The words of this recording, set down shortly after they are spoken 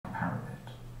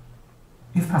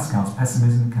If Pascal's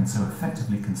pessimism can so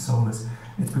effectively console us,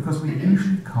 it's because we are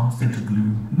usually cast into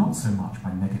gloom not so much by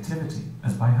negativity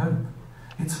as by hope.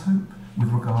 It's hope with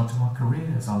regard to our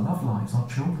careers, our love lives, our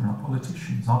children, our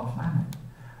politicians, our planet,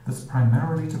 that's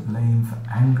primarily to blame for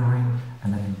angering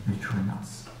and then embittering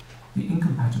us. The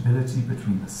incompatibility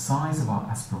between the size of our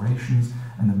aspirations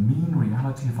and the mean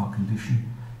reality of our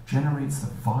condition generates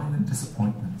the violent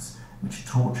disappointments which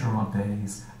torture our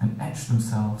days and etch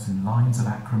themselves in lines of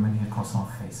acrimony across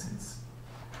our faces.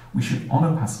 We should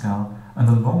honour Pascal and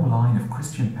the long line of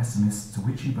Christian pessimists to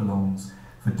which he belongs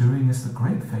for doing us the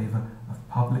great favour of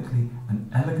publicly and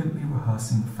elegantly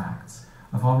rehearsing the facts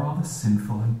of our rather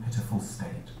sinful and pitiful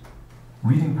state.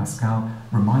 Reading Pascal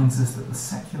reminds us that the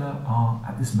secular are,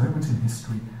 at this moment in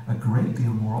history, a great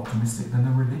deal more optimistic than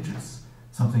the religious,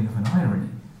 something of an irony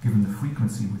given the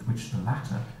frequency with which the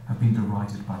latter have been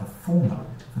derided by the former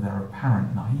for their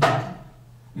apparent naivety.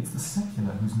 It's the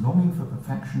secular whose longing for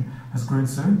perfection has grown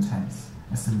so intense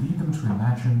as to lead them to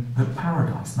imagine that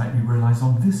paradise might be realized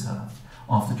on this earth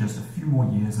after just a few more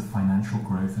years of financial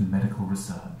growth and medical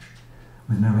research.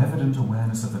 With no evident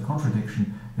awareness of the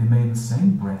contradiction, they may in the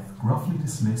same breath gruffly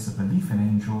dismiss a belief in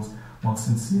angels while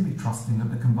sincerely trusting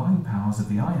that the combined powers of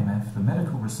the IMF, the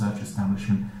medical research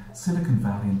establishment, Silicon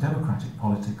Valley and democratic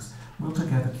politics will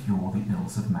together cure the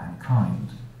ills of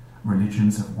mankind.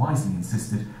 Religions have wisely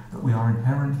insisted that we are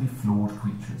inherently flawed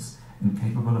creatures,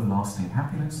 incapable of lasting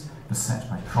happiness, beset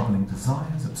by troubling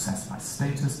desires, obsessed by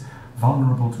status,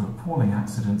 vulnerable to appalling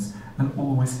accidents, and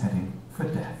always heading for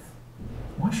death.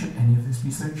 Why should any of this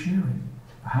be so cheering?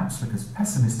 Perhaps because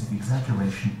pessimistic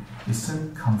exaggeration is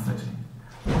so comforting.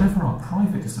 Whatever our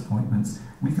private disappointments,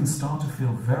 we can start to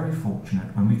feel very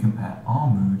fortunate when we compare our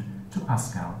mood to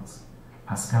Pascal's.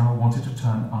 Pascal wanted to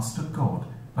turn us to God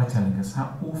by telling us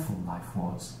how awful life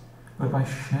was, but by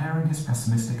sharing his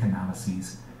pessimistic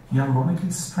analyses, he ironically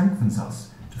strengthens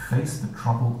us to face the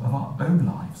trouble of our own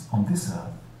lives on this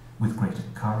earth with greater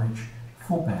courage,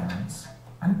 forbearance,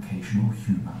 and occasional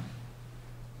humour.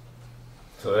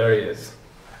 So there he is.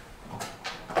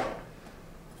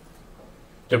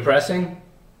 Depressing?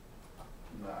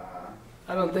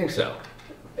 I don't think so.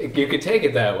 You could take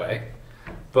it that way,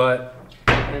 but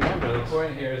remember, the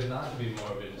point here is not to be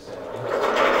morbid and sad.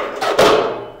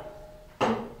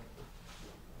 The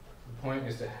point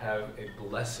is to have a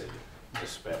blessed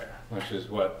despair, which is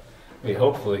what we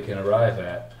hopefully can arrive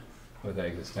at with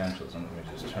existentialism. Let me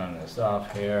just turn this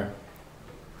off here.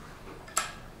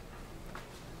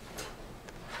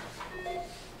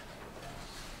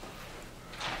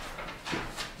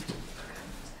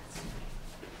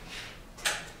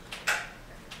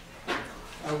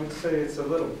 I would say it's a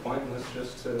little pointless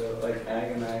just to like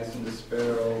agonize and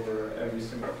despair over every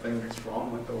single thing that's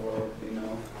wrong with the world, you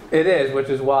know. It is, which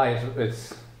is why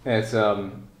it's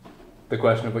the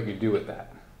question of what you do with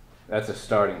that. That's a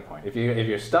starting point. If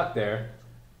you're stuck there,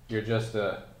 you're just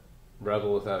a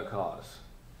rebel without a cause,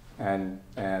 and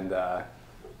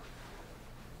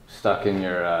stuck in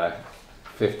your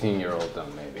 15-year-old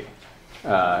dumb maybe.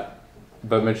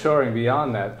 But maturing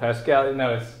beyond that, Pascal,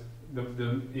 it's.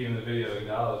 Even the video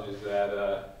acknowledges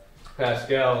that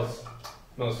Pascal's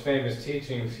most famous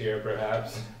teachings here,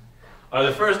 perhaps, are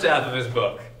the first half of his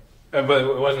book. But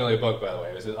it wasn't really a book, by the way.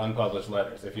 It was unpublished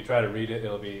letters. If you try to read it,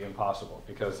 it'll be impossible,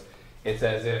 because it's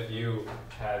as if you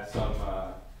had some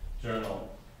journal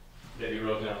that you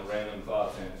wrote down random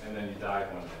thoughts in, and then you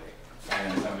died one day,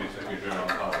 and somebody took your journal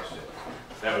and published it.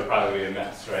 That would probably be a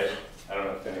mess, right? I don't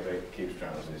know if anybody keeps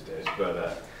journals these days,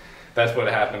 but that's what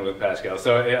happened with Pascal.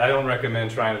 So I don't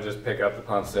recommend trying to just pick up the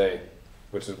pensée,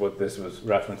 which is what this was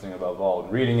referencing above all.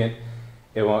 Reading it,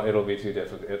 it'll be too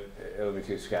difficult. It'll be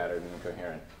too scattered and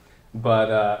incoherent.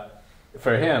 But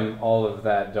for him, all of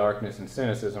that darkness and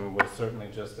cynicism was certainly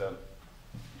just a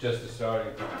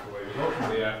starting point for what he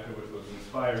ultimately afterwards was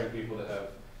inspiring people to have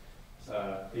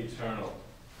eternal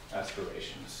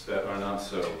aspirations that are not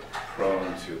so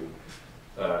prone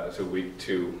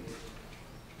to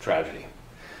tragedy.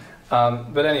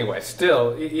 But anyway,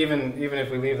 still, even if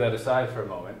we leave that aside for a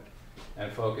moment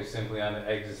and focus simply on the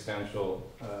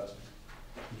existential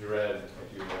dread,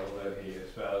 if you will, that he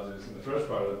espouses in the first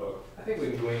part of the book, I think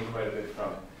we can glean quite a bit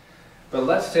from it. But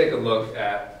let's take a look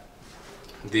at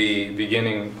the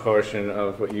beginning portion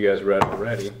of what you guys read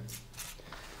already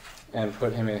and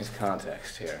put him in his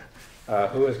context here.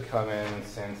 Who has come in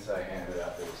since I handed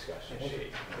out the discussion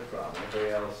sheet? No problem.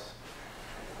 Anybody else?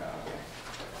 Okay.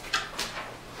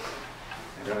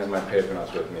 I don't have my paper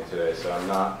notes with me today, so I'm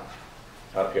not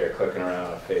up here clicking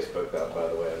around on Facebook, by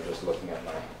the way. I'm just looking at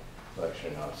my lecture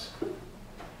notes.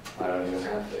 I don't even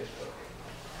have Facebook.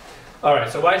 All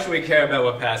right, so why should we care about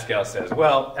what Pascal says?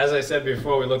 Well, as I said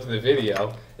before we looked at the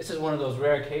video, this is one of those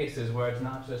rare cases where it's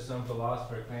not just some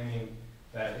philosopher claiming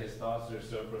that his thoughts are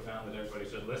so profound that everybody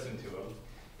should listen to him.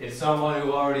 It's someone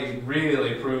who already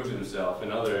really proved himself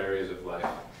in other areas of life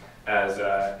as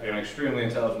an extremely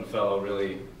intelligent fellow,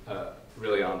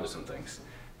 really onto some things.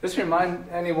 Does this remind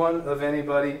anyone of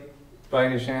anybody, by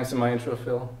any chance, in my intro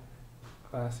Phil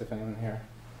class, if anyone here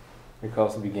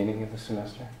recalls the beginning of the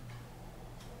semester?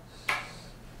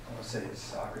 I want to say it's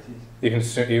Socrates.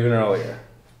 Even earlier.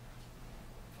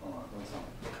 Hold on,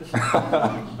 what's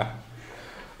up?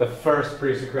 The first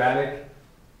pre-Socratic?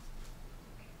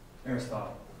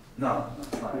 Aristotle. No,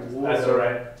 it's not Aristotle. That's all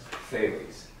right.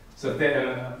 Thales. So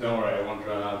don't worry, I won't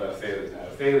run on about Thales now.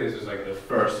 Thales was like the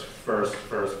first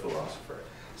philosopher.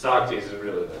 Socrates is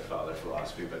really the father of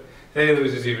philosophy, but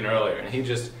Thales is even earlier, and he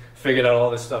just figured out all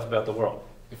this stuff about the world.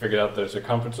 He figured out the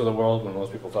circumference of the world when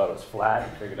most people thought it was flat.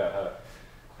 He figured out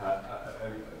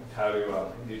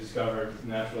he discovered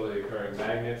naturally occurring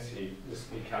magnets. He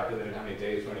calculated how many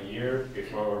days were in a year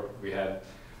before we had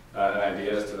an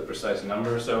idea as to the precise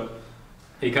number. So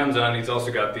he comes on, he's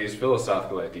also got these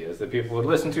philosophical ideas that people would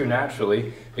listen to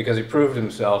naturally because he proved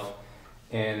himself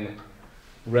in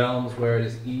realms where it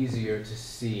is easier to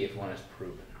see if one is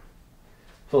proven.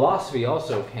 Philosophy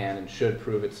also can and should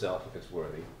prove itself if it's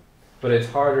worthy. But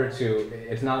it's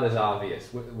not as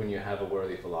obvious when you have a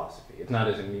worthy philosophy. It's not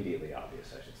as immediately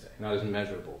obvious, I should say. Not as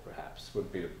measurable, perhaps,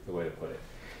 would be the way to put it.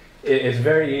 It's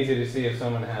very easy to see if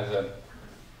someone has a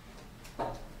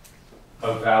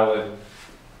valid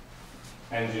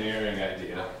engineering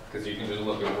idea, because you can just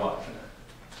look at what?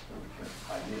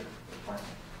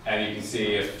 And you can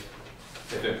see if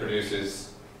it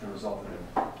produces The result of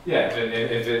it. Yeah,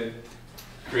 if it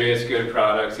creates good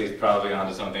products, he's probably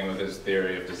onto something with his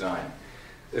theory of design.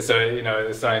 So,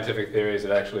 the scientific theories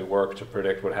that actually work to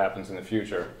predict what happens in the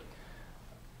future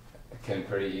can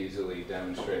pretty easily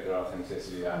demonstrate their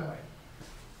authenticity that way.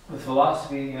 With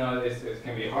philosophy, it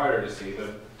can be harder to see.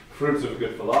 The fruits of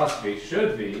good philosophy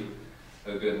should be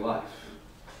a good life.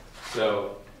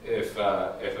 So, if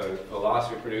a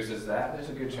philosophy produces that, there's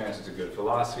a good chance it's a good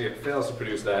philosophy. If it fails to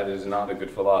produce that, it is not a good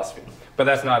philosophy. But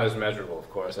that's not as measurable, of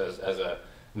course, as a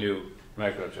new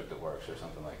microchip that works or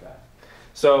something like that.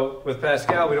 So with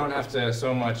Pascal, we don't have to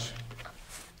so much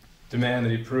demand that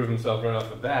he prove himself right off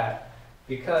the bat,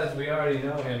 because we already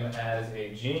know him as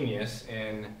a genius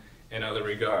in other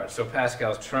regards. So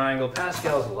Pascal's triangle,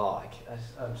 Pascal's law.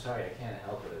 I'm sorry, I can't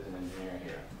help it as an engineer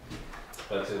here,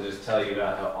 but to just tell you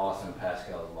about how awesome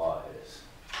Pascal's law is.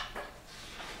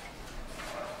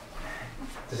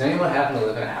 Does anyone happen to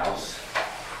live in a house?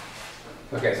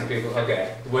 Okay, some people,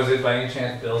 okay. Was it by any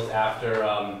chance built after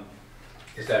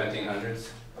the 1700s?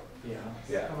 Yeah.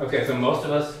 Yeah. Okay, so most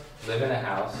of us live in a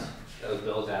house that was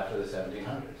built after the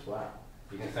 1700s. Wow.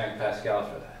 You can thank Pascal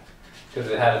for that. Because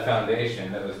it had a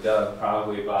foundation that was dug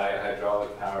probably by a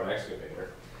hydraulic powered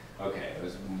excavator. Okay, it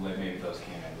was, maybe those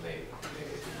came in late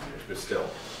 1800s, but still.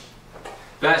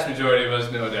 Vast majority of us,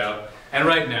 no doubt. And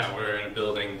right now we're in a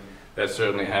building that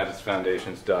certainly had its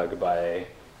foundations dug by a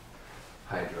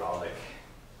hydraulic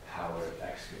powered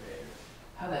excavator.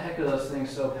 How the heck are those things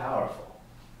so powerful?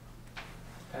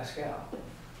 Pascal.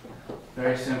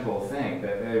 Very simple thing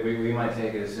that we might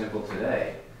take it as simple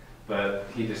today, but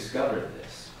he discovered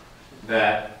this,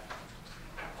 that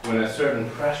when a certain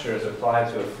pressure is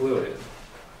applied to a fluid,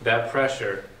 that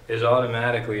pressure is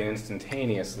automatically and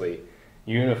instantaneously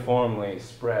uniformly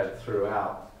spread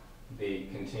throughout the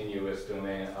continuous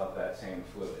domain of that same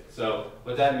fluid. So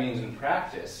what that means in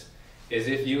practice is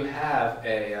if you have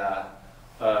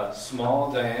a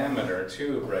small diameter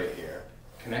tube right here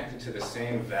connected to the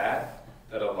same vat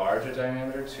that a larger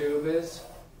diameter tube is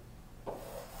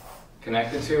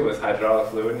connected to with hydraulic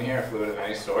fluid in here, fluid of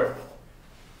any sort,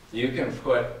 you can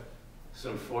put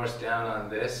some force down on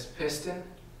this piston,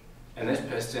 and this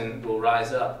piston will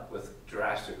rise up with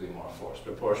drastically more force,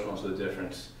 proportional to the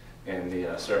difference in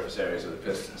the surface areas of the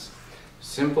pistons.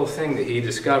 Simple thing that he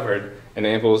discovered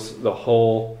enables the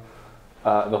whole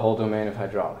domain of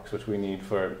hydraulics, which we need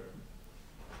for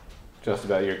just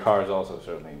about your cars also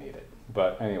certainly need it.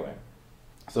 But anyway,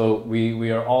 so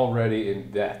we are already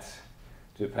in debt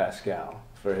to Pascal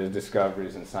for his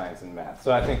discoveries in science and math.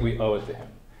 So I think we owe it to him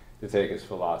to take his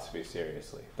philosophy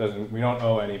seriously. We don't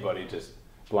owe anybody just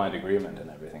blind agreement and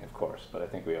everything, of course, but I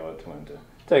think we owe it to him to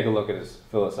take a look at his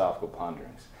philosophical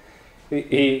ponderings.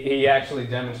 He actually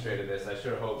demonstrated this. I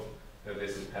sure hope that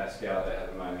this is Pascal that I have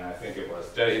in mind, and I think it was.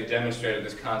 He demonstrated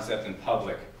this concept in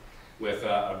public with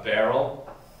a barrel,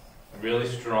 a really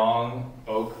strong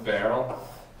oak barrel,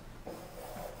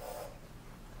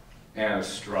 and a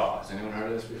straw. Has anyone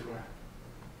heard of this before?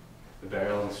 the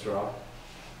barrel and the straw.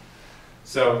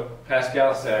 So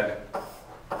Pascal said,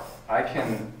 I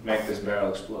can make this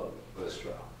barrel explode with a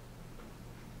straw.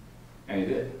 And he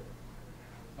did.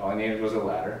 All he needed was a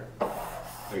ladder.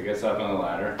 So he gets up on the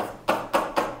ladder.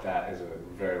 That is a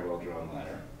very well drawn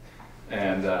ladder.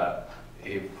 And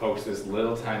he pokes this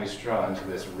little tiny straw into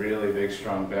this really big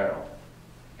strong barrel.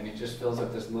 And he just fills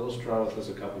up this little straw with just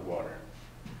a cup of water.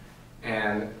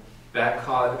 And that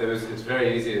caused, it's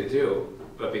very easy to do,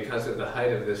 but because of the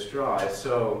height of this straw, it's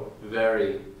so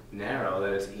very narrow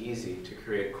that it's easy to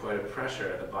create quite a pressure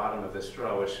at the bottom of the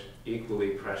straw, which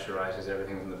equally pressurizes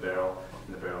everything in the barrel,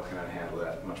 and the barrel cannot handle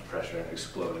that much pressure and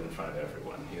exploded in front of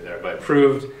everyone. He thereby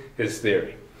proved his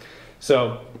theory.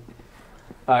 So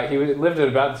he lived at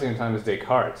about the same time as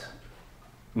Descartes,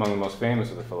 among the most famous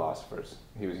of the philosophers.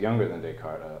 He was younger than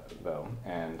Descartes, though,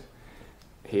 and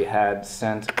he had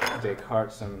sent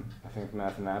Descartes some, I think,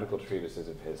 mathematical treatises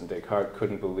of his, and Descartes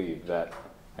couldn't believe that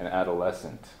an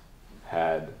adolescent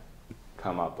had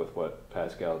come up with what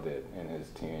Pascal did in his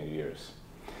teenage years.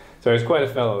 So he's quite a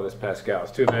fellow, this Pascal.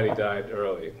 It's too bad he died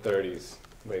early, 30s,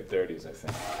 late 30s, I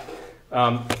think.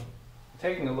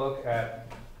 Taking a look at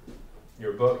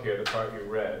your book here, the part you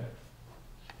read,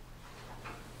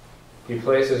 he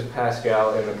places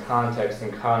Pascal in the context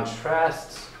and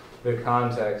contrasts the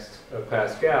context of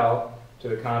Pascal to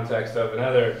the context of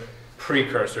another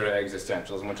precursor to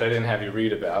existentialism, which I didn't have you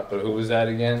read about, but who was that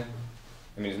again?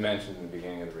 I mean, he's mentioned in the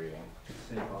beginning of the reading.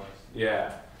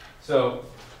 Yeah. So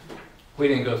we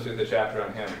didn't go through the chapter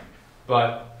on him,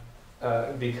 but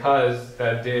because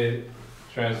that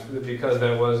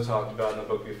was talked about in the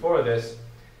book before this,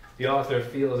 the author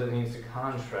feels it needs to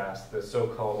contrast the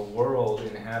so-called world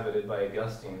inhabited by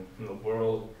Augustine from the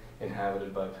world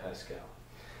inhabited by Pascal.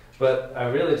 But I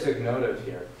really took note of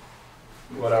here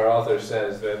what our author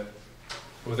says, that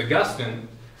with Augustine,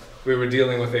 we were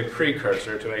dealing with a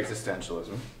precursor to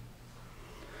existentialism.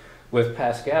 With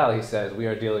Pascal, he says, we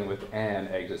are dealing with an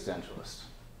existentialist,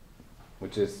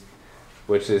 which is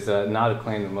not a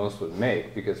claim that most would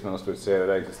make, because most would say that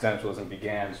existentialism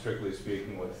began, strictly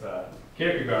speaking, with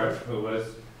Kierkegaard, who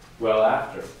was well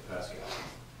after Pascal.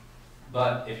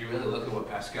 But if you really look at what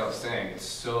Pascal is saying, it's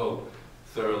so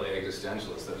thoroughly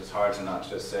existentialist that it's hard to not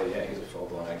just say, yeah, he's a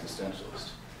full-blown existentialist.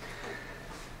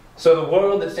 So the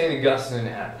world that St. Augustine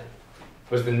inhabited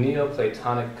was the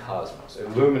Neoplatonic cosmos, a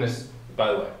luminous,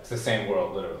 by the way, it's the same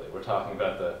world, literally. We're talking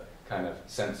about the kind of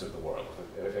sense of the world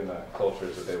in the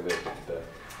cultures that they lived in,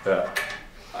 the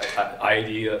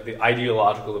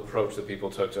ideological approach that people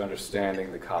took to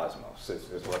understanding the cosmos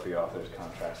is what the author is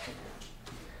contrasting here.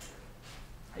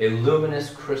 A luminous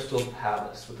crystal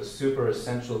palace with a super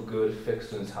essential good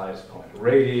fixed in its highest point,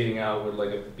 radiating outward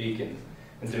like a beacon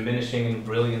and diminishing in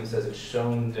brilliance as it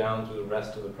shone down through the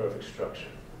rest of the perfect structure.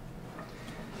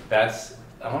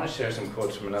 I want to share some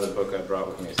quotes from another book I brought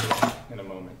with me in a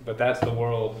moment, but that's the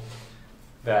world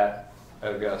that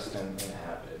Augustine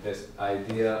inhabited. This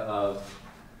idea of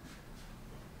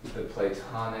the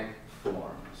Platonic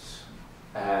forms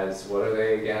as, what are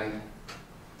they again?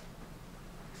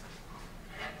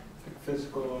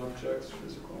 Physical objects,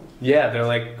 physical. Yeah, they're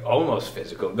like almost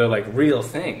physical. They're like real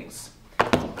things.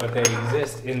 But they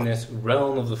exist in this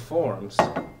realm of the forms.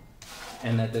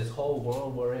 And that this whole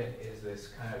world we're in is this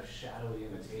kind of shadowy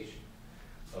imitation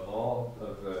of all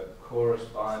of the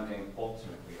corresponding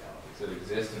ultimate realities that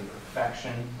exist in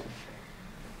perfection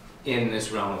in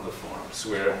this realm of the forms.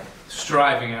 We're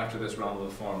striving after this realm of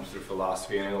the forms through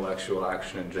philosophy and intellectual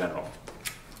action in general.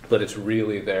 But it's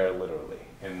really there literally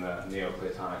in the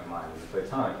Neoplatonic mind, in the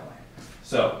Platonic mind.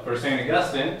 So, for St.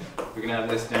 Augustine, we can have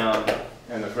this down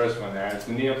in the first one there. It's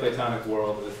the Neoplatonic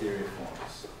world of the theory of forms.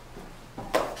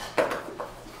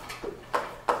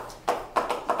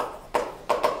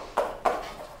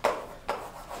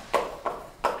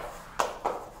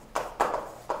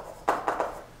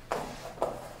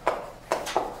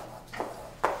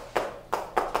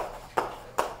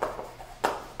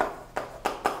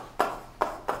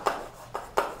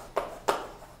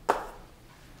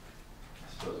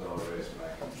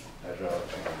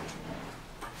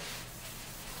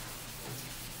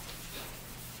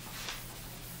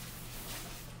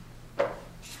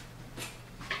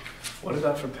 What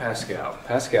about for Pascal?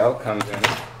 Pascal comes in,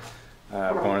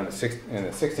 born in the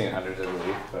 1600s, I believe,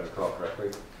 if I recall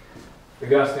correctly.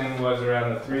 Augustine was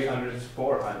around the 300s,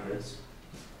 400s.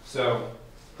 So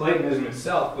Platonism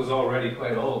itself was already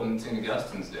quite old in St.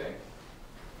 Augustine's day.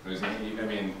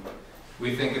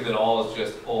 We think of it all as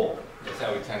just old. That's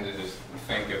how we tend to just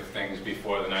think of things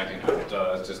before the 1900s.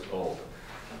 Oh, that's just old.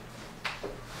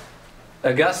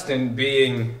 Augustine,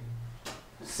 being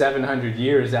 700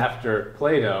 years after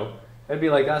Plato, It'd be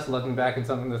like us looking back at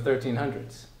something in the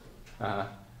 1300s.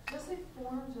 Does it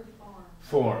forms or forms?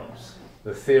 Forms.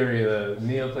 The theory, the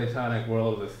Neoplatonic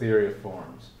world of the theory of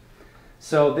forms.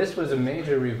 So this was a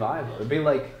major revival. It'd be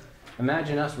like,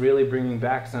 imagine us really bringing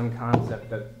back some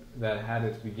concept that had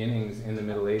its beginnings in the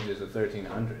Middle Ages, the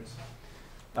 1300s.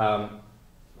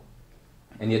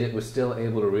 And yet it was still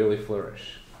able to really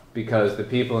flourish, because the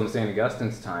people in St.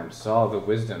 Augustine's time saw the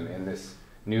wisdom in this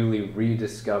newly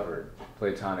rediscovered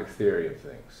Platonic theory of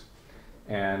things.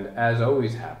 And as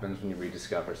always happens when you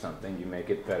rediscover something, you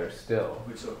make it better still.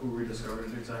 Wait, so who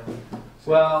rediscovered it exactly?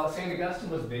 Well, St.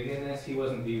 Augustine was big in this. He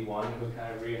wasn't the one who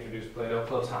kind of reintroduced Plato.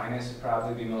 Plotinus is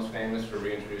probably the most famous for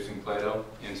reintroducing Plato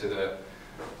into the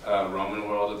Roman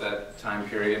world at that time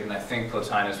period. And I think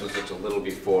Plotinus was just a little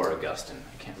before Augustine.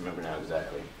 I can't remember now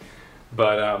exactly.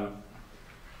 But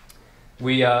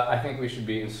I think we should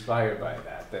be inspired by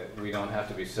that we don't have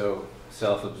to be so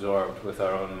self-absorbed with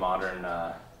our own modern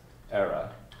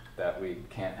era that we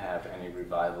can't have any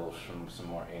revivals from some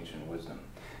more ancient wisdom.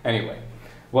 Anyway,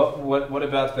 what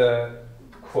about the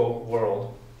quote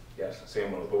world? Yes,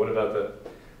 same world. But what about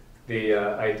the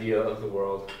idea of the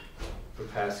world for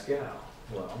Pascal?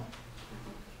 Well,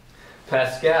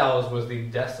 Pascal's was the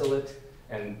desolate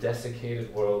and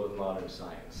desiccated world of modern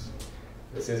science.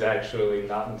 This is actually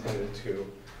not intended to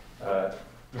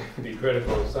be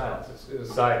critical of science.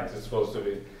 Science is supposed to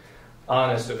be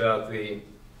honest about the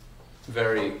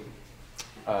very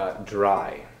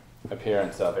dry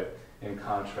appearance of it, in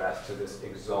contrast to this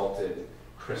exalted,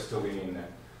 crystalline,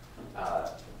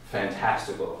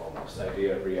 fantastical almost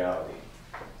idea of reality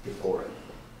before it.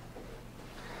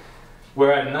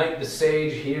 Where at night the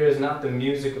sage hears not the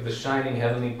music of the shining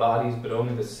heavenly bodies, but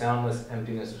only the soundless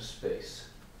emptiness of space.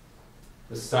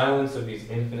 The silence of these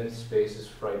infinite spaces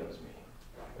frightens me,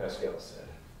 Pascal said,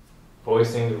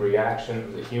 voicing the reaction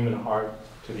of the human heart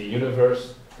to the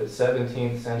universe that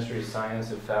 17th century science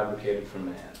had fabricated for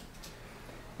man.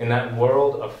 In that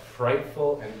world of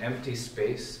frightful and empty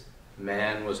space,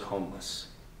 man was homeless.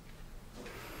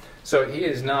 So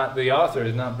the author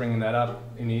is not bringing that up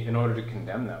in order to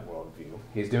condemn that worldview.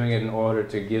 He's doing it in order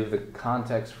to give the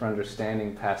context for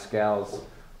understanding Pascal's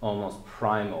almost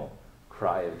primal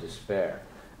cry of despair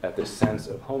at the sense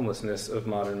of homelessness of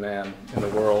modern man in the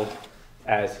world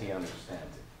as he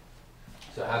understands it.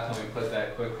 So how can we put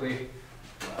that quickly?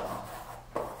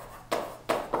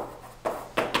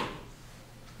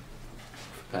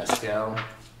 Pascal,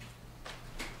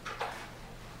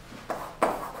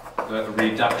 the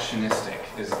reductionistic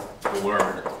is the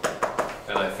word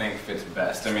that I think fits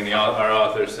best. I mean, our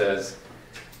author says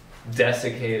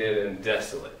desiccated and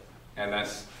desolate, and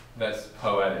that's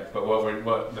poetic. But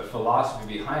what the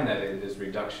philosophy behind that is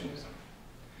reductionism.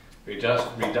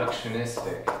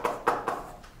 Reductionistic,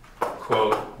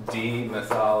 quote,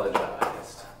 demythologized.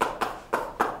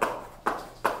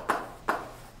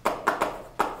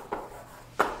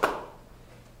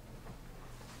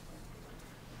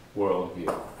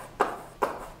 Worldview.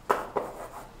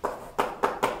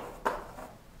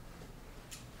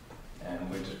 And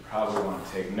we just probably want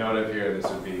to take note of here, this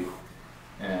would be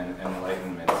an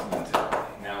Enlightenment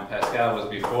mentality. Now, Pascal was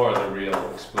before the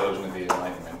real explosion of the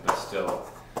Enlightenment, but still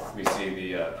we see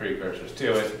the precursors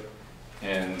to it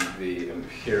in the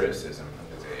empiricism of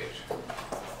his age.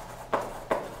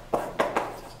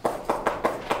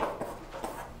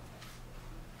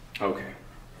 Okay.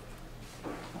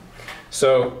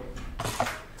 So,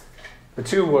 the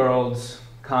two worlds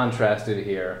contrasted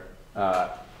here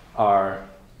are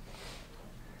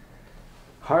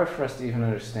hard for us to even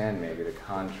understand, maybe, the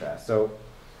contrast. So,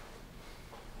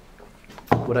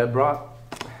 what I brought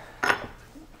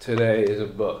today is a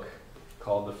book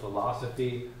called The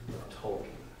Philosophy of Tolkien.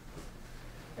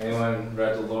 Anyone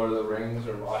read The Lord of the Rings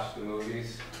or watched the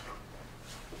movies?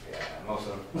 Yeah,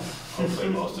 hopefully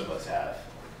most of us have.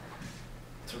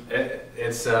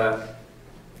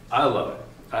 I love it.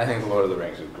 I think Lord of the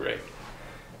Rings is great.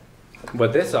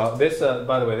 But by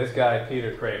the way, this guy,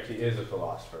 Peter Kraft, he is a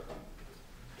philosopher.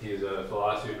 He's a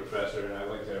philosophy professor, and I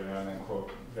like to every now and then quote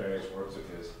various works of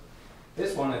his.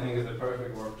 This one, I think, is the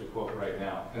perfect work to quote right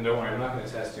now. And don't worry, I'm not going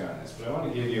to test you on this, but I want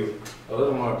to give you a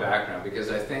little more background, because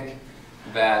I think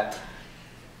that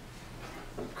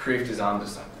Kraft is onto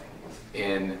something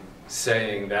in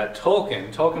saying that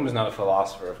Tolkien was not a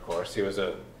philosopher, of course. He was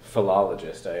a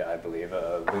philologist, I believe,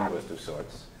 a linguist of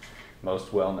sorts,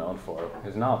 most well known for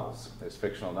his novels, his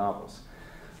fictional novels.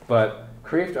 But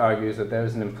Kraft argues that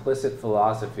there's an implicit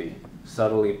philosophy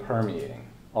subtly permeating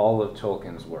all of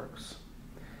Tolkien's works,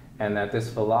 and that this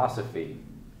philosophy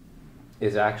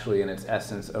is actually in its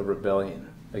essence a rebellion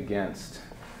against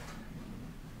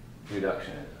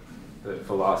reductionism. the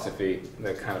philosophy,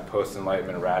 the kind of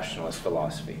post-Enlightenment rationalist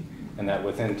philosophy, and that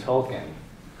within Tolkien,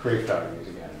 Kreeft argues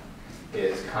again,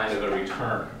 is kind of a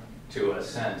return to a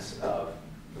sense of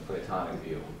the Platonic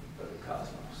view of the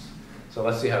cosmos. So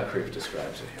let's see how Kreeft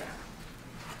describes it here.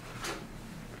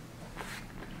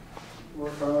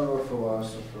 What kind of a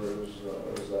philosopher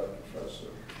is that professor?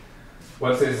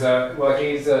 What's his, well,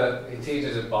 he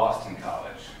teaches at Boston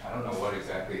College. I don't know what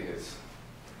exactly his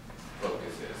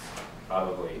focus is.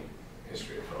 Probably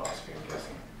history of philosophy, I'm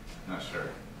guessing. Not sure.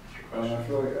 I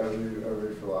feel like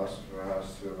every philosopher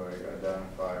has to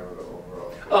identify with the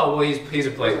overall. Oh, well, he's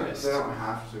a Platonist. They don't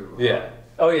have to. Yeah.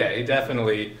 Oh, yeah, he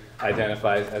definitely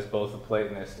identifies as both a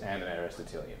Platonist and an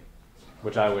Aristotelian,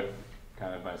 which I would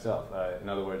kind of myself. In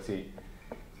other words,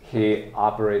 he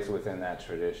operates within that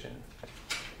tradition.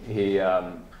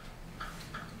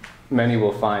 Many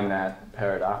will find that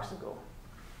paradoxical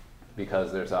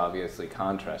because there's obviously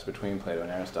contrast between Plato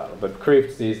and Aristotle. But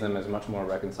Kreeft sees them as much more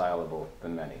reconcilable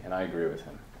than many, and I agree with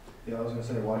him. Yeah, I was going to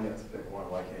say, why do you have to pick one?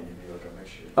 Why can't you be like a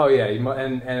mixture? Oh yeah,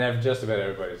 and just about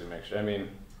everybody's a mixture. I mean,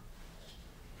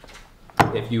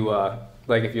 if you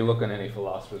if you look on any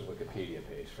philosopher's Wikipedia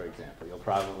page, for example, you'll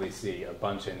probably see a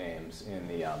bunch of names in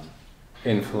the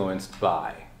influenced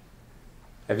by.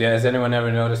 Has anyone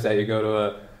ever noticed that you go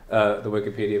to the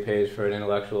Wikipedia page for an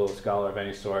intellectual scholar of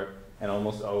any sort, and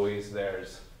almost always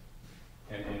there's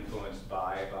an influenced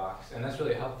by box? And that's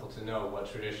really helpful to know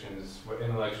what traditions, what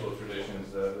intellectual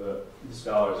traditions the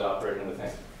scholars operate in the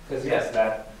thing. Because yes,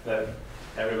 that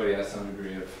everybody has some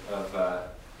degree of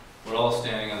we're all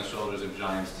standing on the shoulders of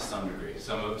giants to some degree.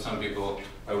 Some people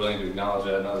are willing to acknowledge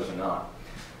that, and others are not.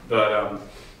 But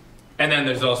and then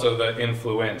there's also the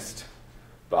influenced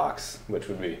box, which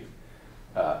would be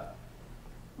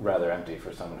rather empty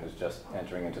for someone who's just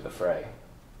entering into the fray.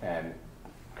 And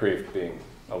Kreeft being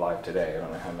alive today, I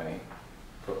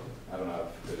don't know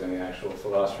if there's any actual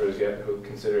philosophers yet who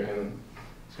consider him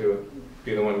to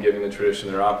be the one giving the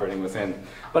tradition they're operating within.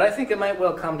 But I think it might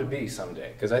well come to be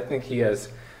someday, because I think he has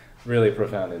really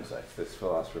profound insights, this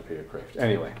philosopher Peter Kreeft.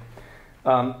 Anyway,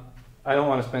 I don't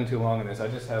want to spend too long on this. I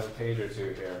just have a page or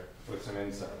two here with some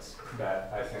insights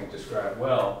that I think describe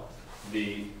well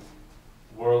the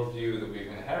worldview that we've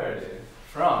inherited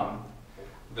from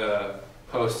the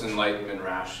post-Enlightenment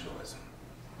rationalism,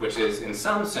 which is, in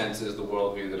some senses, the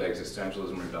worldview that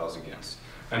existentialism rebels against.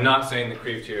 I'm not saying that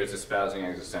Kreeft here is espousing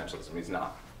existentialism. He's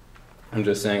not. I'm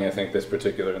just saying I think this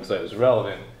particular insight is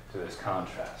relevant to this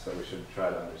contrast that we should try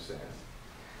to understand.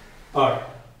 All right.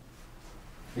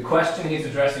 The question he's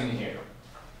addressing here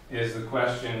is the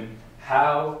question,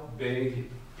 how big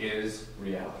is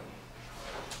reality?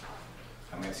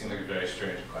 I mean, it seems like a very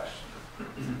strange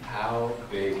question. How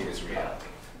big is reality?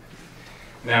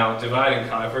 Now, if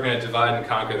we're going to divide and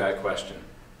conquer that question,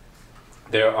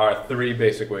 there are three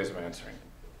basic ways of answering.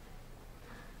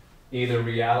 Either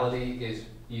reality is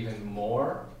even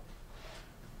more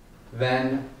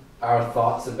than our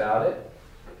thoughts about it,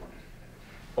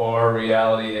 or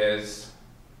reality is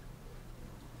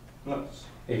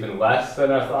even less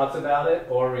than our thoughts about it,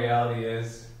 or reality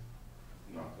is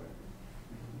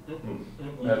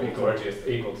that'd be gorgeous,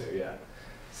 equal to, yeah.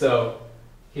 So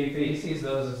he sees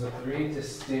those as the three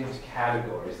distinct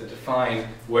categories that define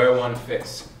where one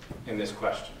fits in this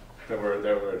question that we're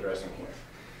addressing here.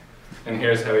 And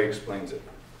here's how he explains it.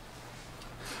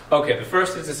 Okay, the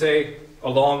first is to say,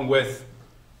 along with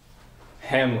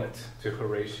Hamlet to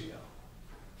Horatio,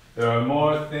 there are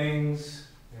more things.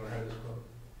 Anyone heard this quote?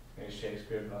 Any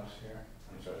Shakespeare buffs here?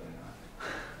 I'm certainly not.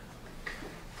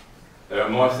 There are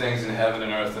more things in heaven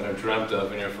and earth than are dreamt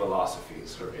of in your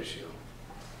philosophies, Horatio.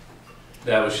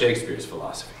 That was Shakespeare's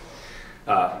philosophy.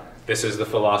 This is the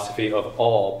philosophy of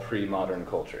all pre-modern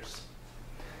cultures.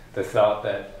 The thought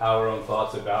that our own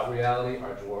thoughts about reality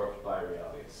are dwarfed by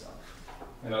reality itself.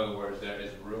 In other words, there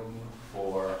is room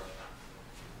for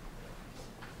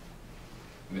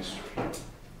mystery.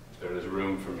 There is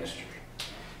room for mystery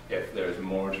if there is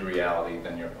more to reality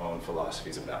than your own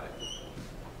philosophies about it.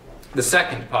 The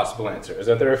second possible answer is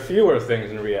that there are fewer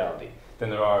things in reality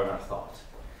than there are in our thought.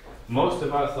 Most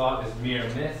of our thought is mere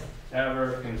myth,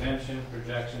 error, convention,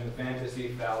 projection, fantasy,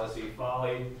 fallacy,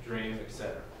 folly, dream,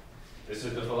 etc. This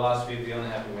is the philosophy of the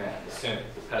unhappy man, the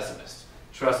cynic, the pessimist.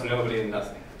 Trust nobody and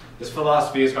nothing. This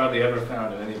philosophy is hardly ever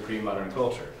found in any pre-modern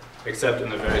culture, except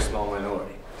in a very small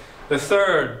minority. The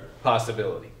third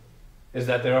possibility is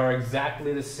that there are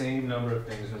exactly the same number of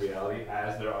things in reality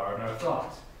as there are in our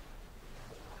thoughts.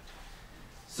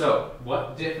 So,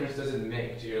 what difference does it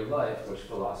make to your life which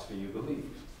philosophy you believe?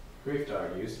 Kreeft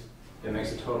argues it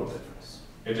makes a total difference.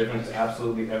 It difference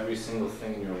absolutely every single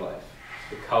thing in your life.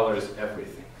 It colors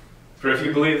everything. For if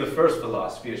you believe the first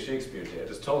philosophy, as Shakespeare did,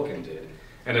 as Tolkien did,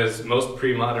 and as most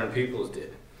pre-modern peoples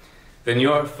did, then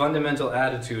your fundamental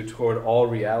attitude toward all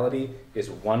reality is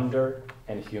wonder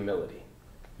and humility.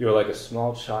 You are like a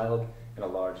small child in a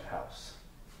large house.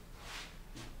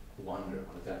 Wonder,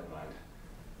 what does that remind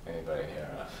anybody here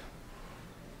of?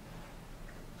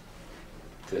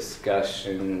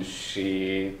 Discussion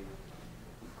sheet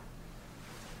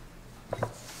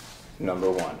number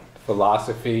 1.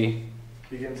 Philosophy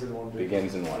Begins in wonder.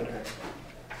 begins in wonder.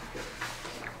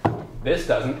 Okay. This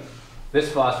doesn't. This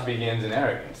philosophy begins in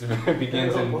arrogance. It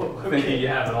begins in thinking you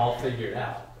have it all figured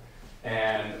out.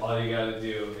 And all you gotta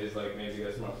do is like maybe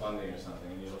get some more funding or something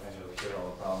and you'll cure all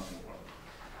the problems in the world.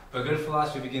 But good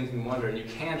philosophy begins in wonder, and you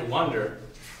can't wonder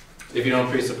if you don't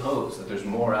presuppose that there's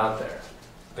more out there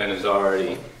than is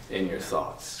already in your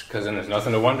thoughts. Because then there's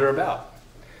nothing to wonder about.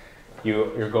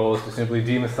 Your goal is to simply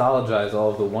demythologize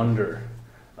all of the wonder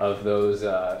of those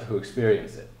who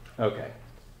experience it. Okay.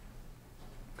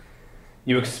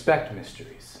 You expect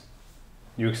mysteries.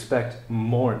 You expect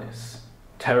moreness,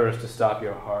 terrors to stop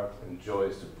your heart and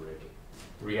joys to break it.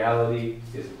 Reality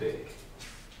is big.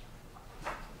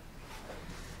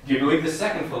 Do you believe the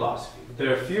second philosophy?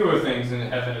 There are fewer things in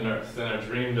heaven and earth than are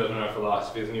dreamed of in our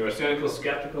philosophies, and you are cynical,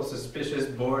 skeptical, suspicious,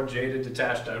 bored, jaded,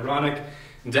 detached, ironic,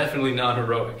 and definitely not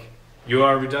heroic. You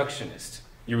are a reductionist.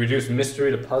 You reduce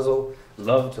mystery to puzzle,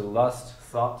 love to lust,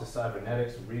 thought to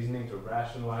cybernetics, reasoning to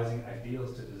rationalizing,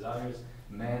 ideals to desires,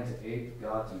 man to ape,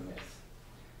 God to myth.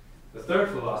 The third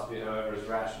philosophy, however, is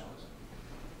rationalism.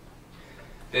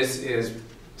 This is,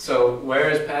 so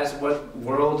what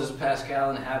world does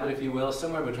Pascal inhabit, if you will?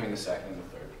 Somewhere between the second and the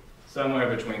third.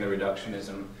 Somewhere between the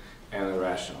reductionism and the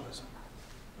rationalism.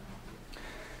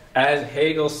 As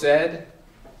Hegel said,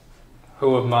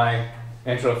 who of my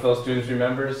intro Phil students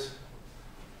remembers?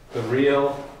 The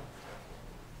real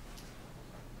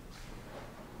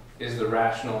is the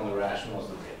rational and the rational is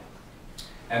the real.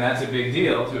 And that's a big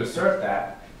deal to assert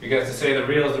that, because to say the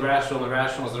real is the rational and the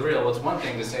rational is the real, well, it's one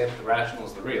thing to say that the rational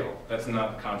is the real. That's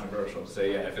not controversial to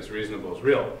say, yeah, if it's reasonable, it's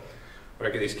real. Or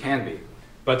at least can be.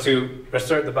 But to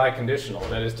assert the biconditional,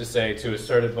 that is to say, to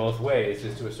assert it both ways,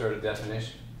 is to assert a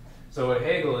definition. So what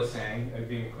Hegel is saying,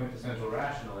 being a quintessential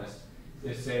rationalist,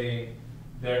 is saying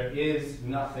there is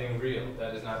nothing real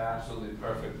that is not absolutely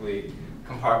perfectly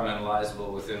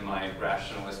compartmentalizable within my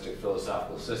rationalistic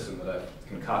philosophical system that I've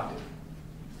concocted.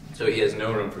 So he has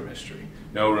no room for mystery,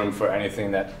 no room for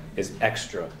anything that is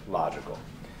extra logical,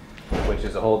 which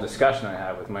is a whole discussion I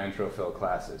have with my intro phil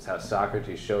classes, how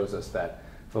Socrates shows us that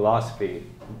philosophy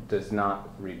does not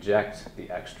reject the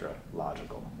extra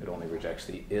logical. It only rejects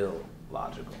the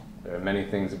illogical. There are many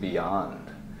things beyond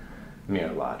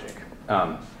mere logic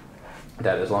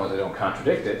that, as long as they don't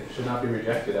contradict it, should not be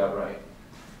rejected outright.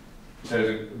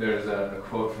 There's a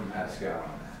quote from Pascal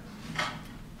on that.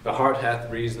 The heart hath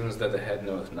reasons that the head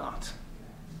knoweth not.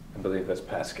 I believe that's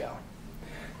Pascal.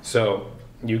 So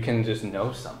you can just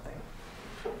know something.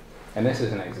 And this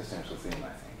is an existential theme, I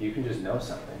think. You can just know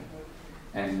something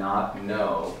and not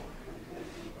know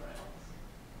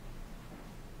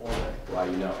why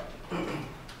you know it.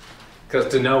 Because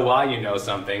to know why you know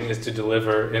something is to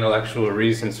deliver intellectual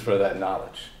reasons for that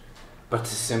knowledge. But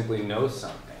to simply know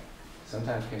something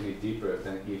sometimes can be deeper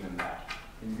than even that.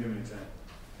 Can you give me an example?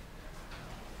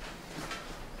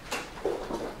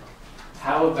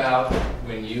 How about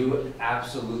when you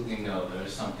absolutely know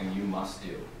there's something you must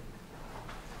do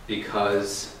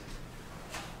because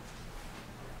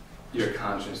your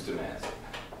conscience demands it?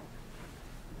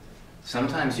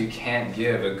 Sometimes you can't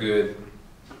give a good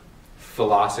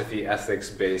philosophy,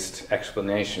 ethics-based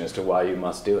explanation as to why you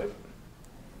must do it.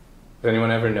 Has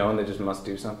anyone ever known they just must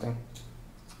do something?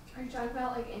 Are you talking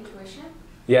about like intuition?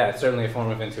 Yeah, it's certainly a form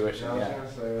of intuition. I was Yeah.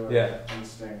 gonna say, like, Yeah.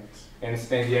 instinct.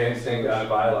 Instinct,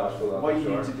 biological level. What you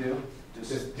sure. need to do?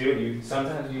 Just do it.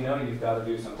 Sometimes you know you've got to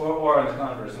do something. Or on the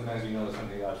converse, sometimes you know there's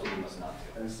something you absolutely must not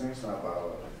do. Instinct's not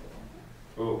biological.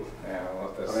 Ooh, yeah,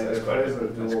 well, that's I mean, that's it quite plays a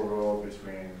that's- dual role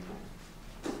between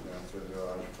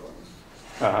physiological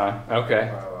Okay.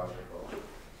 and biological.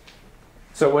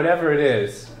 So whatever it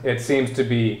is, it seems to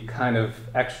be kind of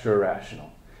extra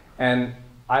rational. And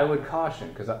I would caution,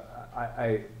 because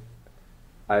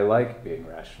I like being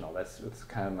rational. That's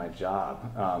kind of my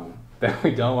job. That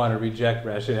we don't want to reject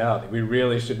rationality. We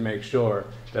really should make sure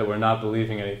that we're not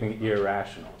believing anything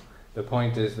irrational. The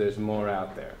point is there's more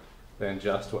out there than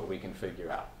just what we can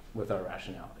figure out with our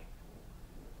rationality.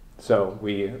 So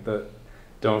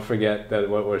don't forget that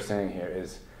what we're saying here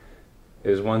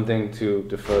is one thing to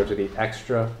defer to the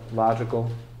extra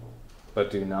logical,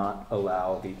 but do not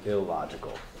allow the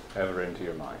illogical ever into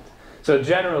your mind. So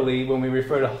generally, when we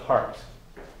refer to heart,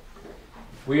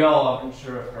 We all, I'm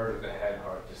sure, have heard of the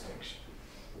head-heart distinction.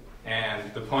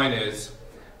 And the point is,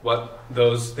 what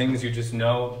those things you just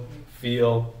know,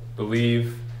 feel,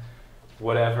 believe,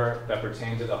 whatever that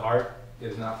pertain to the heart,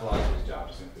 is not philosophy's job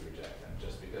to simply reject them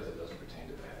just because it doesn't pertain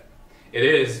to the head. It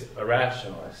is a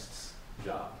rationalist's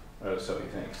job, or so he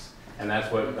thinks. And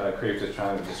that's what Kreeft is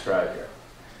trying to describe here.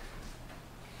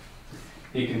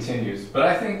 He continues, but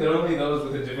I think that only those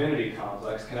with a divinity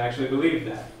complex can actually believe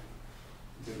that.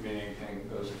 Meaning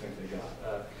those who think they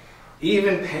got.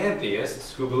 Even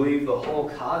pantheists who believe the whole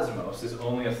cosmos is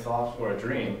only a thought or a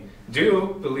dream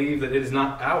do believe that it is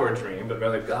not our dream, but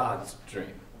rather God's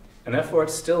dream. And therefore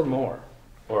it's still more,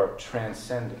 or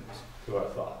transcendent, to our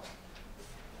thought.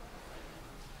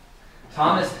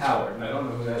 Thomas Howard, and I don't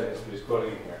know who that is, but he's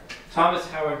quoting here. Thomas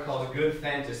Howard calls good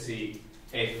fantasy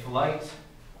a flight.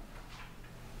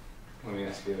 Let me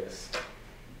ask you this.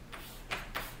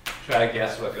 Try to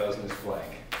guess what goes in this blank.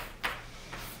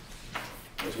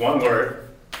 It's one word.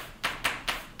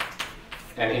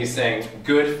 And he's saying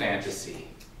good fantasy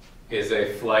is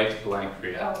a flight blank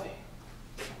reality.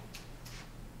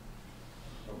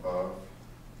 Above.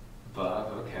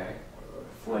 Above, okay.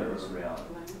 Flightless reality.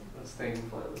 Let's think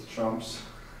flightless. Trumps.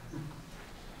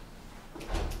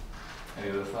 Any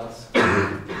other thoughts?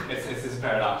 This is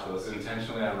paradoxical. It's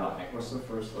intentionally ironic. What's the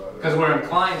first letter? Because we're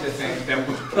inclined to think that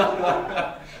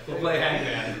we'll play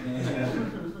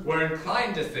hangman. We're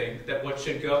inclined to think that what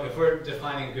should go, if we're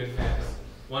defining good fantasy,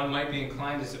 one might be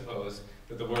inclined to suppose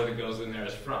that the word that goes in there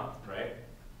is from, right?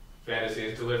 Fantasy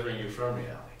is delivering you from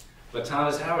reality. But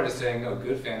Thomas Howard is saying, no,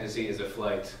 good fantasy is a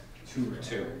flight to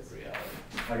reality.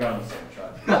 I got on the same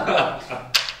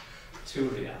track. To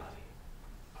reality.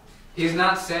 He's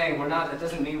not saying, it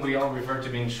doesn't mean we all revert to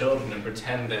being children and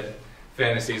pretend that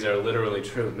fantasies are literally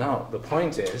true. No, the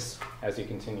point is, as he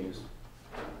continues,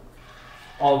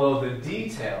 although the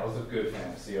details of good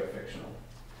fantasy are fictional,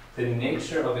 the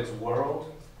nature of its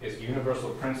world, its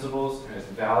universal principles, and its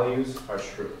values are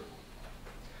true.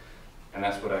 And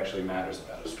that's what actually matters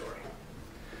about a story.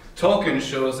 Tolkien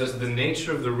shows us the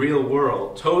nature of the real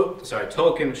world.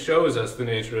 Tolkien shows us the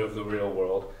nature of the real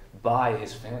world by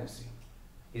his fantasy.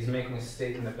 He's making a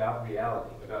statement about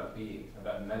reality, about being,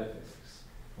 about metaphysics,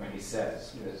 when he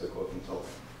says, this is a quote from Tolkien,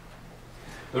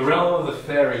 the realm of the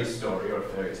fairy story, or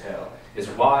fairy tale, is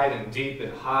wide and deep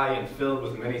and high and filled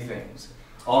with many things.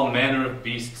 All manner of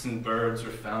beasts and birds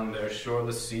are found there,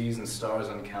 shoreless seas and stars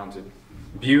uncounted,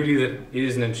 beauty that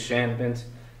is an enchantment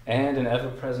and an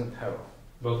ever-present peril,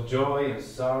 both joy and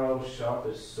sorrow sharp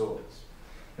as swords.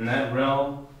 In that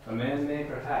realm, a man may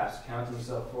perhaps count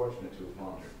himself fortunate to have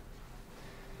wandered.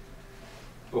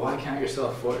 But why count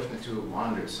yourself fortunate to have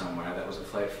wandered somewhere that was a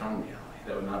flight from reality?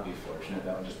 That would not be fortunate,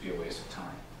 that would just be a waste of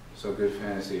time. So good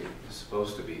fantasy is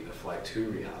supposed to be the flight to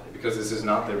reality, because this is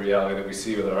not the reality that we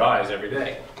see with our eyes every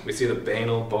day. We see the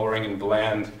banal, boring, and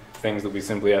bland things that we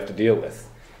simply have to deal with.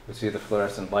 We see the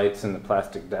fluorescent lights and the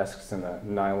plastic desks and the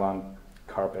nylon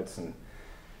carpets and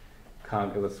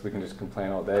we can just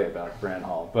complain all day about Brand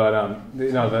Hall. But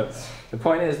the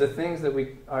point is, the things that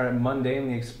we are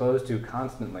mundanely exposed to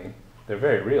constantly, they're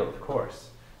very real, of course.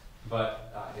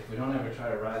 But if we don't ever try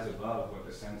to rise above what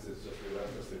the senses just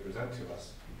relentlessly present to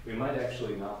us, we might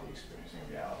actually not be experiencing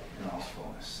reality in all its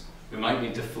fullness. We might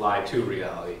need to fly to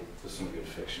reality with some good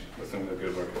fiction, with some of the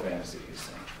good work of fantasy, he's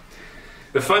saying.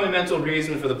 The fundamental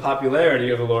reason for the popularity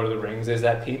of The Lord of the Rings is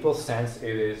that people sense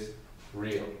it is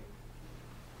real.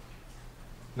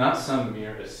 Not some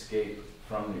mere escape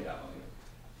from reality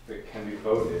that can be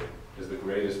voted as the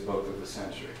greatest book of the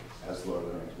century, as Lord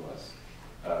of the Rings was,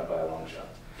 by a long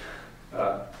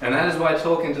shot. And that is why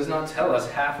Tolkien does not tell us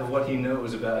half of what he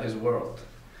knows about his world.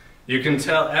 You can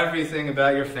tell everything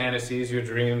about your fantasies, your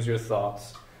dreams, your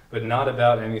thoughts, but not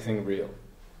about anything real.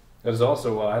 That is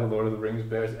also why The Lord of the Rings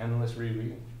bears endless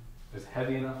rereading. It is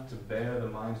heavy enough to bear the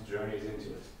mind's journeys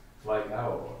into it, like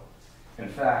our world. In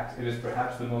fact, it is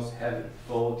perhaps the most heavy,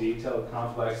 full, detailed,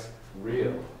 complex,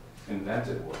 real,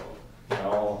 invented world in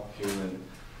all human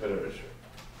literature.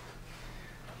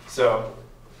 So,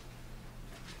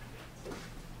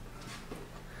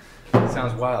 it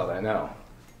sounds wild, I know.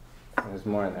 There's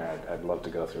more in there I'd love to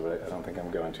go through, but I don't think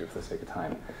I'm going to for the sake of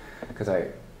time, because I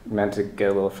meant to get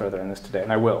a little further in this today,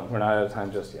 and I will. We're not out of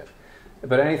time just yet.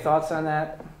 But any thoughts on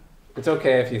that? It's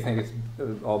okay if you think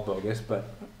it's all bogus, but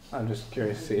I'm just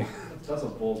curious to see. That's a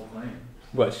bold claim.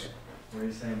 Which? Where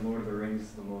he's saying Lord of the Rings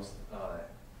is the most,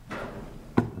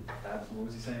 what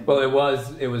was he saying? Well,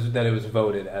 it was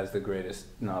voted as the greatest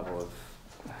novel of,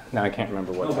 now I can't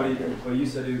remember what time period. But you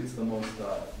said it's the most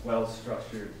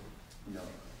well-structured,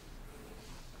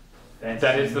 fantasy.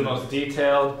 That is the most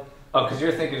detailed, Oh, because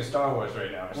you're thinking of Star Wars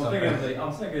right now, or something.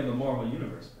 I'm thinking of the Marvel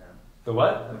Universe, man. The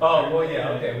what? Oh, well, yeah,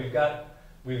 okay.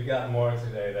 We've got more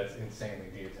today that's insanely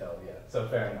detailed, yeah. So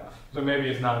fair enough. So maybe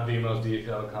it's not the most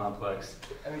detailed, complex.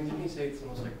 I mean, didn't you say it's the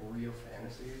most like real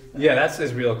fantasy? Yeah, that's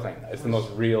his real claim. It's the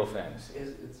most real fantasy.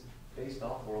 It's based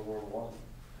off World War One.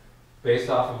 Based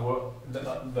off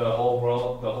of the whole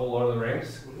world, the whole Lord of the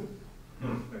Rings.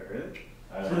 Really?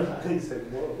 He said,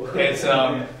 whoa.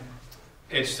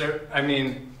 I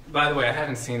mean, by the way, I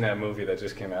haven't seen that movie that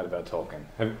just came out about Tolkien.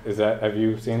 Have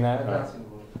you seen that? I've not seen the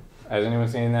movie. Has anyone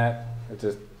seen that? It's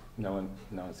just no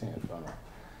one's seen it. Bummer.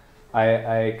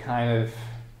 I kind of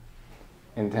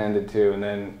intended to and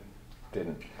then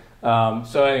didn't.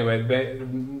 So anyway,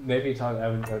 maybe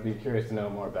I'd be curious to know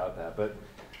more about that. But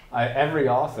every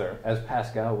author, as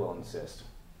Pascal will insist,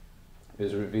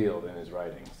 is revealed in his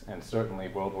writings, and certainly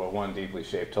World War I deeply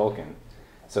shaped Tolkien.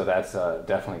 So that's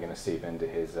definitely going to seep into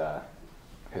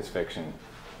his fiction,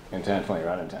 intentionally or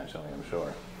unintentionally, I'm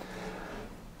sure.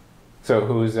 So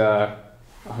who's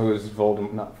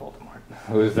Voldemort? Not Voldemort.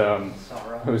 Who's Sauron.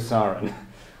 Who's Sauron?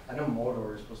 I know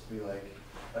Mordor is supposed to be like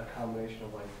a combination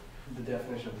of like the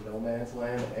definition of no man's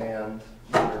land and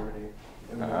Germany.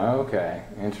 Okay,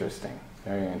 interesting.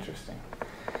 Very interesting.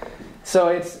 So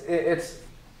it's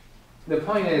the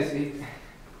point is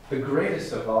the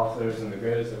greatest of authors and the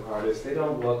greatest of artists, they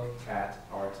don't look at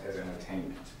art as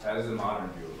entertainment. That is the modern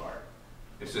view of art.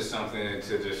 It's just something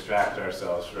to distract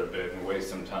ourselves for a bit and waste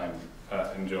some time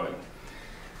enjoying.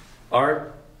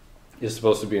 Art is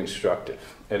supposed to be instructive.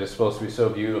 It is supposed to be so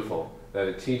beautiful that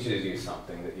it teaches you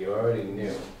something that you already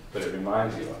knew, but it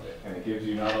reminds you of it. And it gives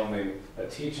you not only a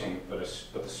teaching, but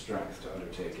the strength to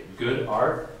undertake it. Good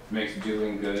art makes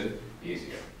doing good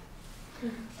easier.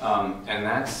 And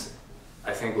that's,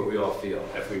 I think, what we all feel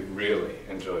if we really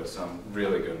enjoyed some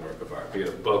really good work of art, be it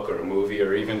a book or a movie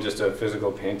or even just a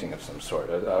physical painting of some sort,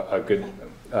 a good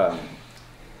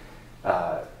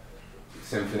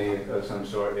symphony of some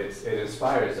sort. It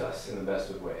inspires us in the best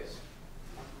of ways.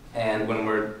 And when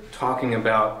we're talking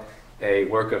about a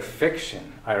work of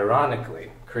fiction, ironically,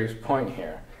 Creef's point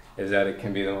here is that it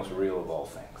can be the most real of all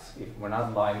things. We're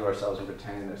not lying to ourselves and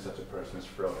pretending there's such a person as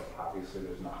Frodo. Obviously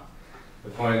there's not.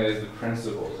 The point is the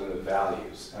principles and the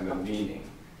values and the meaning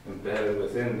embedded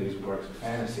within these works of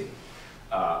fantasy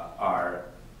are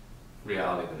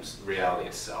reality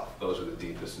itself. Those are the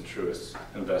deepest and truest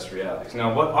and best realities.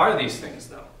 Now, what are these things,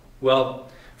 though? Well,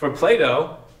 for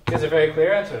Plato, there's a very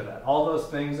clear answer to that. All those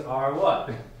things are what?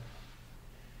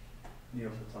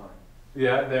 Neoplatonic.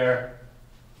 Yeah, they're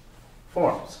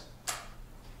forms.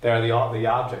 They're the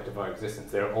object of our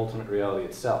existence. They're ultimate reality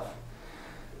itself.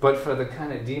 But for the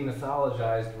kind of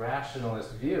demythologized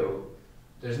rationalist view,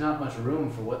 there's not much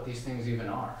room for what these things even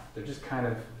are. They're just kind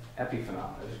of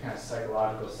epiphenomena. They're just kind of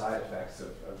psychological side effects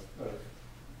of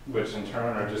which in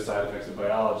turn are just side effects of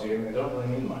biology, and they don't really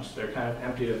mean much. They're kind of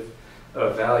empty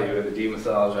of value in the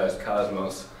demythologized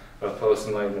cosmos of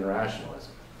post-Enlightenment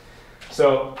rationalism.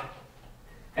 So,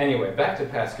 anyway, back to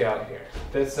Pascal here.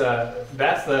 That's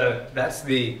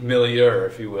the milieu,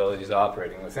 if you will, that he's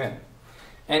operating within.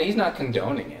 And he's not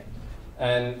condoning it.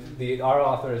 And our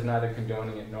author is neither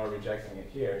condoning it nor rejecting it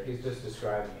here. He's just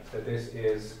describing it, that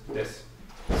this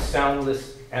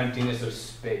soundless emptiness of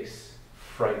space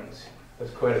frightens him.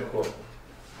 That's quite a quote.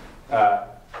 That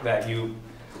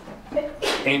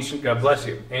God bless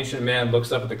you, ancient man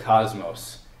looks up at the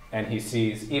cosmos and he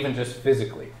sees, even just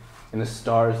physically, in the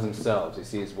stars themselves, he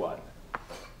sees what?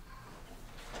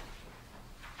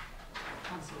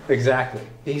 Exactly.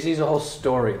 He sees a whole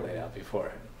story laid out before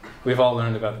him. We've all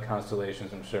learned about the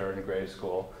constellations, I'm sure, in grade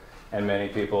school, and many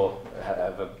people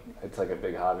it's like a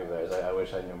big hobby of theirs. I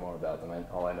wish I knew more about them.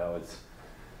 All I know is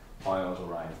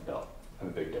Orion's belt and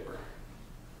the Big Dipper.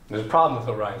 There's a problem with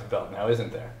Orion's belt now,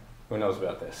 isn't there? Who knows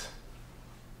about this?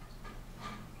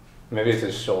 Maybe it's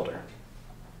his shoulder.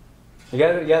 You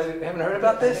guys haven't heard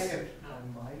about this?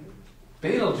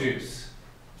 Betelgeuse.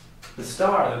 The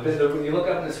star, you look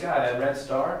up in the sky, that red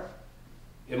star,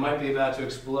 it might be about to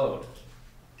explode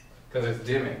because it's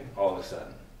dimming all of a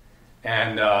sudden.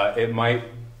 And it might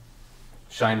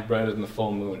shine brighter than the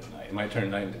full moon at night. It might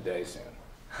turn night into day soon.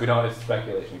 We don't, it's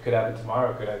speculation. It could happen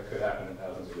tomorrow, it could happen in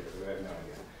thousands of years. We have no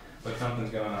idea. But something's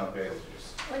going on with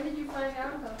Betelgeuse. When did you find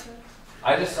out about this?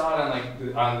 I just saw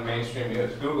it on the mainstream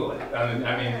news. Google it.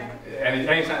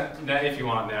 Anytime, if you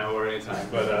want now or anytime.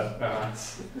 But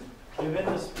given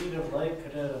the speed of light,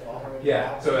 could it have already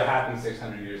happened? So it happened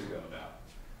 600 years ago about.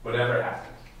 Whatever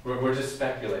happened. We're just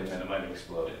speculating that it might have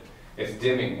exploded. It's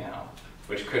dimming now,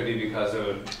 which could be because of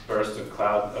a burst of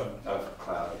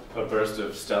a burst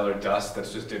of stellar dust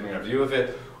that's just dimming our view of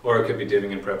it, or it could be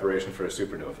dimming in preparation for a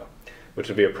supernova, which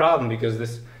would be a problem because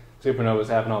this supernovas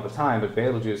happen all the time, but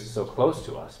Betelgeuse is so close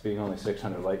to us, being only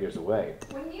 600 light years away.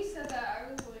 When you said that,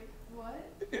 I was like,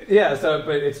 what? Yeah, so,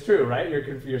 but it's true, right?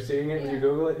 You're seeing it when you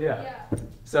Google it? Yeah.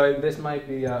 So this might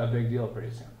be a big deal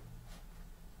pretty soon.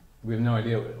 We have no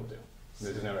idea what it'll do.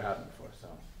 This has never happened before,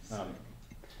 so.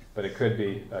 But it could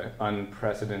be an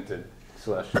unprecedented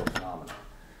celestial phenomenon.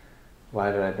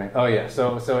 Why did I bring? Oh yeah,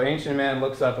 so ancient man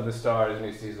looks up at the stars and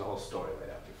he sees the whole story laid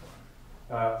out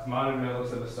before him. Modern man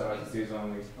looks at the stars and sees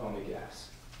only gas,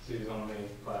 sees only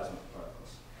plasma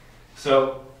particles.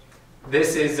 So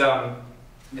this is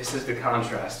the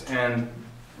contrast. And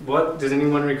what does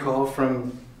anyone recall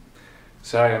from?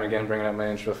 Sorry, I'm again bringing up my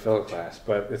intro Phil class,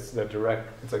 but it's like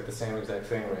the same exact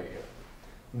thing right here.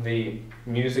 The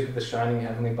music of the shining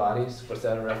heavenly bodies. What's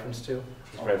that a reference to?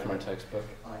 It's right from our textbook.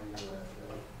 I knew that.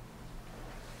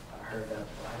 I heard that,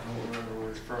 but I don't remember where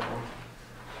it's from.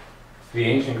 The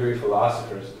ancient Greek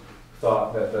philosophers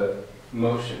thought that the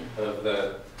motion of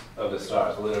the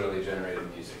stars literally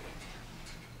generated music.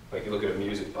 Like you look at a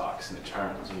music box and it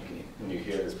turns, and you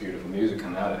hear this beautiful music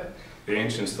come out of it. The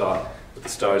ancients thought that the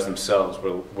stars themselves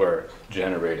were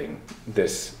generating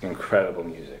this incredible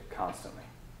music constantly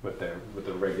with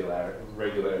the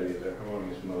regularity of their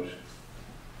harmonious motion.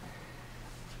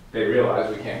 They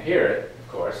realized we can't hear it, of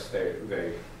course. They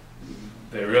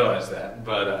realized that,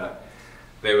 but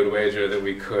they would wager that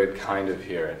we could kind of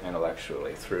hear it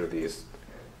intellectually through these,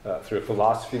 through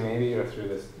philosophy maybe, or through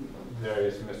this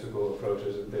various mystical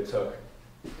approaches that they took.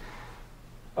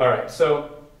 All right,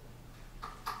 so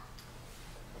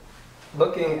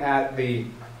looking at the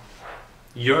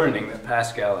yearning that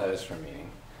Pascal has for meaning,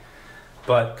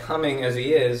 but coming as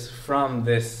he is from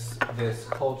this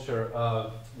culture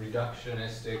of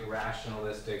reductionistic,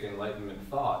 rationalistic Enlightenment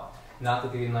thought. Not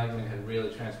that the Enlightenment had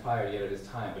really transpired yet at his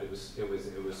time, but it was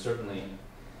certainly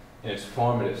in its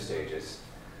formative stages.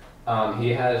 He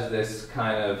has this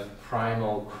kind of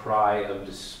primal cry of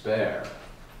despair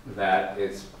that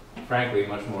is, frankly,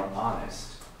 much more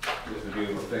honest. This is the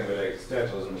beautiful thing about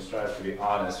existentialism, it strives to be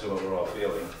honest with what we're all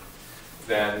feeling,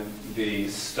 than the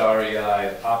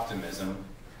starry-eyed optimism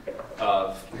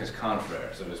of his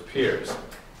confreres, of his peers.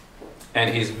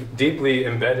 And he's deeply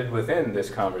embedded within this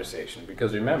conversation,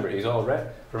 because remember, he's already,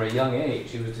 from a young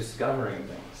age, he was discovering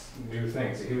things, new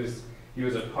things. He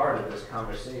was a part of this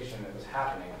conversation that was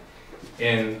happening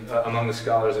among the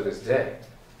scholars of his day.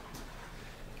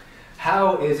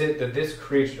 How is it that this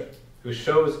creature, who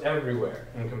shows everywhere,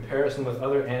 in comparison with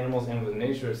other animals and with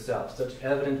nature itself, such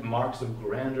evident marks of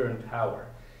grandeur and power,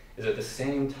 is at the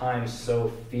same time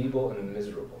so feeble and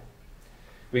miserable?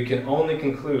 We can only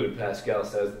conclude, Pascal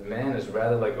says, that man is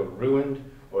rather like a ruined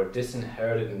or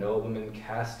disinherited nobleman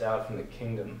cast out from the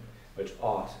kingdom which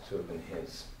ought to have been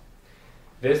his.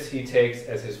 This he takes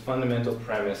as his fundamental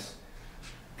premise.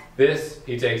 The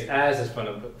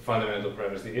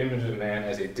image of man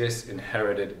as a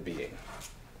disinherited being.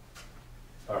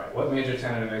 All right, what major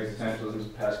tenet of existentialism does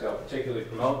Pascal particularly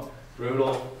promote?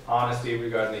 Brutal honesty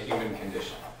regarding the human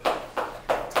condition.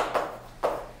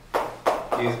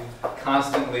 He's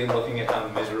constantly looking at how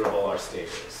miserable our state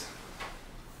is.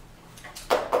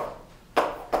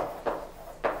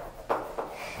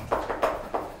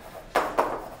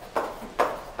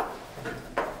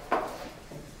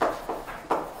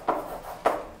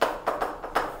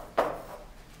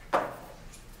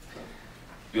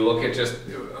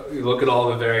 You look at all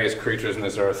the various creatures in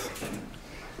this earth,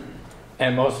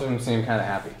 and most of them seem kind of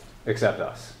happy, except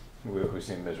us, who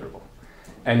seem miserable.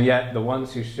 And yet, the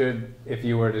ones who should, if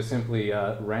you were to simply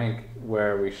rank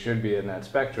where we should be in that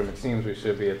spectrum, it seems we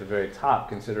should be at the very top,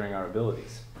 considering our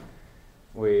abilities.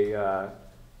 We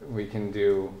can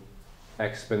do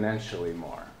exponentially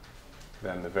more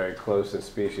than the very closest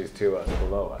species to us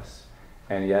below us.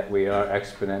 And yet, we are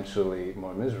exponentially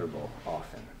more miserable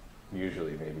often.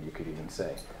 Usually, maybe you could even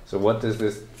say. So what does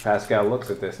this, Pascal looks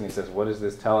at this and he says, what does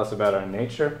this tell us about our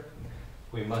nature?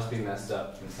 We must be messed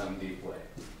up in some deep way.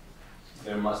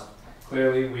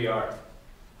 Clearly we are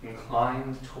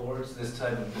inclined towards this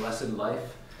type of blessed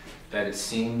life that it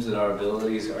seems that our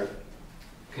abilities are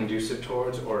conducive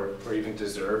towards, or even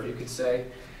deserve, you could say,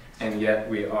 and yet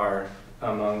we are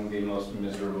among the most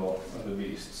miserable of the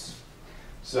beasts.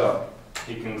 So,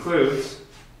 he concludes,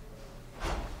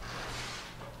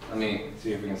 let me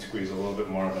see if we can squeeze a little bit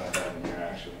more about that in here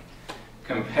actually.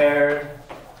 Compared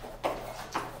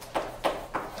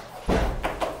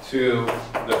to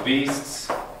the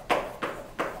beasts,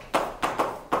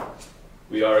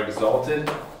 we are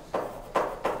exalted,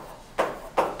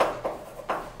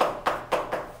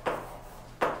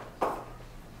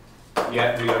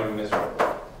 yet we are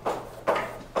miserable.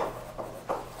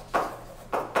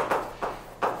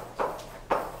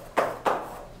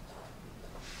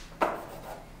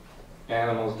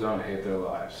 don't hate their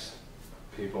lives.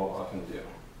 People often do.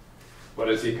 What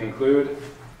does he conclude?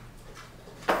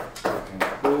 He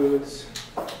concludes,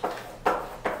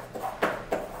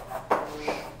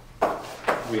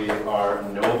 we are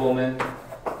noblemen,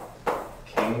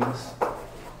 kings,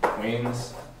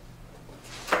 queens,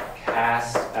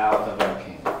 cast out of our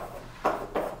king.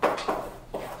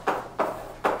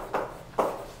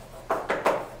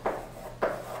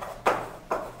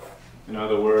 In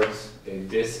other words, a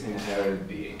disinherited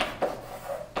being.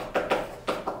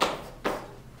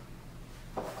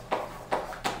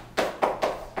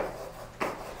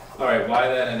 All right, why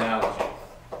that analogy?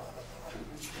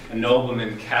 A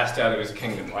nobleman cast out of his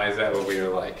kingdom. Why is that what we are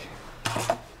like?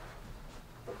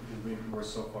 We're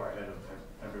so far ahead of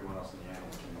everyone else in the animal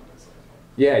kingdom. It's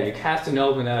like, Yeah, you cast a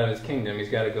nobleman out of his kingdom. He's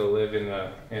got to go live in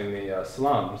the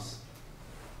slums.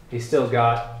 He's still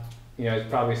got, he's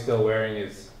probably still wearing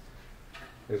his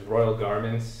royal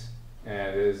garments,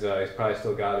 and he's probably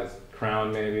still got his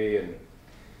crown maybe, and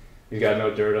he's got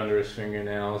no dirt under his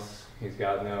fingernails. He's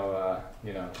got no,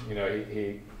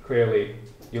 he clearly,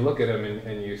 you look at him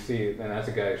and you see, and that's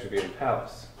a guy who should be in the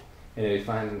palace. And yet he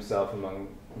finds himself among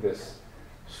this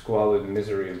squalid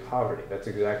misery and poverty. That's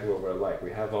exactly what we're like.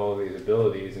 We have all these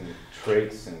abilities and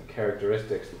traits and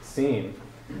characteristics that seem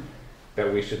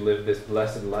that we should live this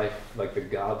blessed life like the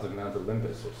gods of Mount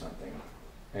Olympus or something.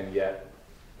 And yet,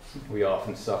 we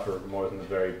often suffer more than the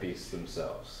very beasts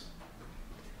themselves.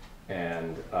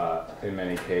 And in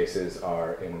many cases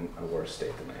are in a worse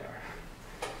state than they are.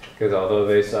 Because although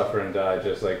they suffer and die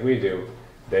just like we do,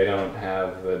 they don't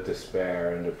have the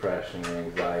despair and depression and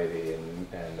anxiety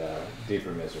and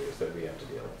deeper miseries that we have to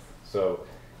deal with. So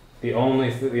the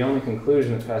only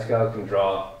conclusion that Pascal can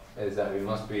draw is that we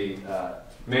must be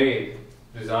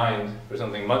designed for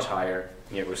something much higher,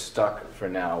 and yet we're stuck for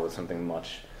now with something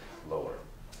much lower.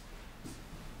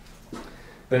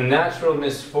 The natural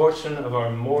misfortune of our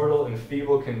mortal and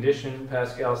feeble condition,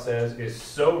 Pascal says, is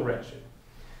so wretched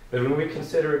that when we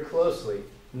consider it closely,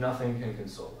 nothing can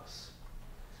console us.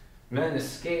 Men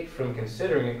escape from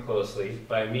considering it closely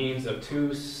by means of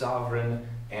two sovereign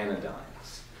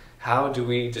anodynes. How do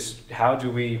we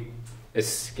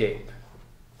escape?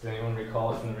 Does anyone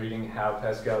recall from reading how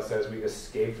Pascal says we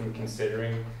escape from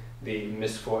considering the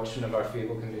misfortune of our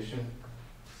feeble condition?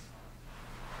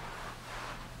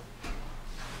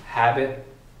 Habit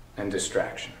and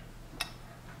distraction.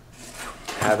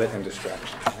 Habit and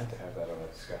distraction. I had to have that on the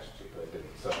discussion sheet, but I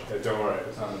didn't. So don't worry, if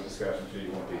it's on the discussion sheet,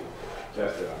 you won't be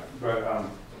tested on it. But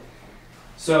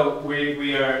so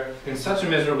we are in such a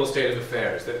miserable state of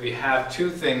affairs that we have two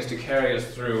things to carry us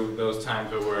through those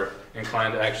times where we're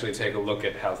inclined to actually take a look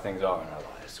at how things are in our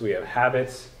lives. We have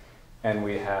habits and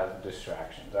we have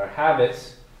distractions. Our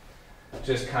habits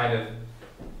just kind of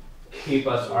keep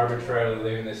us arbitrarily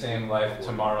living the same life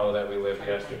tomorrow that we lived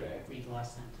yesterday. Read the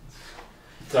last sentence.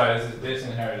 Sorry, this is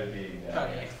disinherited being.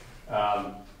 Okay.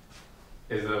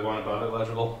 Is the one above it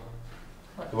legible?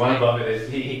 The one above it is,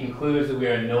 he concludes that we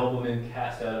are noblemen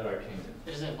cast out of our kingdom.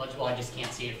 Isn't it legible? I just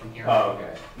can't see it from here. Oh,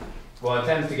 okay. Well, it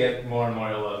tends to get more and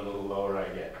more illegible the lower I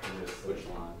get. Which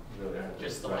line?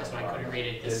 Just the last one. I couldn't read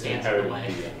it. This stands in the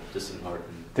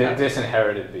way.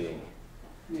 Disinherited being.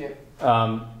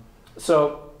 Yeah.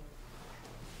 So,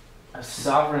 a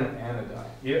sovereign anodyne.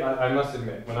 I must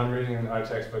admit, when I'm reading our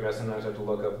textbook, I sometimes have to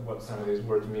look up what some of these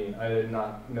words mean. I did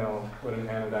not know what an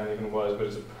anodyne even was, but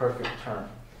it's a perfect term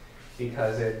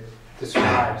because it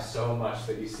describes so much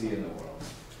that you see in the world.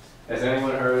 Has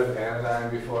anyone heard of anodyne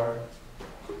before?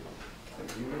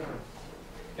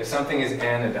 If something is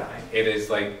anodyne, it is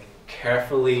like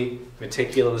carefully,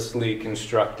 meticulously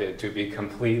constructed to be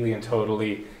completely and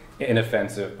totally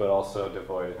inoffensive, but also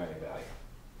devoid of any value.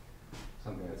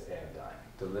 Something that's anodyne,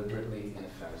 deliberately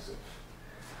inoffensive.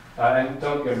 And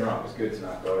don't get me wrong, it's good to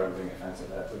not go around being offensive.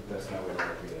 That's not what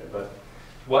we're either. But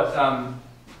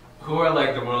who are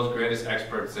like the world's greatest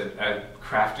experts at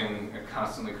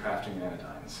constantly crafting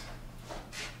anodynes?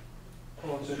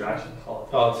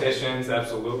 Politicians,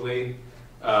 absolutely.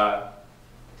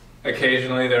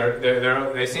 Occasionally,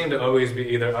 they seem to always be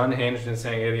either unhinged and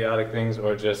saying idiotic things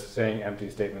or just saying empty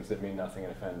statements that mean nothing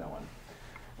and offend no one.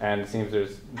 And it seems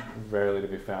there's rarely to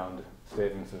be found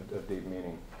statements of deep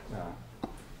meaning.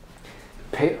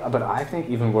 But I think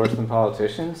even worse than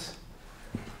politicians.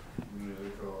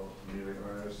 Music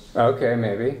artists. Okay,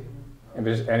 maybe. And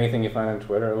just anything you find on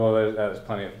Twitter. Well, there's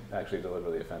plenty of actually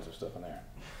deliberately offensive stuff on there.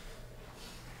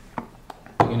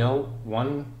 You know,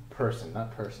 one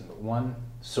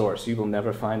source you will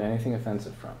never find anything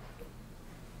offensive from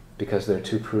because they're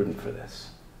too prudent for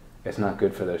this. It's not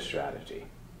good for their strategy.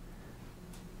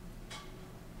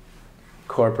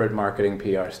 Corporate marketing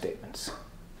PR statements.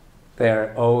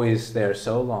 They're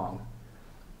so long,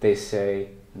 they say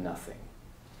nothing.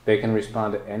 They can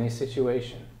respond to any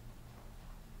situation,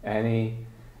 any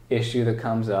issue that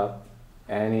comes up,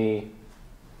 any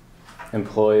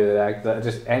employee that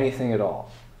just anything at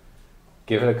all.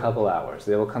 Give it a couple hours.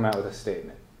 They will come out with a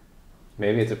statement.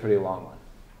 Maybe it's a pretty long one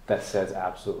that says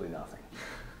absolutely nothing.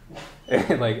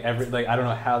 like I don't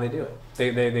know how they do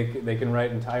it. They can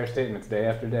write entire statements day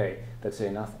after day that say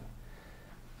nothing.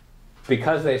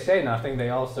 Because they say nothing, they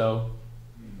also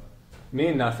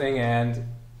mean nothing and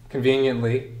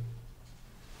conveniently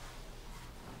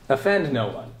offend no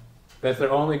one. That's their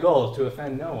only goal, is to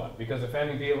offend no one. Because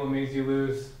offending people means you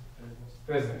lose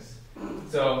business.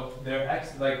 So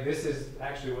this is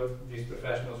actually what these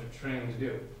professionals are trained to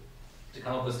do. To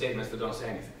come up with statements that don't say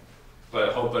anything.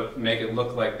 But make it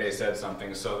look like they said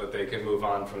something so that they can move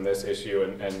on from this issue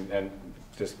and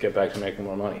just get back to making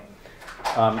more money.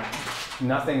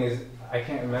 I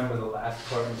can't remember the last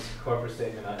corporate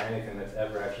statement on anything that's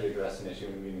ever actually addressed an issue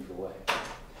in a meaningful way.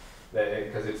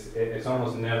 Because it's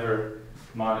almost never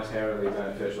monetarily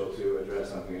beneficial to address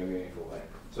something in a meaningful way.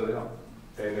 So they don't.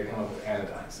 They come up with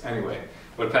anodynes. Anyway,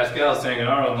 what Pascal is saying in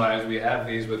our own lives, we have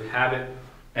these with habit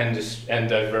and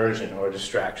diversion or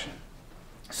distraction.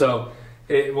 So,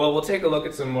 we'll take a look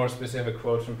at some more specific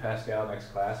quotes from Pascal next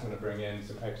class. I'm going to bring in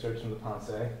some excerpts from the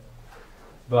Pensées.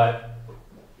 But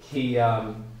he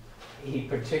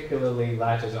particularly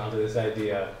latches onto this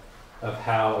idea of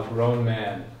how a grown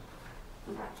man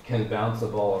can bounce a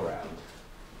ball around,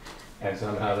 and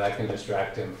somehow that can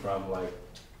distract him from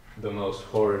the most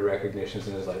horrid recognitions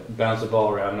in his life. Bounce a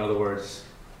ball around, in other words,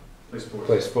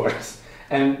 play sports.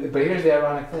 But here's the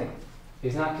ironic thing: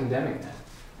 he's not condemning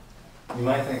that. You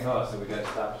might think, so we got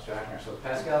to stop distracting ourselves.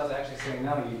 Pascal is actually saying,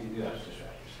 no, you do have to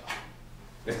distract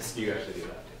yourself. You actually do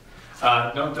that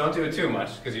too. Don't do it too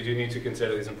much, because you do need to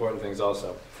consider these important things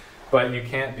also. But you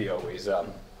can't be always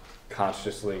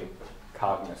consciously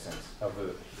cognizant of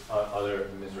the other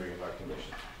misery of our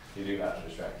condition. You do have to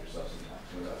distract yourself sometimes.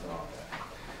 There's nothing wrong with that.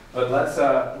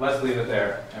 But let's leave it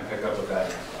there and pick up with that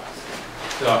in class.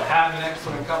 So have an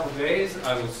excellent couple days.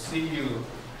 I will see you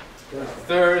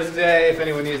Thursday. If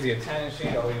anyone needs the attendance sheet,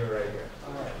 I'll leave it right here.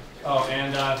 Oh,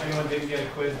 and if anyone didn't get a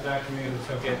quiz back from me who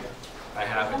took it, I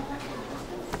have it.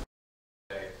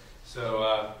 So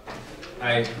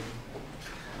I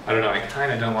don't know. I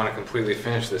kind of don't want to completely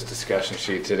finish this discussion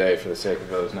sheet today for the sake of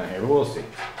those not here, but we'll see.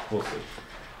 We'll see.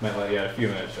 Might let you out a few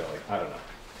minutes early. I don't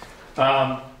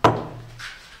know.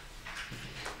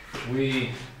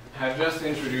 We have just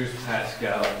introduced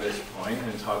Pascal at this point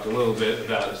and talked a little bit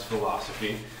about his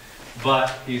philosophy, but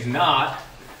he's not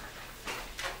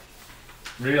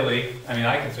really,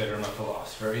 I consider him a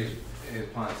philosopher. His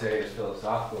Pensées is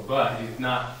philosophical, but he's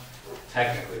not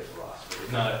technically a philosopher.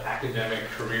 He's not an academic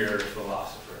career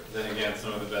philosopher. Then again,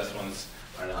 some of the best ones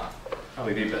are not.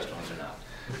 Probably the best ones are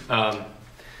not.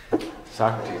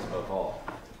 Socrates above all.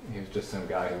 He was just some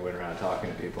guy who went around talking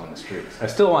to people on the streets. I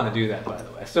still want to do that, by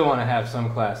the way. I still want to have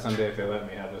some class someday, if they let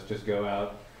me, have us just go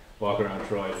out, walk around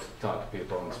Troy, just talk to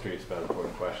people on the streets about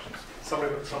important questions.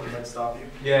 Somebody might stop you.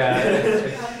 Yeah,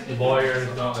 it's lawyers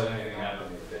don't let anything happen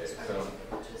these days, so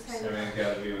everything's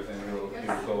got to be within a little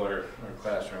cubicle or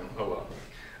classroom. Oh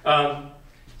well.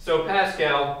 So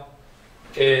Pascal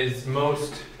is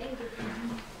most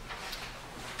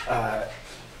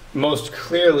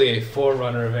clearly a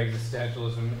forerunner of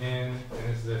existentialism and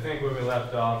this is, I think, where we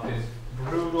left off, his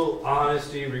brutal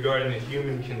honesty regarding the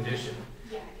human condition.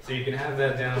 So you can have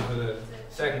that down for the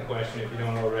second question if you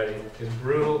don't already. His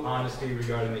brutal honesty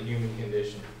regarding the human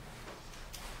condition.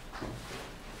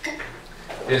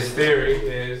 His theory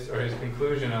is, or his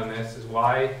conclusion on this is,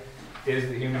 why is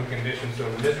the human condition so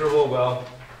miserable? Well,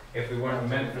 if we weren't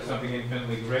meant for something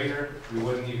infinitely greater, we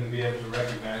wouldn't even be able to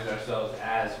recognize ourselves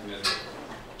as miserable.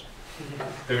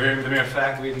 The mere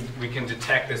fact we can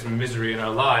detect this misery in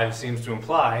our lives seems to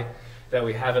imply that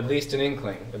we have at least an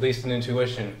inkling, at least an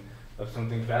intuition of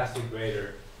something vastly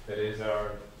greater that is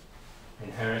our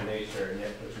inherent nature and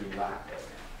yet which we lack.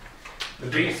 The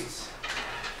beasts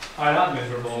are not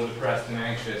miserable and depressed and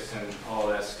anxious and all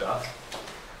that stuff.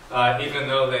 Even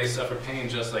though they suffer pain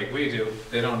just like we do,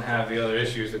 they don't have the other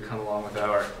issues that come along with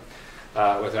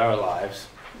our lives.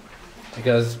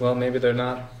 Because, well, maybe they're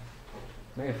not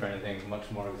made for anything much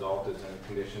more exalted than the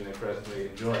condition they presently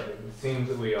enjoy. It seems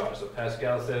that we are. So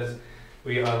Pascal says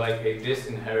we are like a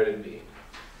disinherited being.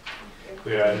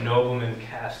 We are a nobleman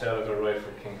cast out of a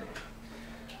rightful kingdom.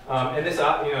 And this,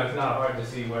 it's not hard to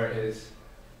see where his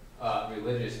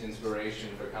religious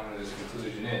inspiration for coming to this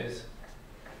conclusion is.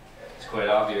 It's quite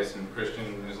obvious in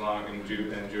Christian, Islamic, and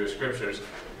Jewish scriptures.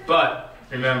 But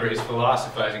remember, he's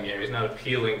philosophizing here. He's not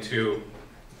appealing to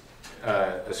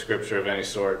a scripture of any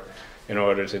sort in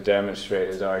order to demonstrate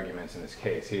his arguments in this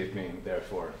case. He is being,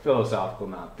 therefore, philosophical,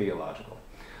 not theological.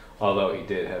 Although he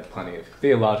did have plenty of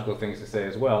theological things to say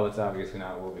as well, it's obviously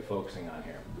not what we'll be focusing on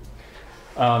here.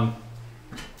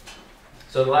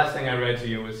 So the last thing I read to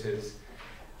you was his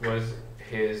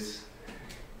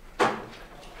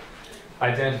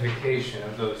identification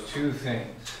of those two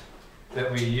things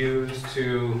that we use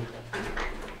to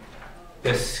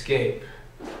escape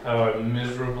our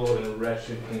miserable and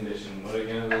wretched condition. What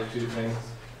again are those two things?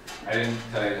 I didn't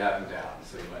tell you to have them down,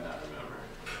 so you might not remember.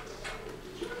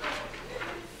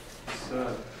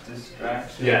 So,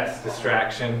 distraction. Yes,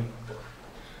 distraction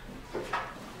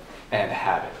and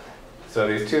habit. So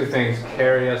these two things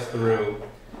carry us through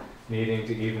needing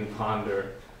to even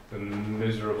ponder the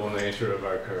miserable nature of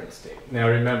our current state. Now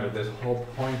remember, this whole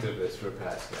point of this for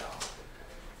Pascal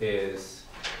is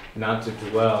not to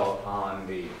dwell on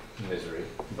the misery,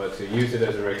 but to use it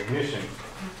as a recognition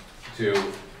to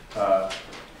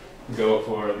go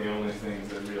for the only things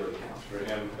that really count. For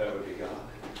him, that would be God.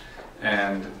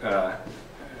 And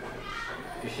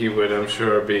he would, I'm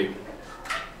sure, be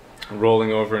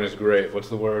rolling over in his grave. What's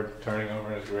the word? Turning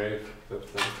over in his grave?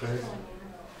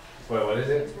 What is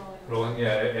it? Rolling?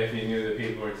 Yeah, if he knew that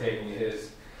people were taking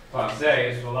his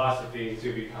pensée, his philosophy,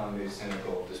 to become these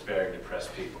cynical, despairing,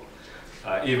 depressed people.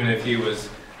 Even if he was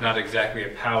not exactly a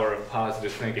power of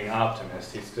positive thinking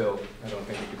optimist, he still, I don't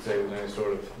think you could say was any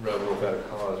sort of rebel without a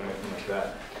cause or anything like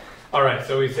that. All right,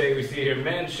 so we see here,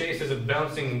 man chases a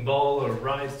bouncing ball or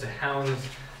rides to hounds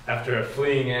after a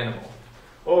fleeing animal.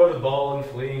 Or the ball and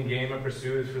fleeing game are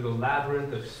pursued through the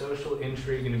labyrinth of social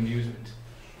intrigue and amusement.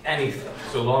 Anything,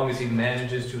 so long as he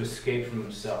manages to escape from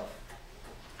himself.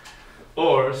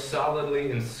 Or, solidly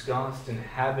ensconced in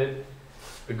habit,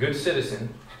 a good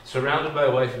citizen, surrounded by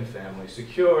wife and family,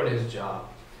 secure in his job,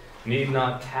 need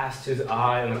not cast his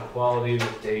eye on the quality of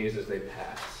his days as they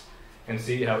pass, and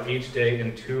see how each day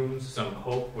entombs some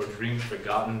hope or dream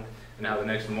forgotten, and how the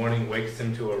next morning wakes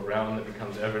him to a realm that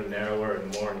becomes ever narrower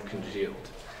and more congealed.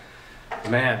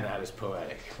 Man, that is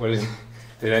poetic.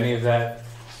 Did any of that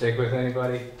stick with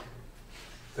anybody?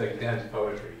 It's like dense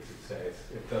poetry, you could say.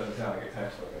 It doesn't sound like a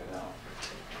textbook, I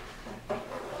know.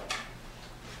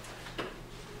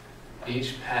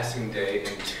 Each passing day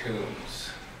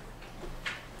entombs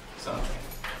something.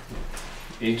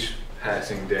 Each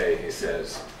passing day, he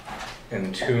says,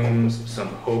 entombs some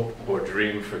hope or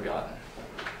dream forgotten.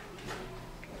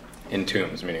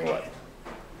 Entombs, meaning what?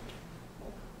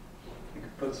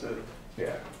 Puts it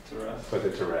Yeah. to rest. Puts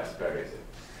it to rest, buries it.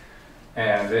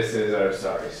 And this is our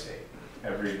sorry state.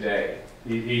 Every day,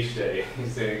 each day,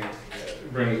 he's saying,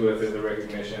 brings with it the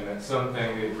recognition that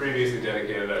something we previously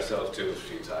dedicated ourselves to is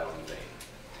futile and vain.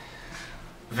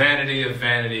 Vanity of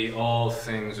vanity, all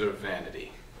things are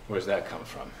vanity. Where's that come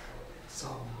from?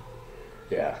 Solomon.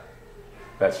 Yeah,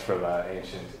 that's from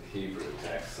ancient Hebrew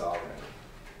text, Solomon.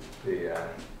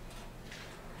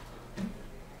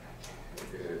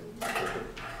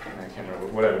 I can't remember,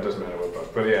 whatever, it doesn't matter what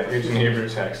book. But yeah, ancient Hebrew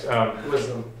text.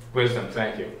 Wisdom,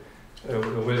 thank you. The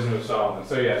wisdom of Solomon.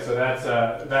 So yeah, so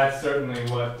that's certainly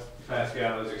what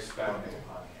Pascal is expounding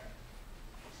upon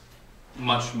here.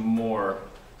 Much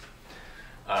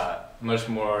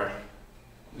more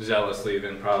zealously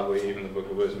than probably even the Book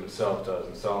of Wisdom itself does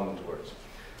in Solomon's words.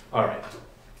 All right.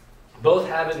 Both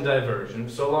habit and diversion,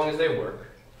 so long as they work,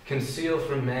 conceal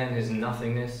from man his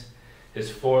nothingness,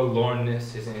 his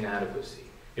forlornness, his inadequacy,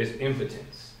 his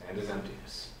impotence, and his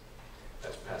emptiness.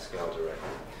 That's Pascal directly.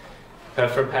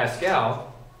 For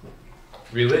Pascal,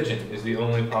 religion is the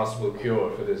only possible cure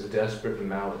for this desperate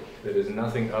malady that is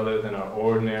nothing other than our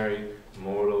ordinary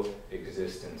mortal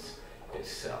existence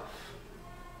itself.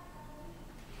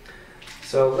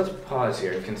 So let's pause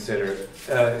here and consider.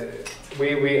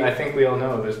 I think we all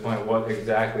know at this point what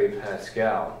exactly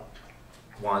Pascal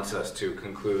wants us to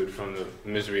conclude from the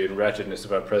misery and wretchedness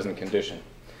of our present condition.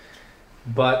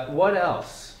 But what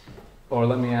else? Or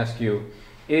let me ask you,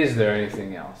 is there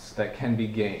anything else that can be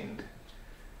gained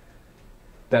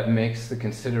that makes the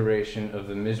consideration of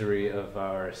the misery of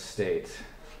our state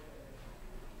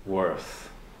worth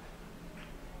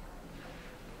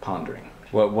pondering?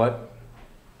 What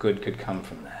good could come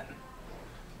from that?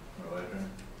 Religion.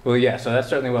 Well, yeah, so that's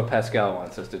certainly what Pascal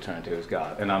wants us to turn to as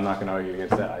God, and I'm not going to argue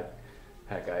against that.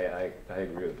 I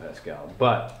agree with Pascal.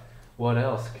 But what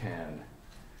else can,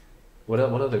 what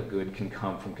other good can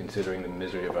come from considering the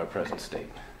misery of our present state?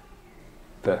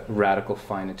 The radical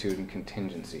finitude and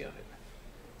contingency of it.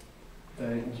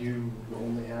 That you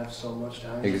only have so much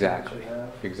time. Exactly. To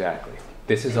have. Exactly.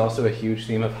 This is also a huge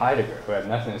theme of Heidegger, who had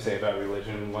nothing to say about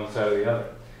religion one side or the other.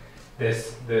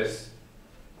 This,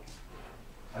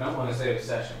 I don't want to say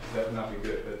obsession, because that would not be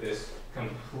good, but this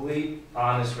complete,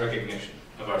 honest recognition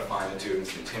of our finitude and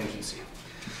contingency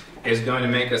is going to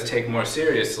make us take more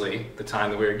seriously the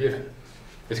time that we are given.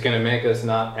 It's going to make us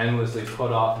not endlessly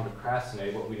put off and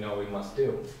procrastinate what we know we must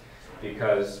do,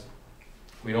 because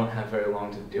we don't have very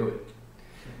long to do it.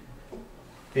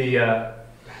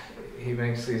 He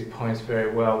makes these points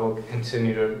very well. We'll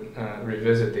continue to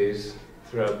revisit these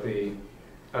throughout the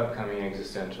upcoming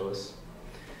existentialists.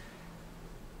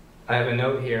 I have a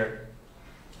note here.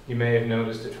 You may have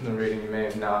noticed it from the reading, you may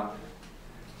have not.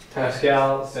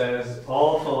 Pascal says,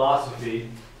 all philosophy,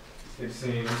 it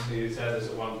seems, he said this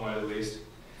at one point at least,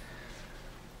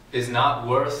 is not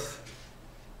worth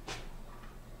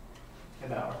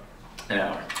An hour. an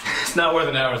hour. It's not worth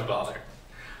an hour's bother.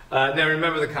 Now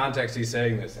remember the context he's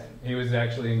saying this in. He was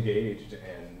actually engaged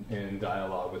in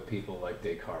dialogue with people like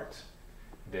Descartes,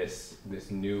 this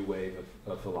new wave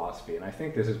of philosophy. And I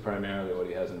think this is primarily what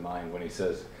he has in mind when he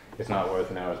says it's not worth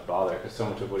an hour's bother, because so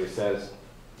much of what he says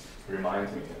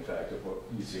reminds me, in fact, of what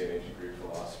you see in ancient Greek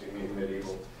philosophy,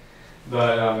 medieval.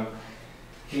 But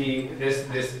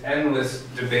this endless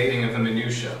debating of the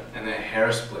minutiae and the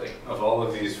hair splitting of all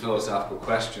of these philosophical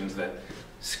questions that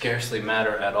scarcely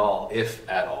matter at all, if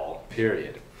at all,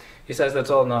 period. He says that's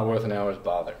all not worth an hour's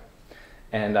bother.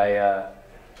 And I've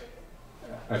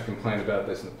complained about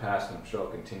this in the past, and I'm sure I'll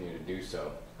continue to do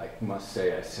so. I must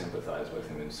say I sympathize with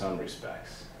him in some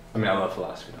respects. I mean, I love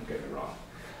philosophy, don't get me wrong.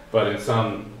 But in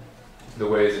some, the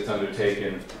ways it's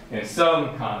undertaken, in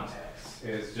some contexts,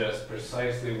 is just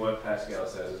precisely what Pascal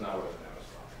says is not worth an hour's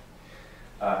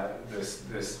bother.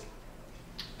 This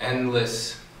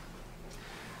endless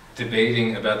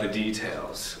debating about the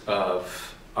details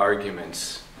of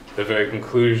arguments, the very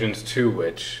conclusions to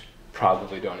which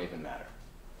probably don't even matter.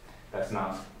 That's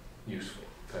not useful.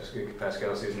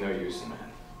 Pascal sees no use in that.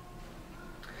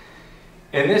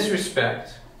 In this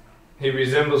respect, he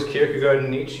resembles Kierkegaard and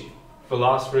Nietzsche,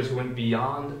 philosophers who went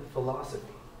beyond philosophy,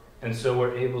 and so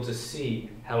were able to see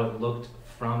how it looked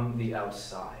from the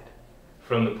outside,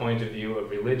 from the point of view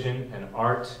of religion and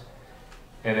art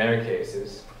in their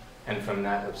cases, and from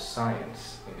that of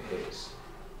science in his.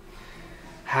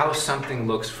 How something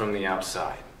looks from the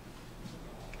outside.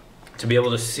 To be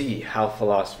able to see how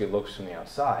philosophy looks from the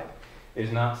outside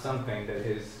is not something that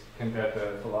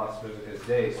the philosophers of his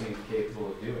day seemed capable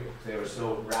of doing. They were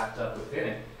so wrapped up within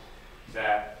it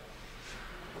that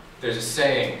there's a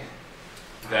saying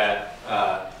that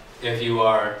if you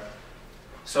are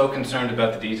so concerned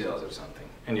about the details of something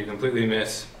and you completely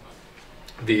miss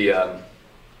the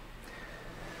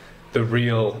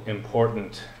real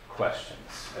important questions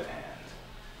at hand,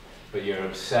 but you're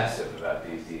obsessive about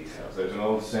these details. There's an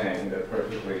old saying that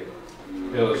perfectly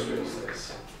illustrates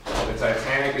this. The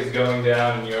Titanic is going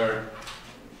down and you're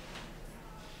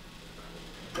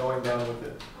Going down with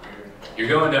it. You're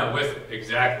going down with it,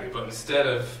 exactly. But instead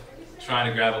of trying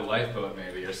to grab a lifeboat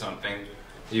maybe or something,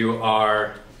 you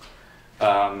are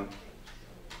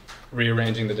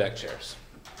rearranging the deck chairs.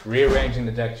 Rearranging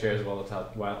the deck chairs while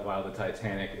the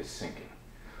Titanic is sinking.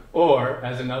 Or,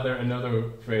 as another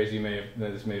phrase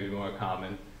that is maybe more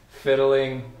common,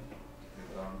 fiddling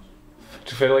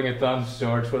your thumbs,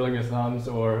 or twiddling your thumbs,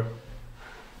 or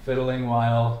fiddling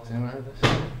while, has anyone heard this?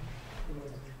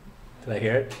 Did I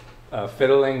hear it?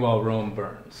 Fiddling while Rome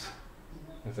burns.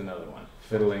 That's another one.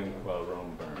 Fiddling while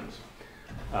Rome burns.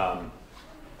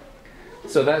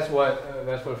 So that's what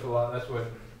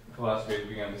philosophy has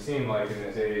begun to seem like in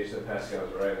this age that Pascal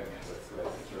was writing in, with the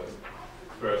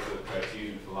birth of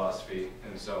Cartesian philosophy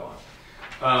and so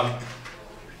on.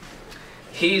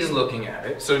 He's looking at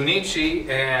it. So Nietzsche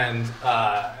and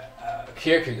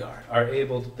Kierkegaard are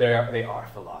they are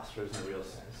philosophers in a real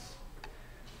sense.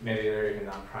 Maybe they're even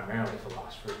not primarily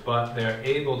philosophers, but they're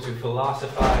able to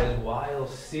philosophize while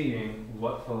seeing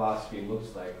what philosophy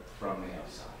looks like from the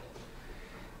outside.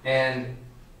 And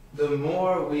the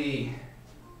more we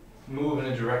move in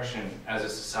a direction as a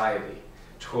society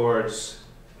towards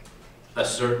a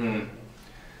certain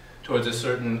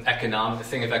economic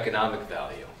thing of economic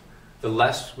value, the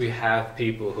less we have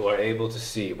people who are able to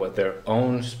see what their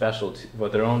own specialty,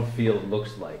 what their own field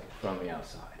looks like from the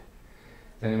outside.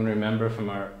 Does anyone remember from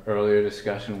our earlier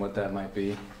discussion what that might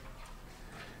be?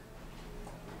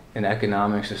 In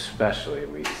economics especially,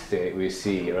 we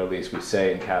see, or at least we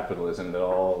say in capitalism, that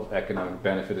all economic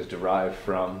benefit is derived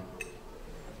from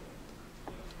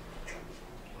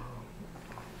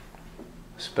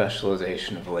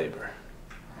specialization of labor.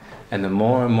 And the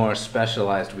more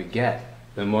specialized we get,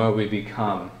 the more we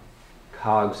become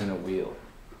cogs in a wheel.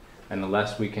 And the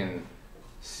less we can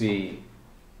see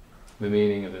the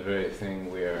meaning of the very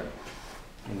thing we're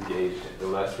engaged in, the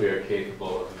less we are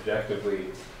capable of objectively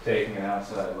taking an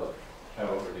outside look at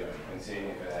what we're doing and seeing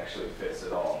if it actually fits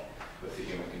at all with the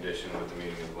human condition, with the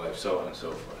meaning of life, so on and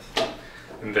so forth.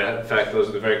 And that, in fact, those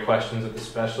are the very questions that the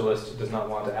specialist does not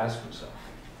want to ask himself.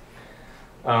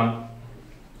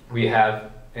 We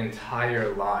have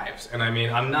entire lives, and I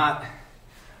mean, I'm not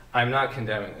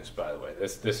condemning this, by the way.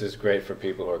 This is great for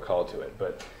people who are called to it,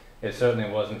 but it certainly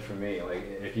wasn't for me. Like,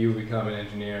 if you become an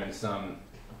engineer in some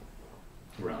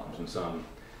realms, in some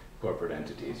corporate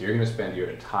entities, you're going to spend your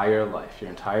entire life, your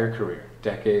entire career,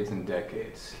 decades and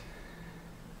decades,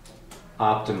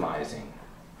 optimizing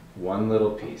one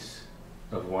little piece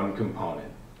of one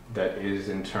component that is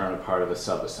in turn a part of a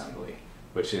subassembly,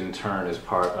 which in turn is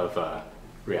part of a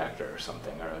reactor or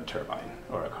something, or a turbine,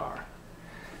 or a car.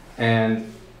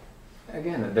 And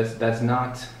again, that's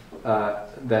not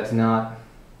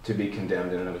to be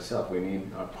condemned in and of itself. We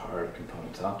need our part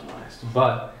components optimized.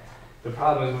 But the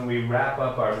problem is when we wrap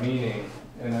up our meaning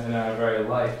in our very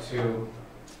life too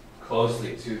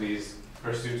closely to these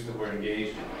pursuits that we're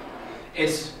engaged in.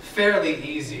 It's fairly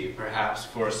easy, perhaps,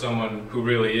 for someone who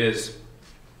really is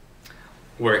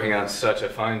working on such a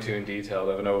fine-tuned detail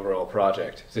of an overall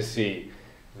project to see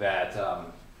that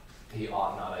he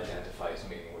ought not identify his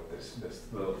meaning with this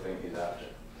little thing he's after.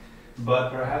 But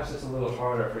perhaps it's a little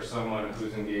harder for someone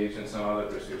who's engaged in some other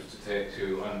pursuits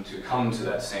to come to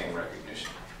that same recognition.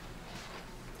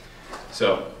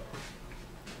 So,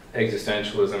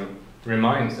 existentialism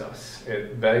reminds us,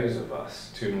 it begs of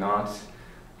us to not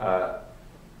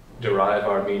derive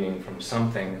our meaning from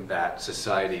something that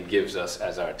society gives us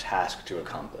as our task to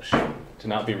accomplish, to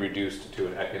not be reduced to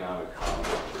an economic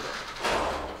concept.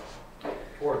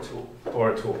 Or a tool.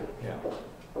 Or a tool, yeah.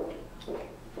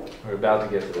 We're about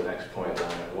to get to the next point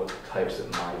on what types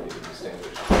of mind do you distinguish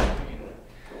between.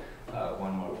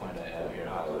 One more point I have here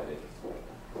highlighted.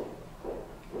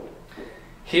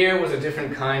 Here was a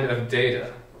different kind of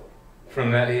data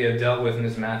from that he had dealt with in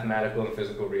his mathematical and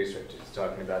physical research. He's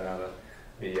talking about now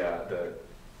the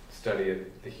study of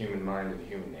the human mind and the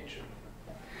human nature.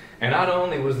 And not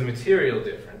only was the material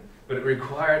different, but it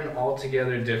required an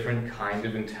altogether different kind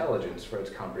of intelligence for its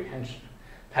comprehension.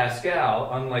 Pascal,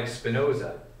 unlike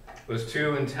Spinoza, was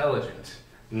too intelligent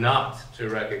not to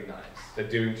recognize that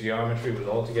doing geometry was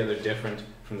altogether different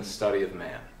from the study of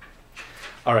man.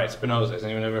 All right, Spinoza, has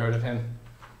anyone ever heard of him?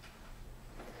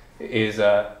 Is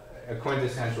a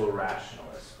quintessential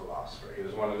rationalist philosopher. He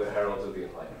was one of the heralds of the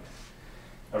Enlightenment.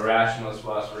 A rationalist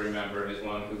philosopher, remember, is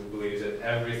one who believes that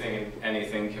everything and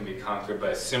anything can be conquered by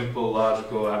a simple,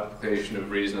 logical application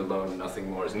of reason alone. Nothing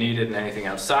more is needed, and anything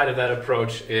outside of that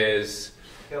approach is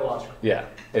illogical. Yeah,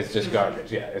 it's just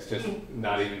garbage. Yeah, it's just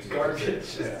not even garbage.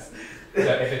 Yeah. So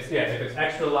if it's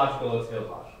extra logical, it's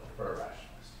illogical for a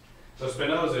rationalist. So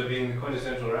Spinoza, being the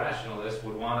quintessential rationalist,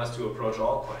 would want us to approach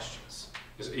all questions,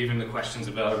 even the questions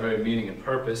about our very meaning and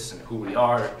purpose and who we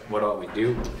are, what ought we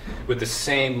do, with the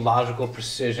same logical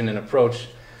precision and approach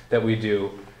that we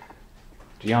do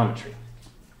geometry.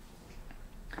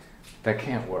 That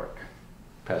can't work,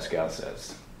 Pascal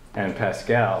says. And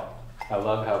Pascal, I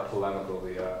love how polemical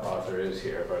the author is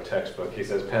here of our textbook. He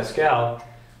says Pascal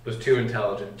was too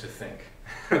intelligent to think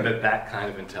that that kind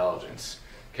of intelligence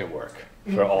can work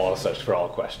for all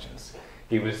questions.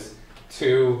 He was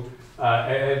too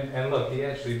and look, he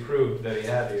actually proved that he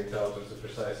had the intelligence of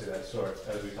precisely that sort,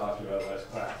 as we talked about last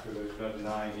class, where there's no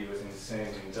denying he was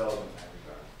insanely intelligent in that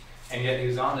regard. And yet he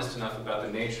was honest enough about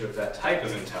the nature of that type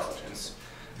of intelligence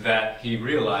that he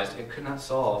realized it could not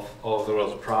solve all of the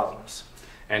world's problems.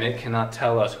 And it cannot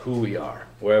tell us who we are,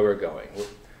 where we're going,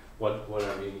 what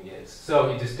our meaning is.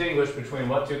 So he distinguished between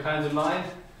what two kinds of mind?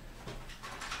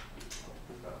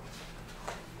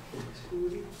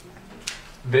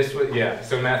 This was, yeah,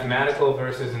 so mathematical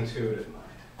versus intuitive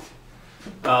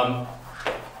mind.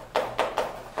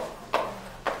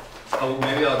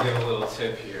 Maybe I'll give a little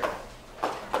tip here.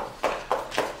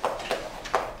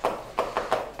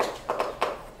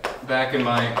 Back in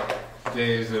my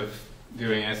days of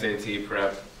doing SAT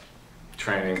prep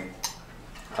training,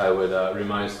 I would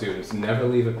remind students, never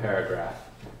leave a paragraph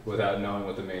without knowing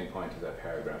what the main point of that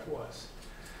paragraph was.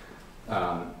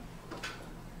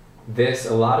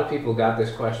 A lot of people got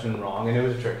this question wrong, and it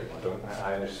was a tricky one,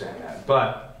 I understand that.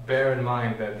 But bear in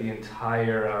mind that the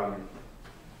entire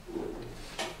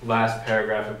last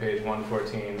paragraph of page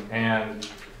 114 and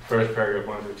first paragraph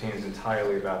 115 is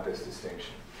entirely about this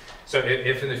distinction. So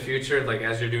if in the future, like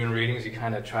as you're doing readings, you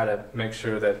kind of try to make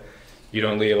sure that you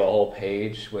don't leave a whole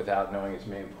page without knowing its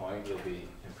main point, you'll be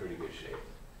in pretty good shape.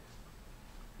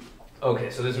 Okay,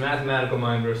 so this mathematical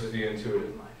mind versus the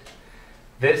intuitive mind.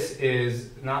 This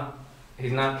is not,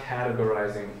 he's not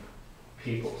categorizing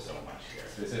people so much here.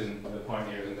 This isn't, the point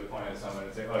here isn't to point at someone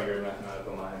and say, oh, you're a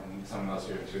mathematical mind, and someone else,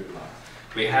 you're an intuitive mind.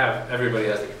 We have, everybody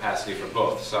has the capacity for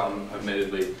both, some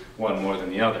admittedly one more than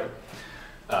the other,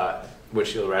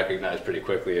 which you'll recognize pretty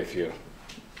quickly if you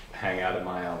hang out at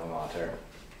my alma mater,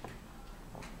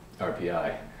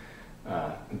 RPI,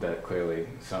 that clearly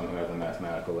some who have the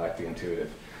mathematical lack the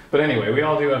intuitive. But anyway, we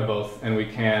all do have both, and we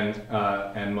can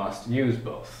and must use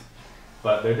both.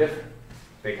 But they're different.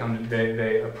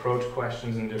 They approach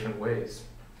questions in different ways.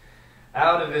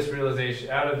 Out of this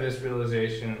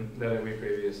realization that we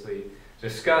previously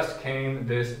discussed came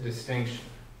this distinction.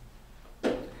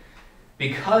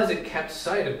 Because it kept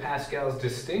sight of Pascal's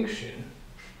distinction,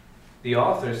 the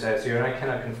author says here, and I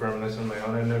cannot confirm this on my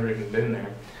own, I've never even been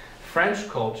there, French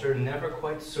culture never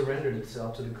quite surrendered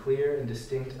itself to the clear and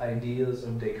distinct ideas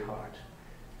of Descartes.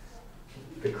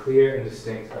 The clear and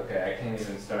distinct, okay, I can't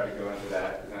even start to go into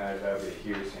that, that would be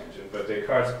a huge tangent, but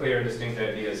Descartes' clear and distinct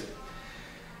ideas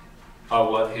are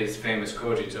what his famous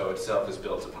cogito itself is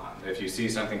built upon. If you see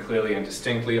something clearly and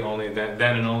distinctly, only then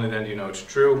and only then do you know it's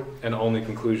true, and only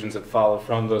conclusions that follow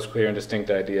from those clear and distinct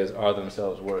ideas are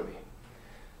themselves worthy.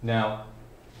 Now,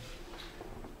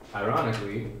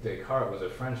 ironically, Descartes was a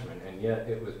Frenchman, and yet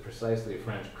it was precisely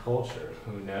French culture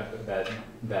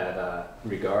that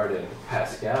regarded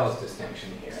Pascal's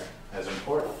distinction here as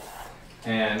important.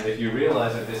 And if you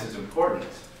realize that this is important,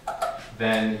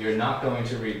 then you're not going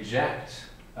to reject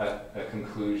a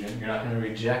conclusion, you're not going to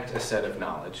reject a set of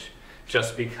knowledge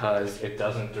just because it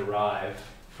doesn't derive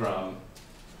from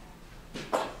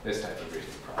this type of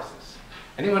reasoning process.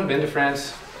 Anyone been to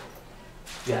France?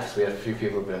 Yes, we have a few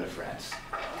people who've been to France.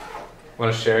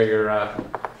 Want to share your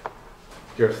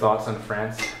thoughts on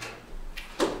France?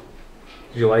 Did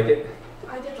you like it?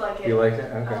 I did like it. You liked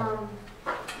it? Okay.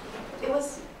 It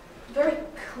was very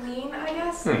clean, I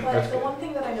guess, but the one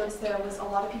thing that I noticed there was a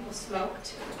lot of people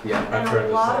smoked. Yeah, and a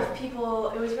lot of people,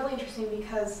 it was really interesting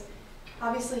because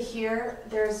obviously here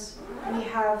we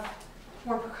have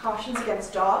more precautions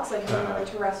against dogs, like going like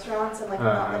to restaurants and like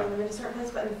not letting them into certain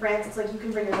places. But in France, it's like you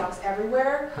can bring your dogs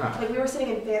everywhere. Like we were sitting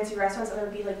in fancy restaurants, and there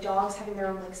would be like dogs having their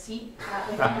own like seat at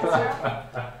like the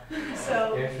restaurant.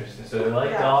 So interesting. So they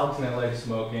like dogs and they like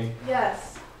smoking.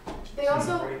 Yes. They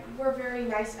also were very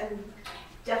nice and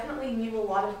definitely knew a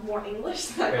lot of more English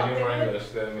than I thought they would. English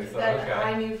than we thought. Then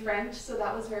I knew French, so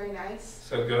that was very nice.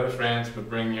 So go to France, but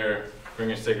bring your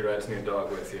cigarettes and your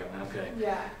dog with you. Okay.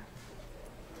 Yeah.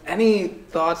 Any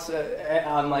thoughts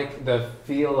on like the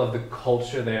feel of the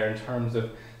culture there in terms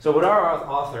of, so what our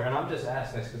author, and I'm just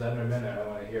asking this because I've never been there, I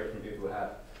want to hear from people who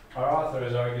have. Our author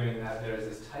is arguing that there is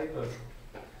this type of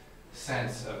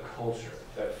sense of culture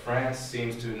that France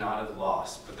seems to not have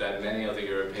lost, but that many other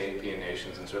European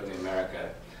nations, and certainly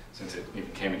America, since it even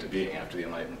came into being after the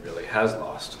Enlightenment, really has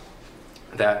lost.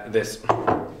 That this,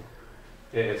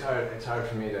 it's hard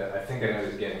for me to, I think I know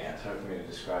what he's getting at, it's hard for me to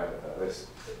describe it though. This,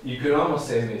 you could almost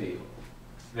say medieval.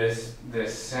 This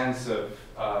sense of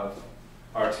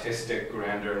artistic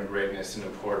grandeur and greatness and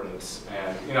importance,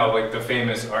 and you know, like the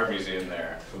famous art museum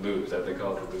there, the Louvre, that they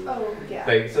call it the Louvre. Oh, yeah.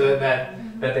 So that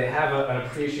they have an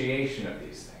appreciation of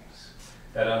these things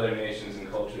that other nations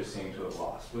and cultures seem to have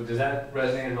lost. Does that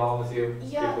resonate at all with you?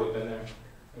 Yeah. People who've been there?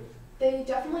 They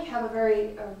definitely have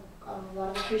a lot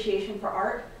of appreciation for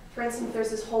art. For instance, there's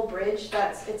this whole bridge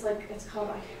it's called,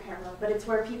 I can't remember, but it's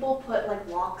where people put like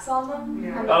locks on them.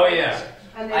 Yeah. On the bridge,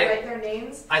 and they write their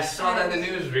names. I saw that in the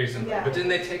news recently, but didn't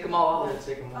they take them all off?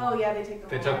 Oh yeah, they take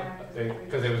them all off.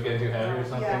 Because it was getting too heavy or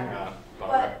something? Yeah.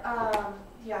 But,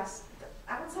 yes,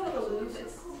 outside of the Louvre,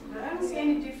 I don't see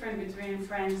any difference between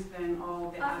France than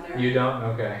all the other You don't?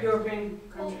 Okay. European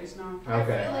countries, no.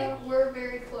 Okay. I feel like we're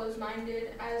very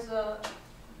close-minded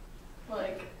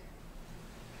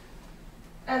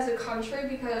as a country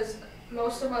because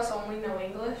most of us only know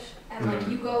English, and like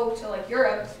you go to like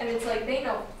Europe and it's like they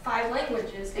know 5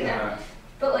 languages, and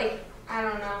but like I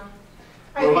don't know.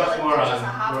 We're much more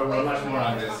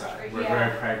on this side. We're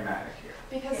very pragmatic here.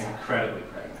 Because incredibly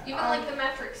pragmatic. Even like the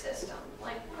metric system,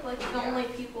 like the only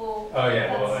people. Oh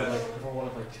yeah, well that's,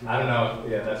 I don't know.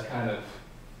 Yeah, that's kind of.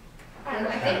 I don't know.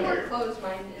 I think we're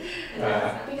closed-minded.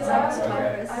 Because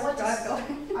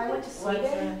I went to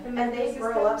Sweden, and they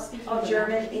grow up speaking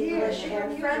German, English,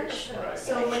 and French.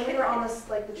 So when we were on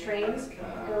the trains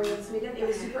going in Sweden, it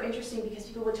was super interesting because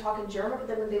people would talk in German, but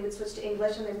then when they would switch to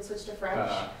English and they would switch to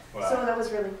French. So that was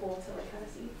really cool to kind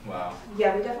of see. Wow.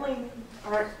 Yeah, we definitely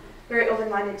aren't. very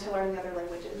open-minded to learning other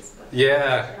languages. But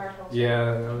Yeah, in our culture.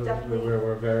 yeah, Definitely.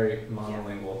 we're very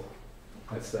monolingual.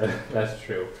 That's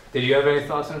true. Did you have any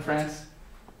thoughts on France?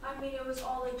 I mean, it was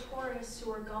all the tourists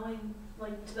who were going,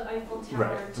 like, to the Eiffel Tower,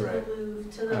 Right, to right. the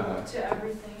Louvre, to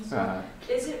everything. So,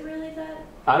 is it really that?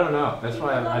 I don't know. That's people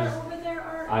why that I are just. over there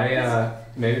are.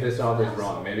 Maybe this author's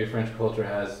wrong. Maybe French culture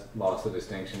has lost the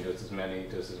distinction just as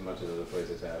much as other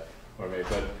places have. Or maybe,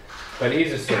 but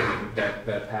he's asserting that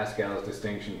Pascal's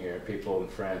distinction here, people in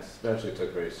France especially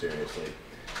took very seriously.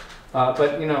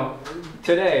 But you know,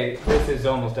 today this is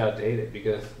almost outdated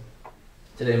because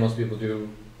today most people do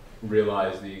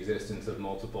realize the existence of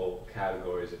multiple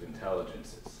categories of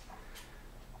intelligences.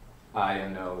 I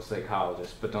am no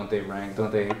psychologist, but don't they rank?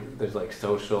 Don't they? There's like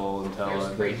social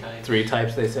intelligence. There's 3 types. 3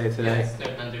 types they say today. Yes,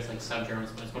 then there's like subgenres,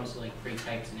 but it's mostly like 3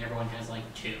 types, and everyone has like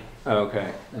 2.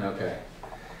 Okay.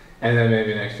 And then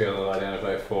maybe next year they'll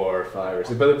identify 4 or 5 or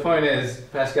 6. But the point is,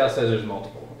 Pascal says there's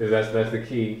multiple. That's the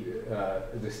key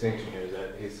distinction here, is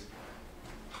that he's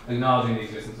acknowledging the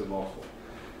existence of multiple.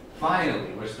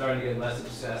 Finally, we're starting to get less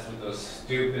obsessed with those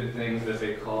stupid things that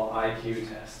they call IQ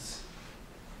tests.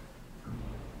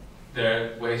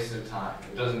 They're wastes of time.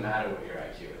 It doesn't matter what your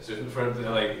IQ is.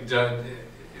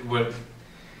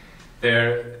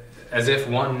 They're as if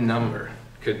one number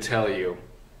could tell you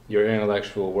your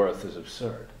intellectual worth is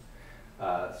absurd.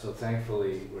 So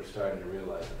thankfully, we're starting to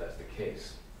realize that that's the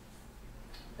case,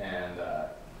 and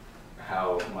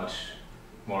how much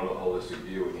more of a holistic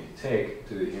view we need to take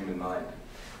to the human mind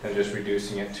than just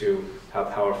reducing it to how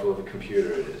powerful of a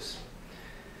computer it is.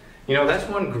 You know, that's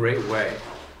one great way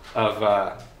of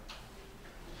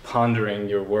pondering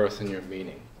your worth and your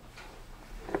meaning.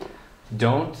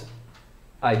 Don't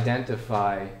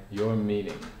identify your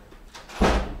meaning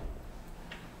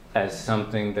as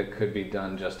something that could be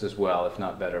done just as well, if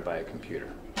not better, by a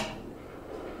computer.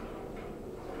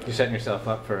 You're setting yourself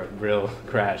up for a real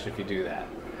crash if you do that.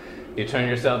 You turn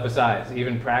yourself, besides,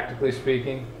 even practically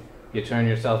speaking, you turn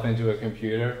yourself into a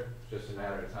computer, it's just a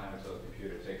matter of time until the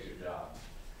computer takes your job.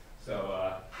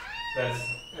 So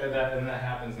that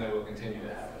happens, and that will continue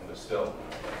to happen, but still,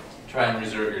 try and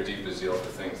reserve your deepest zeal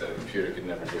for things that a computer could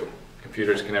never do.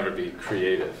 Computers can never be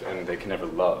creative, and they can never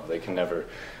love, they can never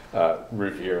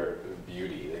revere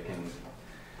beauty. They can,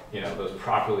 those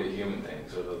properly human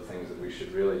things are the things that we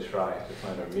should really try to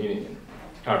find our meaning in.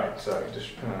 All right, sorry,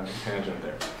 just tangent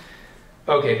there.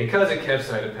 Okay, because it kept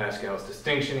sight of Pascal's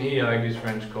distinction, he argues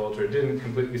French culture didn't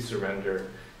completely surrender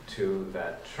to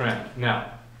that trend.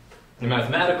 Now, the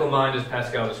mathematical mind, as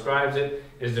Pascal describes it,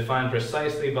 is defined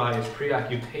precisely by its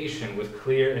preoccupation with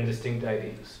clear and distinct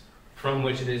ideas, from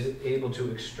which it is able to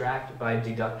extract by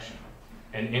deduction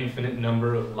an infinite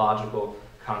number of logical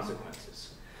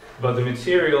consequences. But the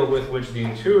material with which the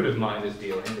intuitive mind is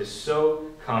dealing is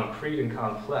so concrete and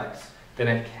complex that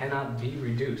it cannot be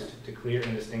reduced to clear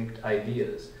and distinct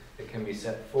ideas that can be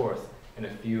set forth in a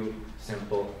few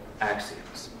simple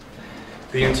axioms.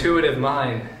 The intuitive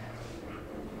mind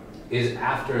is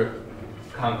after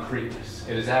concreteness.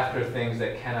 It is after things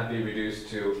that cannot be reduced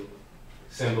to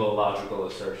simple logical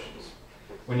assertions.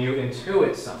 When you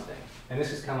intuit something, and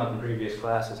this has come up in previous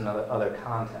classes and other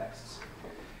contexts,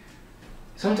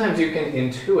 sometimes you can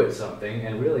intuit something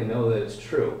and really know that it's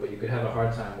true, but you could have a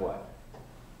hard time what?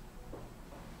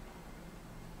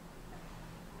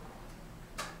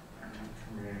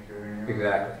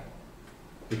 Exactly.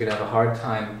 You could have a hard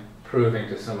time proving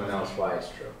to someone else why it's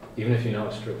true, even if you know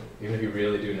it's true, even if you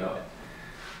really do know it.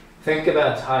 Think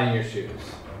about tying your shoes.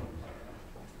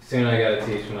 Soon I got to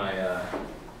teach my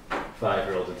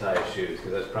 5-year-old to tie his shoes,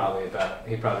 because he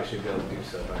probably should be able to do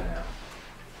so by now.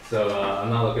 So I'm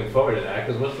not looking forward to that,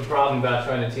 because what's the problem about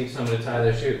trying to teach someone to tie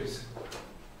their shoes?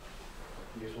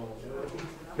 You just want to do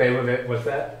it. What's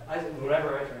that?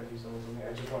 Whenever I try to do something,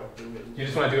 I just want to do it. You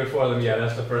just want to do it for them? Yeah,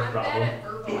 that's the first problem.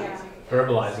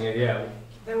 Verbalizing it, yeah.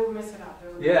 They will mess it up.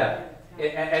 Yeah.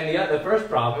 And the first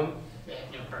problem, They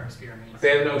have no prior experience.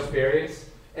 they have no experience.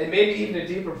 And maybe even a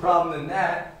deeper problem than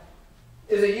that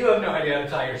is that you have no idea how to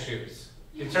tie your shoes.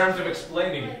 In terms of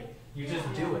explaining it, you just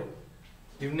do it.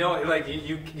 You know, like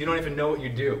you don't even know what you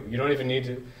do. You don't even need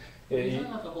to. You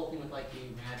know the whole thing with like the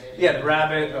rabbit. Yeah, the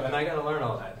rabbit, and I got to learn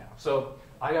all that now. So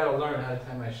I got to learn how to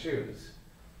tie my shoes.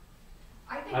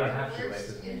 I think I don't the have to worst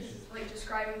like this. is like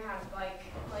describing how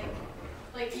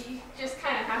like you just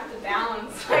kind of have to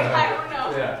balance. Like I don't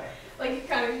know. Yeah. Like you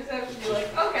kind of just have to be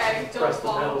like, okay, don't Press the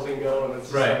fall. pedals and go, and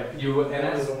it's just Right. like, And that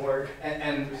that's, doesn't work.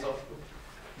 and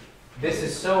this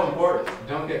is so important.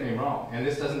 Don't get me wrong. And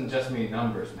this doesn't just mean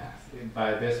numbers math.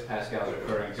 By this, Pascal is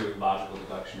referring to logical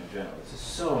deduction in general. This is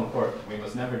so important. We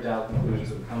must never doubt conclusions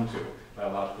that we come to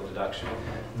logical deduction.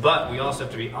 But we also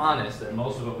have to be honest that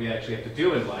most of what we actually have to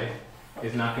do in life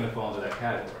is not going to fall into that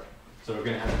category. So we're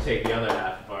going to have to take the other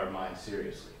half of our mind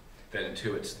seriously that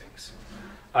intuits things.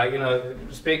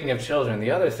 Speaking of children,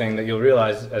 the other thing that you'll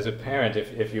realize as a parent,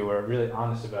 if you were really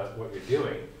honest about what you're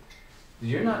doing,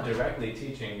 you're not directly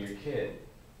teaching your kid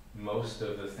most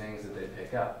of the things that they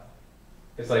pick up.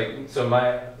 It's like, so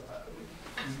my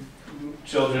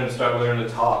children start learning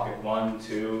to talk at 1,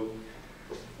 2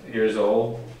 years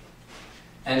old.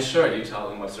 And sure, you tell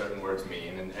them what certain words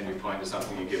mean, and you point to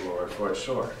something, you give a word for it,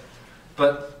 sure.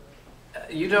 But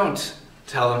you don't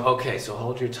tell them, okay, so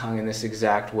hold your tongue in this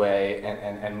exact way,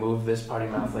 and move this part of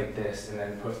your mouth like this, and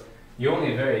then put... You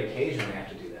only very occasionally have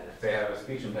to do that. If they have a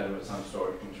speech impediment of some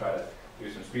sort, you can try to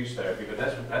do some speech therapy, but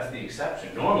that's the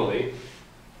exception. Normally,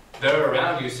 they're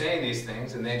around you saying these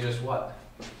things, and they just what?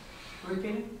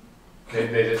 Repeating?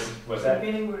 They just, what's that?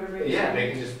 Repeating whatever it's Yeah, they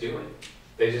can just do it.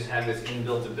 They just have this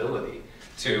inbuilt ability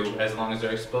to, as long as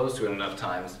they're exposed to it enough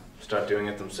times, start doing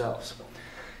it themselves.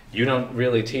 You don't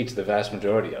really teach the vast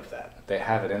majority of that. They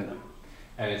have it in them.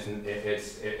 And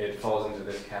it falls into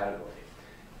this category.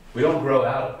 We don't grow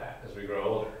out of that as we grow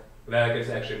older. That gets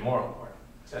actually more important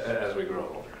as we grow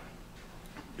older.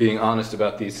 Being honest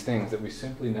about these things that we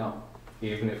simply know,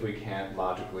 even if we can't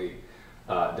logically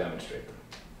demonstrate them.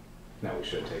 Now, we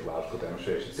should take logical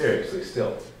demonstration seriously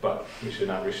still, but we should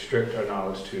not restrict our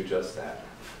knowledge to just that.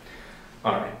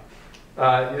 All right.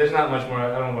 There's not much more.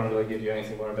 I don't want to really give you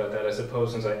anything more about that. I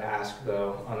suppose since I asked,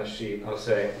 though, on the sheet, I'll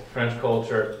say French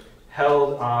culture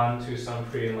held on to some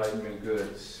pre-Enlightenment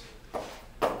goods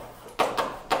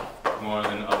more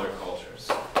than other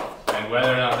cultures. And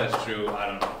whether or not that's true, I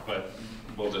don't know, but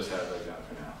we'll just have that down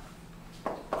for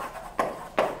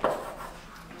now.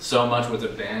 So much was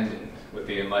abandoned with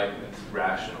the Enlightenment,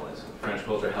 rationalism. French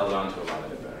culture held on to a lot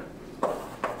of it better.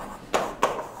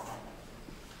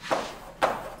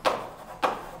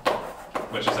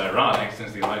 Which is ironic,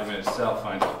 since the Enlightenment itself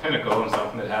finds its pinnacle in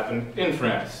something that happened in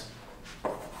France.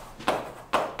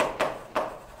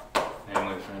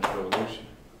 Namely, the French Revolution.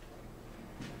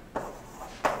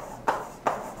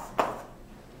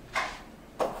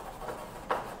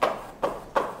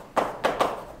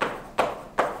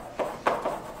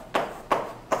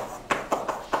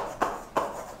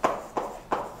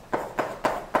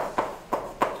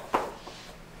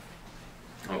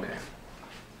 Okay,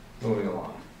 moving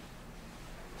along.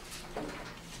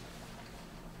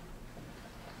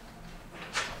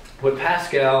 What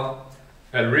Pascal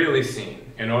had really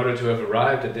seen in order to have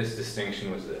arrived at this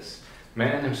distinction was this: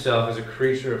 man himself is a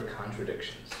creature of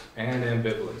contradictions and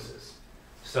ambivalences,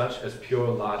 such as pure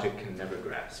logic can never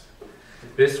grasp.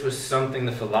 This was something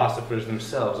the philosophers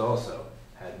themselves also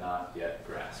had not yet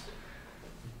grasped.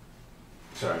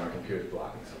 Sorry, my computer's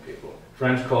blocking some people.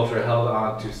 French culture held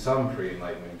on to some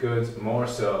pre-Enlightenment goods more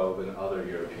so than other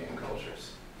European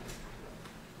cultures.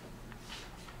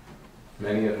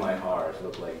 Many of my R's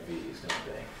look like V's, don't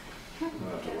they?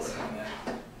 We'll have to work on that.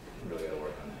 Really got to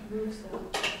work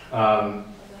on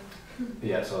that.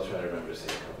 Yes, I'll try to remember to say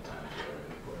it a couple times.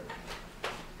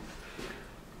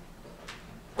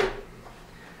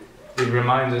 He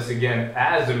reminds us again,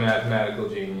 as a mathematical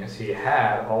genius, he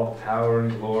had all the power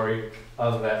and glory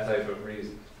of that type of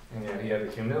reason. And yet he had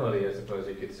the humility, I suppose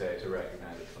you could say, to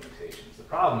recognize its limitations. The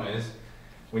problem is,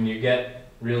 when you get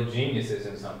real geniuses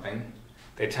in something,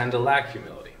 they tend to lack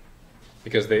humility,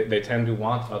 because they tend to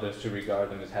want others to regard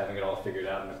them as having it all figured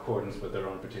out in accordance with their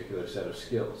own particular set of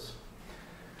skills.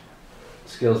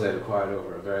 Skills they've acquired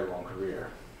over a very long career.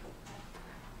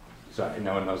 Sorry,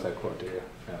 no one knows that quote, do you?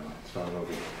 No, it's from a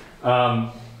movie.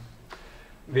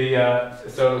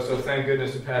 So thank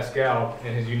goodness to Pascal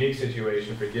in his unique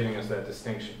situation for giving us that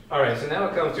distinction. All right, so now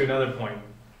it comes to another point,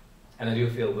 and I do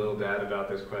feel a little bad about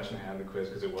this question I had in the quiz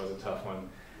because it was a tough one.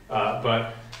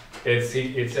 But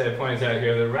it points out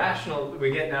here the rational.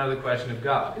 We get now to the question of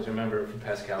God, because remember, for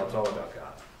Pascal, it's all about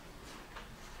God.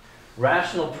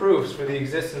 Rational proofs for the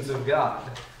existence of God.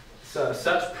 So,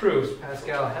 such proofs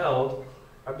Pascal held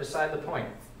are beside the point.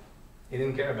 He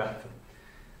didn't care about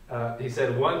them. He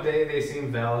said, one day they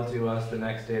seem valid to us, the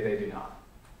next day they do not.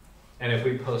 And if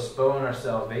we postpone our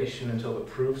salvation until the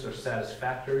proofs are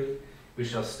satisfactory, we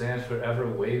shall stand forever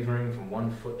wavering from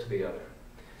one foot to the other.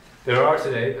 There are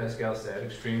today, Pascal said,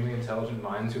 extremely intelligent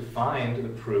minds who find the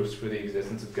proofs for the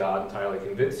existence of God entirely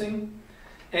convincing,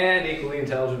 and equally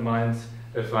intelligent minds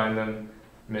who find them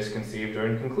misconceived or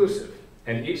inconclusive.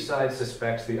 And each side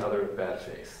suspects the other of bad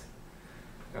faith.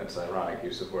 That's ironic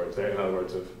use of words there, in other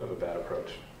words, of a bad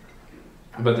approach.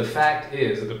 But the fact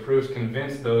is that the proofs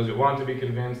convince those who want to be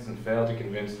convinced and fail to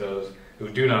convince those who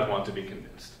do not want to be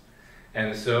convinced.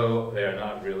 And so they are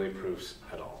not really proofs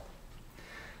at all.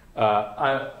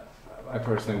 I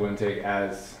personally wouldn't take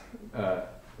as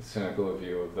cynical a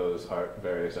view of those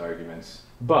various arguments,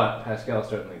 but Pascal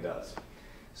certainly does.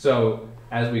 So,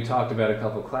 as we talked about a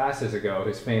couple classes ago,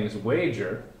 his famous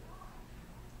wager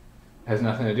has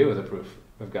nothing to do with a proof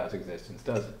of God's existence,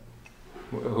 does it?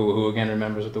 Who again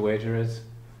remembers what the wager is?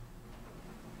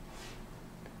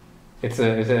 It's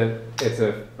a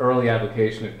early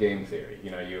application of game theory.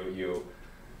 You know,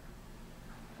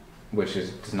 which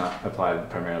does not apply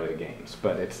primarily to games,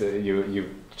 but you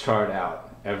chart out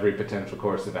every potential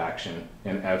course of action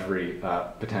and every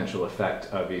potential effect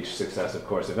of each successive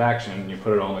course of action, and you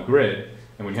put it all on a grid,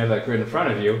 and when you have that grid in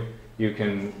front of you, you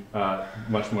can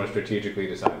much more strategically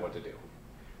decide what to do.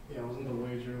 Yeah, wasn't the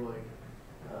wager like,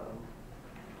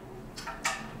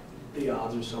 the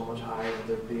odds are so much higher of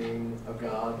there being a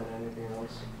God than anything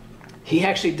else? He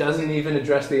actually doesn't even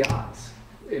address the odds.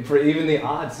 For even the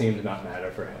odds seem to not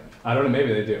matter for him. I don't know,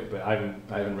 maybe they do, but I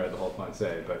haven't read the whole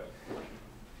pensée, but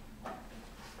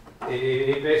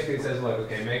he basically says, look,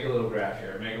 okay, make a little graph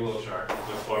here, make a little chart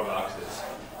with 4 boxes.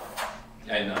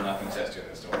 I know nothing says to in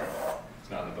this story. It's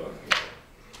not in the book.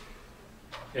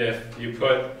 If you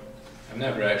put, I've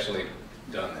never actually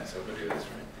done this, I hope I do this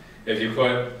right. If you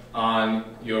put on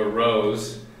your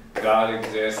rows, God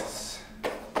exists,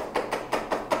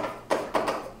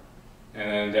 and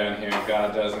then down here,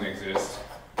 God doesn't exist.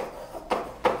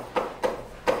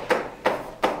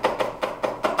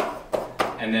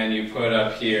 And then you put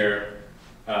up here,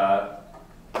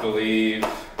 believe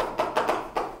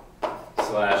 /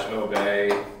 obey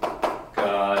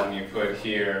God, and you put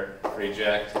here,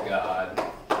 reject God.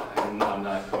 I'm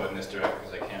not quoting this directly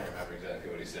because I can't remember exactly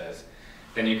what he says.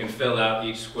 Then you can fill out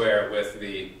each square with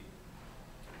the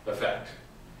effect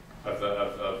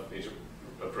of each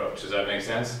approach. Does that make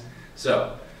sense?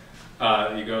 So,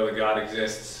 you go to the God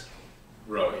exists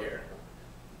row here.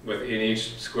 Within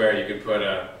each square you could put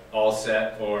a all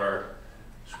set or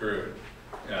screwed,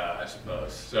 I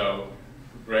suppose. So,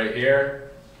 right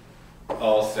here,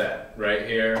 all set. Right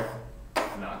here,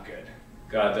 not good.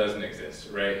 God doesn't exist.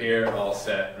 Right here, all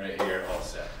set. Right here, all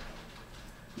set.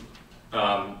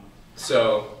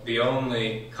 So the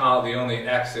only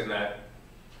X in that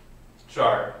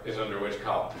chart is under which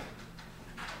column?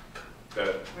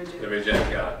 The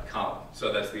reject God column.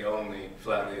 So that's the only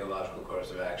flatly illogical course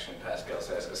of action, Pascal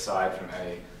says, aside from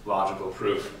any logical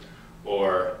proof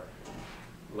or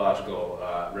logical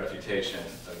refutation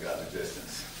of God's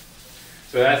existence.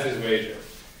 So that's his wager.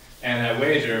 And that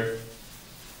wager,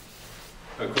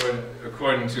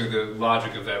 according to the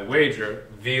logic of that wager,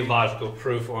 the logical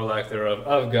proof or lack thereof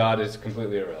of God is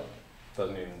completely irrelevant.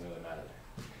 Doesn't even really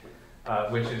matter.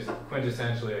 Which is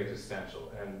quintessentially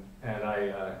existential. And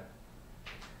I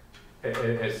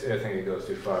think it goes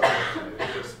too far.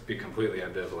 It just be completely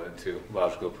ambivalent to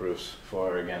logical proofs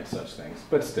for or against such things.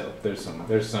 But still, there's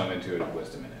some intuitive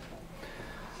wisdom in it.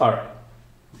 All right.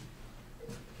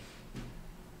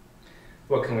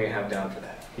 What can we have down for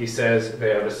that? He says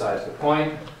they are besides the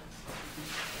point.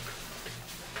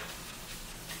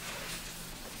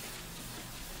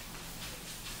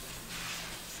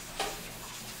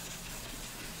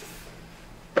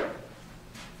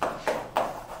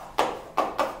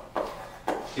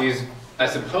 He's, I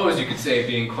suppose you could say,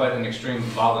 being quite an extreme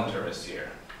voluntarist here,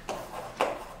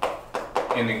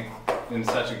 in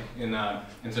such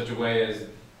a way as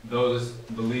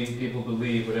people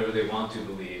believe whatever they want to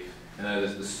believe, and that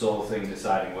is the sole thing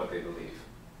deciding what they believe.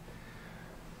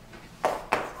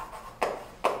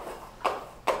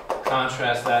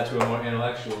 Contrast that to a more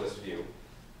intellectualist view,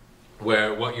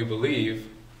 where what you believe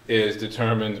is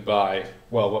determined by,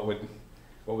 well, what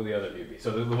would the other view be? So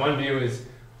the one view is,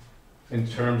 in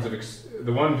terms of,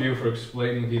 the one view for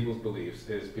explaining people's beliefs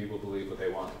is people believe what they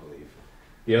want to believe.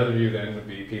 The other view then would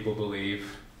be people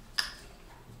believe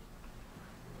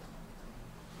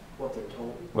what they're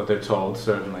told. What they're told,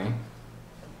 certainly.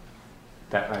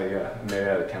 Maybe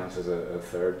that counts as a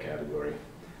third category.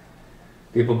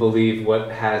 People believe what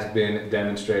has been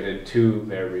demonstrated to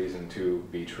their reason to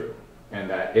be true. And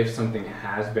that if something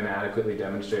has been adequately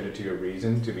demonstrated to your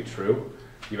reason to be true,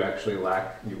 you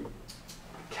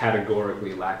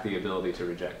categorically lack the ability to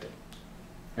reject it.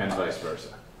 And vice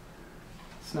versa.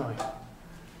 Snowing.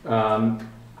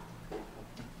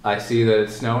 I see that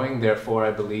it's snowing, therefore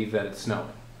I believe that it's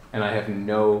snowing. And I have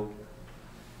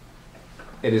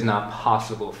it is not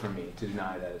possible for me to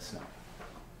deny that it's snowing.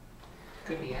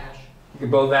 Could be ash.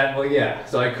 Well, yeah.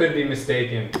 So I could be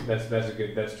mistaken. That's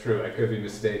true. I could be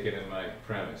mistaken in my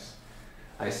premise.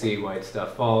 I see white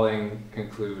stuff falling,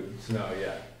 conclude snow,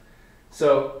 yeah.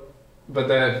 So, but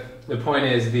the point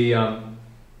is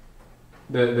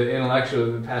the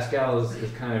intellectual, Pascal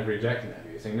is kind of rejecting that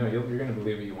view, saying, no, you're going to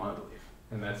believe what you want to believe.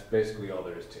 And that's basically all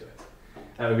there is to it.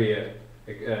 That would be a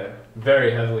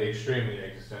very heavily, extremely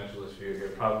existentialist view here,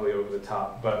 probably over the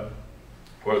top, but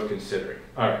worth considering.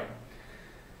 All right.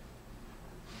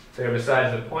 There,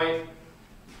 besides the point,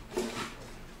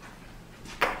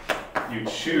 you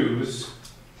choose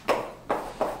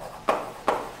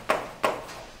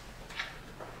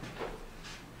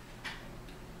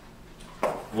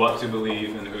what to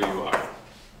believe and who you are.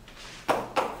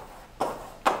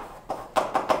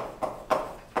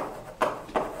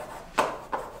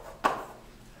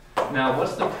 Now,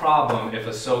 what's the problem if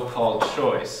a so-called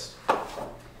choice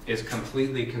is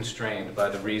completely constrained by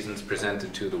the reasons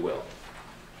presented to the will?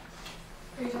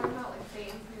 Are you talking about like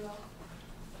fate and free will?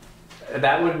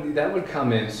 That would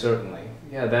come in, certainly.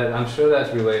 Yeah, I'm sure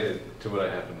that's related to what I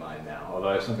have in mind now. Although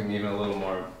I have something even a little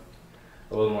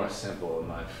more simple in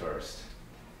mind first.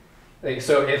 Like,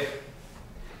 so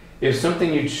if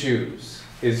something you choose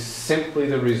is simply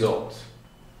the result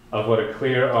of what a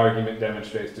clear argument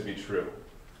demonstrates to be true,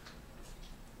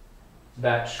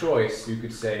 that choice, you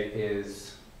could say,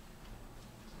 it's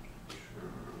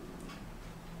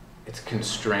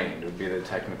constrained, would be the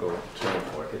technical term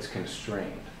for it. It's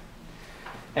constrained.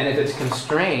 And if it's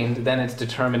constrained, then it's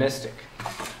deterministic.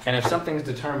 And if something's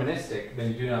deterministic,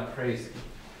 then you do not praise it.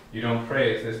 You don't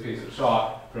praise this piece of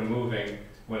chalk for moving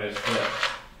when it's flipped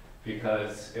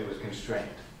because it was constrained.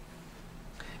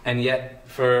 And yet,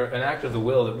 for an act of the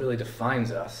will that really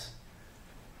defines us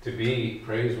to be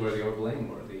praiseworthy or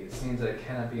blameworthy, it seems that it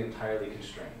cannot be entirely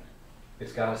constrained.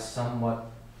 It's got to somewhat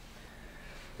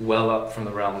well up from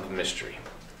the realm of mystery.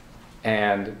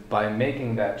 And by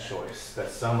making that choice,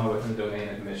 that's somewhat within the domain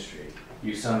of mystery,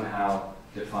 you somehow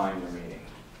define your meaning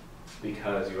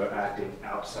because you are acting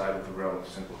outside of the realm of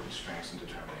simple constraints and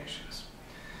determinations.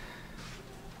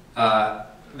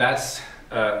 That's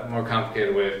a more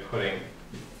complicated way of putting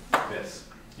this.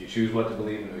 You choose what to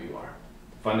believe and who you are.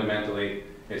 Fundamentally,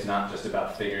 it's not just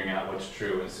about figuring out what's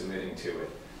true and submitting to it.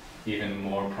 Even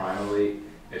more primarily,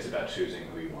 it's about choosing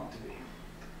who you want to be.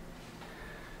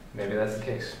 Maybe that's the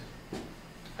case.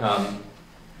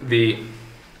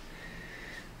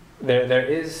 There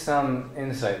is some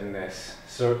insight in this,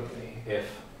 certainly.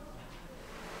 If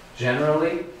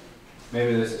generally,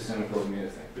 maybe this is cynical of me to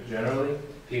think, but generally,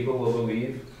 people will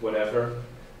believe whatever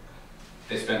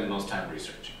they spend the most time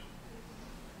researching.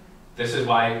 This is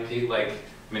why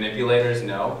manipulators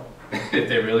know if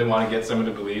they really want to get someone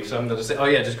to believe something, they'll just say, "Oh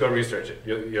yeah, just go research it.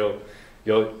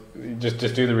 You'll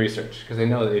just do the research," because they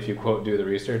know that if you quote do the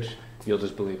research, you'll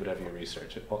just believe whatever you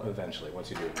research eventually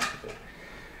once you do it.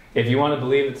 If you want to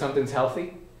believe that something's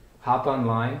healthy, hop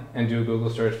online and do a Google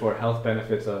search for health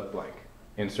benefits of blank.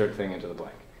 Insert thing into the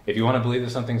blank. If you want to believe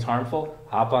that something's harmful,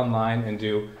 hop online and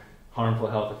do harmful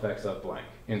health effects of blank.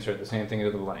 Insert the same thing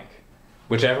into the blank.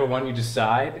 Whichever one you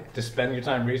decide to spend your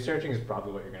time researching is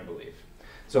probably what you're going to believe.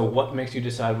 So what makes you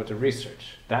decide what to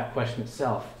research? That question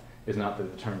itself is not the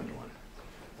determined one.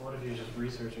 What if you're just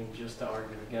researching just to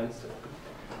argue against it?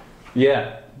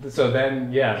 Yeah, so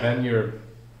then you're,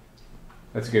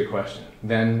 that's a good question.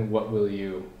 Then what will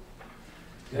you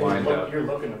wind up? You're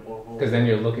looking to poke holes. Because then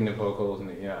you're looking to poke holes in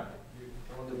the, You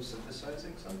wind up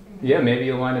synthesizing something? Yeah, maybe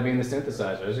you'll wind up being the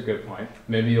synthesizer. That's a good point.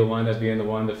 Maybe you'll wind up being the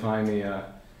one to find the,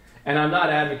 and I'm not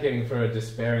advocating for a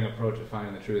despairing approach of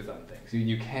finding the truth on things.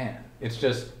 You can. It's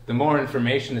just, the more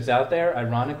information that's out there,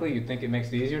 ironically, you'd think it makes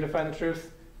it easier to find the truth.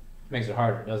 It makes it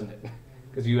harder, doesn't it?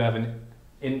 Because you have an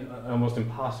almost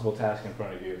impossible task in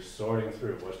front of you, sorting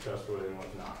through what's trustworthy and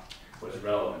what's not, what's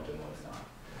relevant and what's not.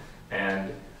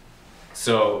 And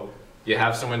so you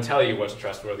have someone tell you what's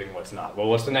trustworthy and what's not. Well,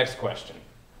 what's the next question?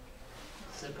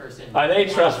 Is the person Are they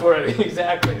trustworthy?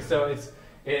 Exactly. So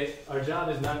our job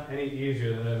is not any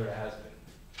easier than it ever has been.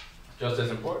 Just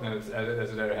as important as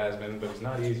it ever has been, but it's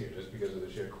not easier just because of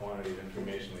the sheer quantity of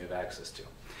information we have access to.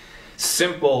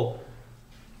 Simple,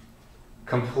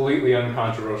 completely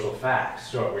uncontroversial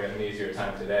facts. Sure, we have an easier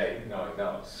time today knowing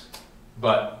those.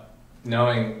 But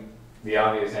knowing the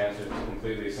obvious answers to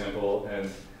completely simple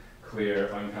and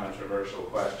clear, uncontroversial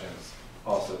questions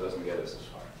also doesn't get us as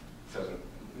far.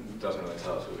 It doesn't really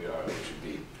tell us who we are, what we should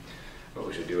be, what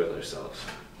we should do with ourselves.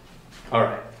 All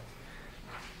right.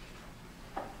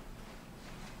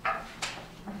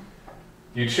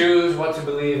 You choose what to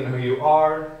believe and who you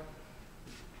are.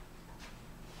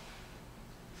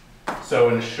 So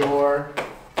ensure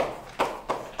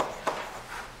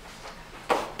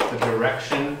the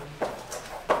direction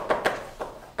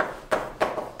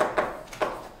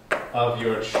of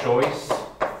your choice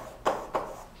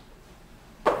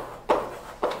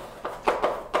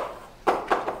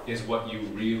is what you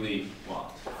really want.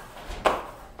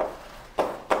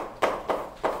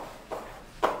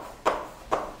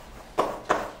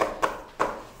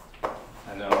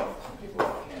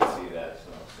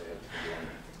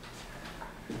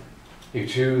 You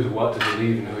choose what to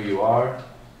believe in who you are,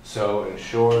 so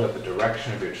ensure that the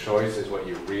direction of your choice is what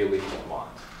you really want.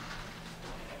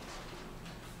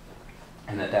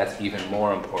 And that's even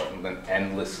more important than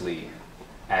endlessly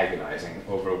agonizing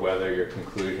over whether your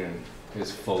conclusion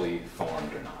is fully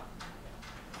formed or not.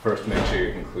 First, make sure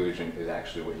your conclusion is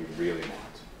actually what you really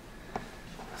want.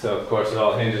 So, of course, it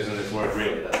all hinges on this word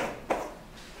really, doesn't it?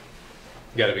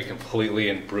 You got to be completely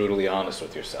and brutally honest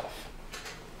with yourself.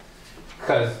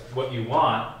 Because what you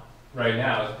want right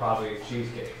now is probably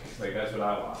cheesecake. Like, that's what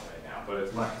I want right now, but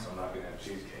it's Lent, so I'm not going to have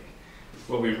cheesecake.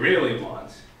 What we really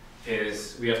want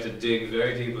is we have to dig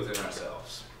very deep within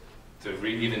ourselves to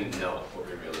even know what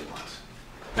we really want.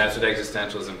 That's what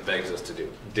existentialism begs us to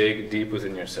do. Dig deep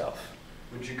within yourself.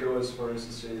 Would you go as far as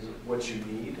to say what you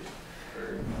need?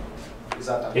 Or is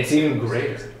that not It's even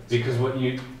greater, because what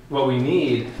we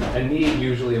need, a need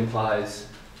usually implies,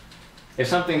 if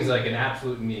something's like an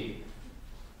absolute need,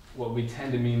 what we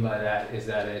tend to mean by that is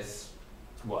that it's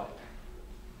what?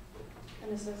 A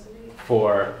necessity.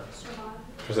 For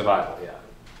survival, yeah.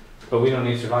 But we don't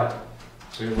need survival.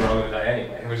 So we're all going to die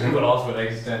anyway, which is also what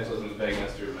existentialism is begging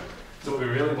us to remember. So what we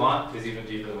really want is even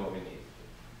deeper than what we need.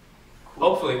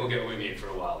 Hopefully we'll get what we need for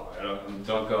a while.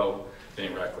 Don't go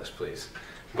being reckless, please.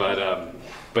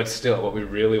 But still, what we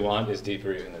really want is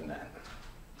deeper even than that.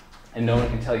 And no one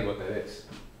can tell you what that is.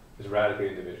 It's radically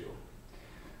individual.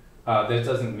 This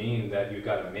doesn't mean that you've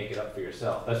got to make it up for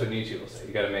yourself. That's what Nietzsche will say.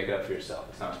 You've got to make it up for yourself.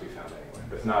 It's not to be found anywhere.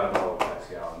 But it's not at all what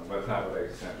Pascal, but it's not what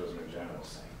existentialism in general is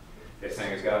saying. It's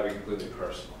saying it's got to be completely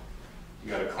personal.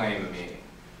 You've got to claim the meaning.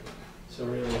 So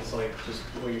really, it's like just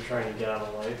what you're trying to get out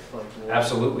of life? Like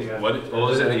Absolutely. What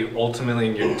is it that you ultimately,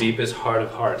 in your deepest heart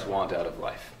of hearts, want out of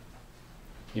life?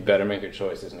 You better make your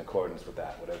choices in accordance with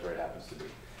that, whatever it happens to be.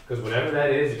 Because whatever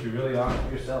that is, if you're really honest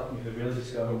with yourself and you can really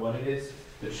discover what it is,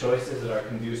 the choices that are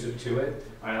conducive to it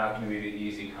are not going to be the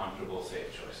easy, comfortable, safe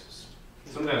choices.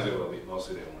 Sometimes they will be,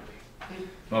 mostly they won't be.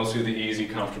 Mostly the easy,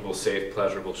 comfortable, safe,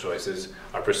 pleasurable choices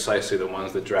are precisely the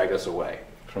ones that drag us away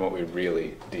from what we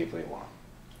really deeply want.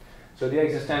 So the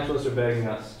existentialists are begging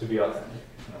us to be authentic,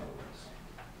 in other words.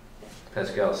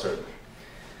 Pascal, certainly.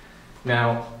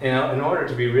 Now, in order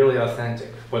to be really authentic,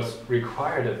 what's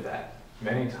required of that,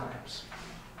 many times,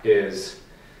 is,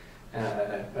 and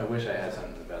I wish I had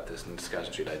something about this in the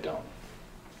discussion sheet, I don't,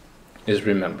 is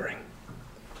remembering.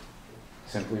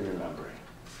 Simply remembering.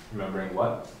 Remembering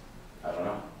what? I don't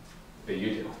know. But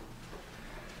you do.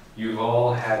 You've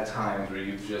all had times where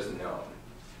you've just known,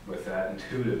 with that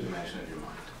intuitive dimension of your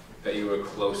mind, that you were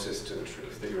closest to the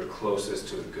truth, that you were closest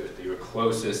to the good, that you were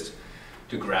closest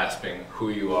to grasping who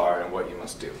you are and what you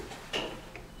must do.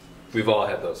 We've all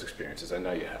had those experiences. I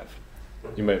know you have.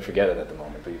 You might forget it at the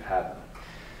moment, but you've had them.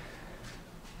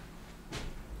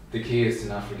 The key is to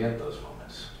not forget those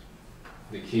moments.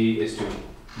 The key is to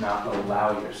not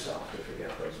allow yourself to forget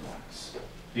those moments.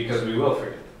 Because we will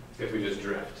forget them if we just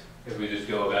drift. If we just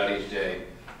go about each day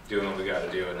doing what we got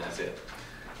to do and that's it.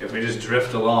 If we just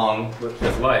drift along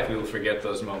with life, we will forget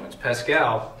those moments.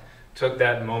 Pascal took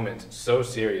that moment so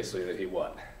seriously that he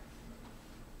what?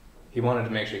 He wanted to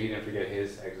make sure he didn't forget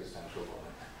his existential moment.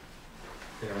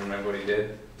 You remember what he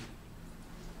did?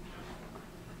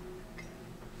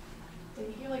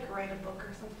 Did he like write a book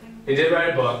or something? He did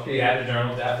write a book. He had a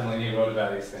journal, definitely. He wrote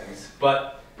about these things.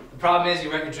 But the problem is,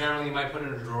 you write your journal, you might put it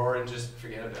in a drawer and just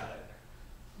forget about it.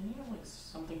 Didn't he have like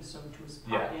something sewn to his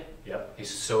pocket? Yeah, yep. He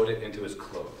sewed it into his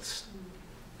clothes.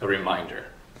 A reminder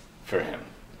for him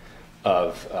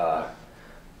of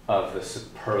the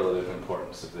superlative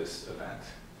importance of this event.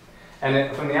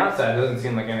 And from the outside, it doesn't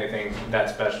seem like anything that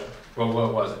special. Well,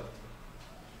 what was it?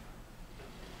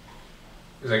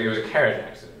 It was like it was a carriage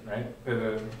accident, right?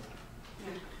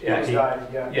 He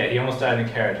almost died in a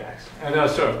carriage accident. And that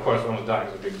was sort of course, almost dying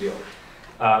was a big deal.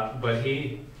 But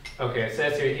it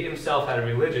says here, he himself had a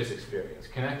religious experience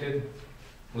connected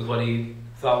with what he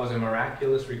thought was a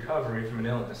miraculous recovery from an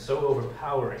illness so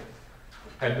overpowering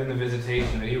had been the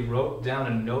visitation that he wrote down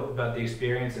a note about the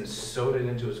experience and sewed it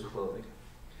into his clothing,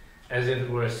 as if it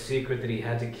were a secret that he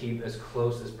had to keep as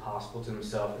close as possible to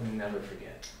himself and never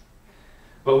forget.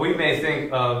 But we may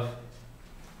think of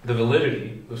the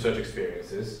validity of such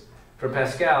experiences. For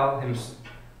Pascal,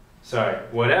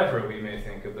 whatever we may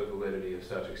think of the validity of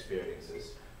such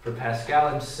experiences, for Pascal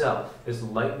himself, his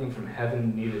lightning from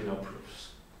heaven needed no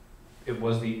proofs. It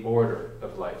was the order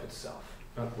of life itself,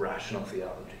 not rational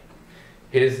theology.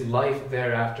 His life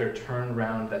thereafter turned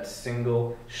round that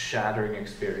single shattering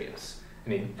experience,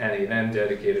 and he then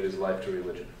dedicated his life to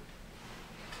religion.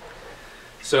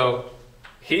 So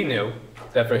he knew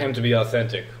that for him to be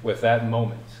authentic with that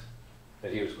moment,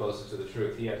 that he was closest to the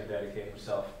truth, he had to dedicate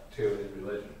himself to his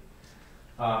religion.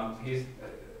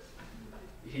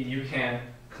 You can't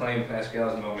claim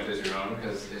Pascal's moment as your own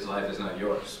because his life is not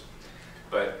yours.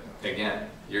 But again,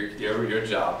 your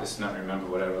job is to not remember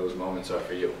whatever those moments are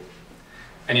for you.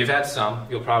 And you've had some,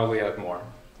 you'll probably have more.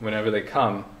 Whenever they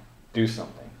come, do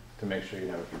something to make sure you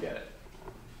never forget it.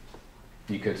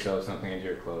 You could sew something into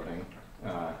your clothing.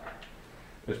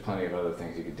 There's plenty of other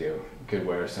things you could do. You could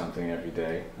wear something every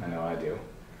day. I know I do.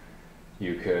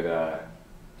 You could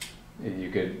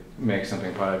make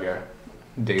something part of your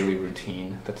daily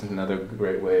routine. That's another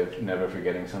great way of never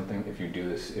forgetting something. If you do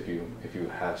this, if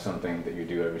you have something that you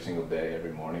do every single day,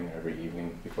 every morning, or every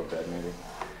evening before bed, maybe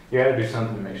you got to do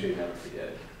something to make sure you never forget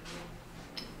it.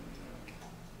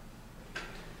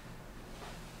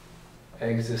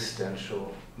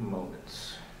 Existential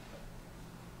moments.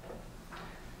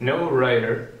 No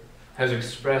writer has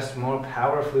expressed more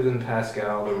powerfully than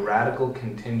Pascal the radical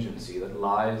contingency that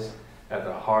lies at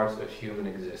the heart of human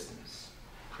existence.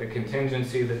 The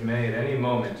contingency that may at any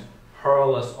moment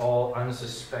hurl us all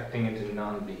unsuspecting into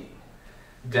non-being.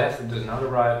 Death does not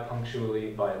arrive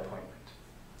punctually by appointment.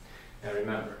 Now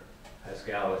remember,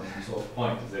 Pascal, his whole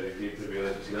point is that he deeply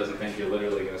religious. He doesn't think you're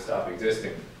literally going to stop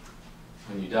existing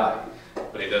when you die,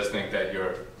 but he does think that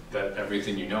that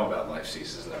everything you know about life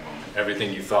ceases at that moment.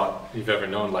 Everything you thought you've ever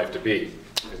known life to be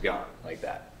is gone, like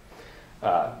that.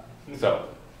 So,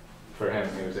 for him,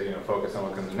 he would say, focus on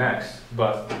what comes next,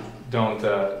 but don't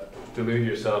delude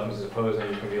yourself into supposing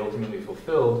you can be ultimately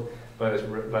fulfilled by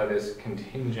this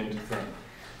contingent thing.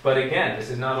 But again, this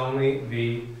is not only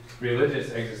the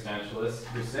religious existentialists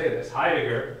who say this.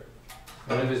 Heidegger,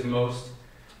 one of his most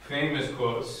famous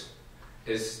quotes,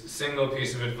 his single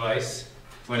piece of advice,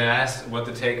 when asked what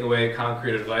the takeaway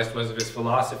concrete advice was of his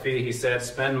philosophy, he said,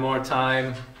 spend more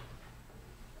time...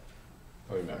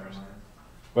 Who remembers?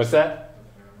 What's that?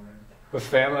 With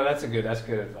family? That's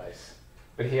good advice.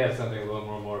 But he had something a little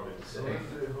more morbid to say.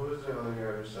 Who was the other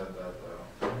guy who said that,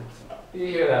 though? You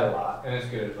hear that a lot, and it's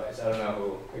good advice. I don't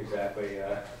know who exactly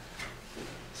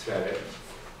said it.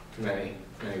 Many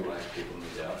wise people, no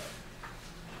doubt.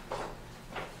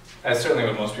 That's certainly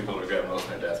what most people regret most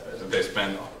on their deathbeds. That they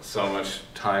spend so much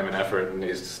time and effort in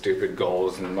these stupid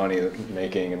goals and money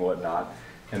making and whatnot,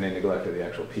 and they neglected the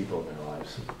actual people in their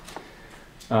lives.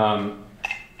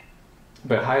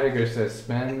 But Heidegger says,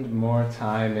 spend more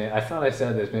time in... I thought I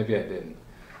said this, maybe I didn't.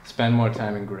 Spend more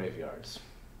time in graveyards,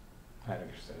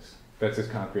 Heidegger says. That's his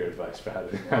concrete advice for how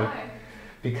to... Why?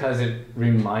 Because it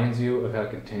reminds you of how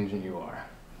contingent you are.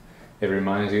 It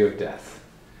reminds you of death.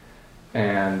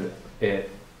 And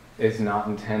it is not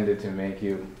intended to make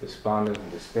you despondent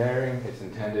and despairing. It's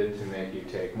intended to make you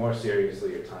take more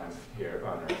seriously your time here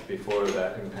on Earth before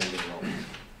that impending moment.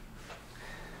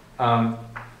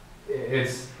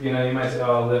 You might say,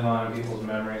 oh, I'll live on in people's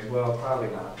memories. Well, probably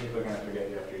not. People are going to forget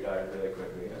you after you die really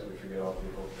quickly, as we forget all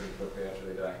people pretty quickly after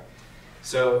they die.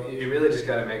 So you really just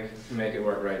got to make it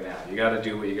work right now. You got to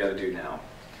do what you got to do now.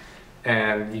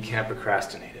 And you can't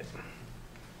procrastinate it.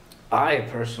 I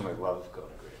personally love going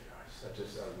to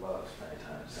graveyards. I love spending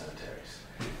time in cemeteries.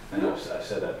 I know I've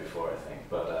said that before, I think,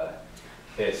 but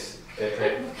it's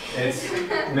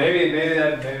maybe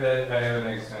that I have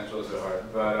an existentialist at heart,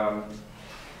 but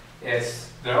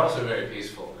they're also very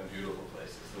peaceful and beautiful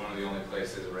places. They're one of the only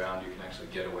places around you can actually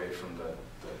get away from the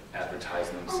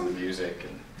advertisements and the music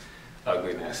and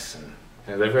ugliness, and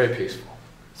they're very peaceful.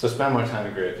 So spend more time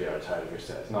in graveyards, Heidegger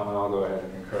says. And I'll go ahead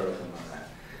and concur with him on that.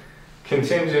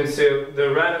 Contingency,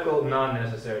 the radical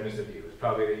non-necessariness of you is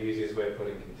probably the easiest way of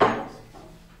putting contingency.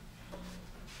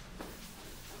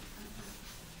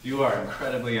 You are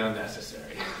incredibly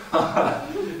unnecessary. How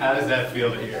does that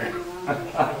feel to hear?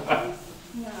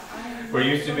 We're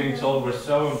used to being told we're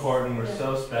so important, we're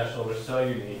so special, we're so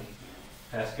unique.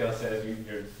 Pascal says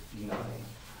you're nothing.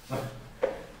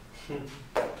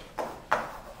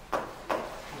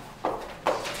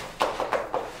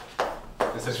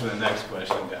 This is for the next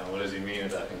question down. What does he mean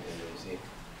about contingency?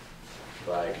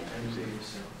 By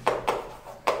contingency.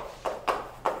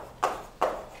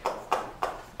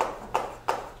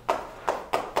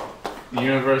 The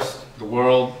universe, the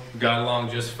world, got along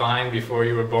just fine before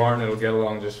you were born. It'll get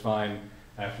along just fine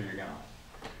after you're gone.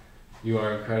 You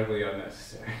are incredibly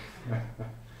unnecessary.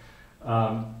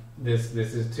 This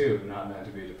is too not meant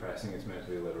to be depressing. It's meant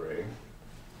to be liberating.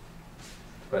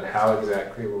 But how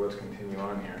exactly? Well, let's continue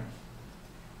on here.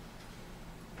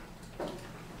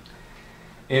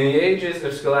 In the ages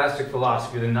of scholastic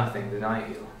philosophy, the nothing, the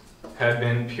nihil, had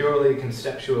been purely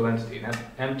conceptual entity, an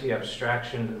empty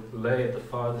abstraction that lay at the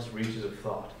farthest reaches of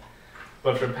thought.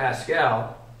 But for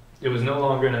Pascal, it was no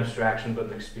longer an abstraction but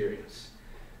an experience.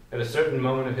 At a certain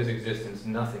moment of his existence,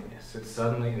 nothingness had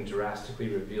suddenly and drastically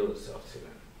revealed itself to him.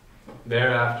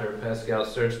 Thereafter, Pascal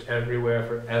searched everywhere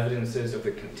for evidences of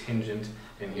the contingent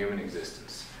in human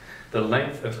existence. The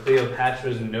length of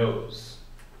Cleopatra's nose,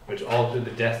 which altered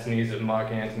the destinies of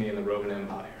Mark Antony and the Roman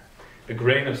Empire. The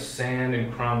grain of sand in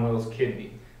Cromwell's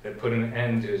kidney that put an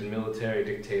end to his military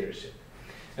dictatorship.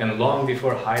 And long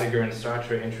before Heidegger and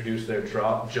Sartre introduced their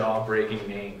jaw-breaking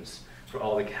names for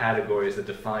all the categories that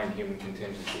define human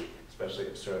contingency, especially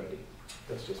absurdity.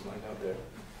 That's just my note there.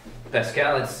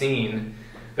 Pascal had seen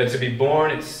that to be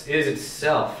born is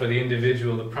itself for the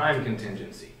individual the prime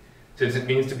contingency, since it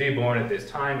means to be born at this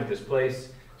time, at this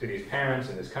place, to these parents,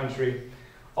 in this country,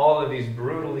 all of these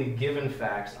brutally given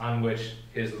facts on which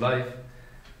his life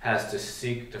has to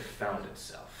seek to found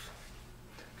itself.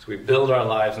 So we build our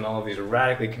lives on all of these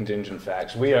radically contingent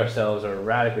facts. We ourselves are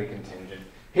radically contingent.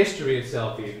 History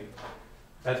itself even.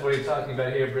 That's what he's talking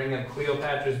about here, bringing up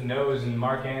Cleopatra's nose and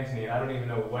Mark Antony, and I don't even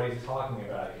know what he's talking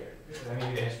about here. Does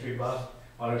any of the history buff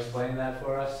want to explain that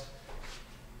for us?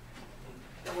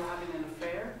 They were having an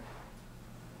affair?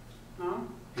 No?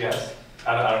 Yes.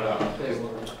 I don't know.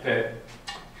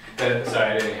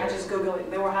 Sorry, I didn't hear. I just Googled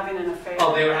it. They were having an affair.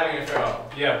 Oh, they were having an affair. Oh,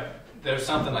 yeah. There's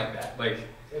something like that. Like,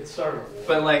 It started.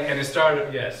 but like, and it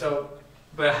started, yeah. So,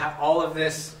 but all of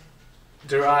this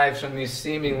derives from these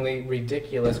seemingly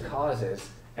ridiculous causes,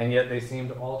 and yet they seem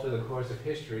to alter the course of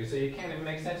history. So you can't even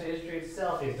make sense of history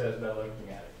itself, he says, by looking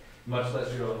at it, much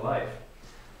less your own life.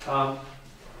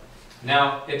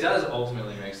 Now, it does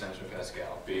ultimately make sense for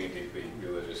Pascal, being a deeply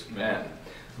religious man.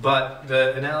 But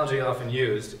the analogy often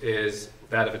used is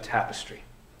that of a tapestry.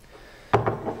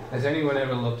 Has anyone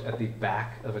ever looked at the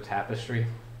back of a tapestry?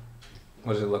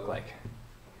 What does it look like?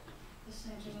 The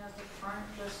same thing as the front,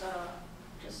 just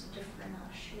a different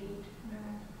shade.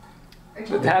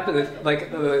 The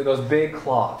like those big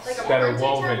cloths Like a that are printed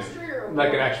woven, tapestry or a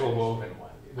like an woven? actual woven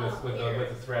one, with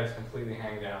the threads completely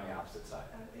hanging down the opposite side.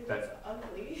 It's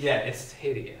ugly. Yeah, it's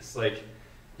hideous. Like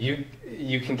you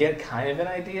can get kind of an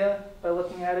idea by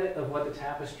looking at it of what the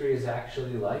tapestry is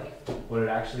actually like, what it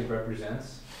actually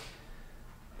represents,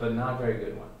 but not a very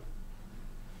good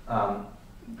one.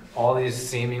 All these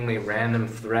seemingly random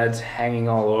threads hanging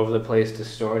all over the place,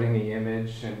 distorting the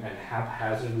image and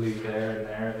haphazardly there and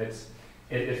there.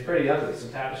 It's pretty ugly. Some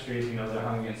tapestries, they're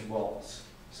hung against walls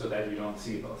so that you don't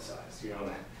see both sides. You're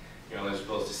only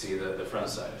supposed to see the front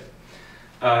side of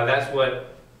it.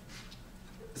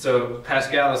 So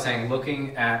Pascal is saying,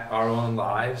 looking at our own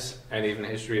lives and even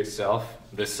history itself,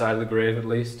 this side of the grave at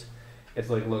least, it's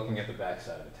like looking at the back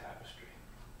side of a tapestry.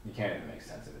 You can't even make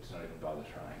sense of it. Just don't even bother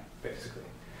trying, basically.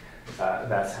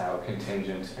 That's how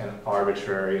contingent and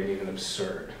arbitrary and even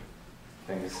absurd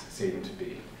things seem to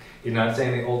be. He's not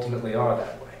saying they ultimately are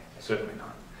that way. Certainly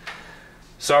not.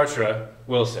 Sartre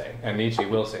will say, and Nietzsche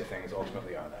will say things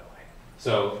ultimately are that way.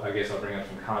 So I guess I'll bring up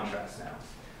some contrasts now.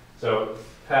 So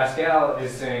Pascal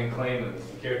is saying claim the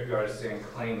meaning. Kierkegaard is saying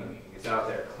claim the meaning. It's out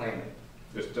there, claim it.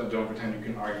 Just don't pretend you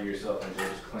can argue yourself and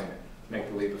just claim it. Make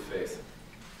the leap of faith.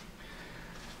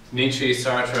 Nietzsche,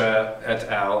 Sartre, et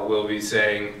al. Will be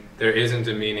saying there isn't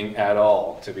a meaning at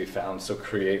all to be found, so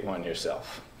create one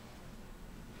yourself.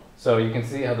 So you can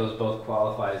see how those both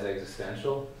qualify as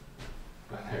existential,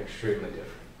 but they're extremely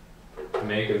different.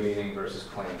 Make a meaning versus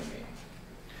claim a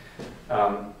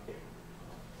meaning.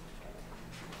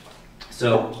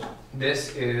 So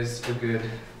this is a good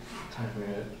time for me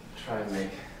to try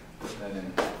and put that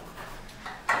in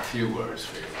a few words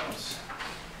for your notes.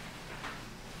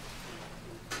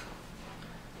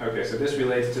 Okay, so this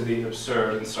relates to the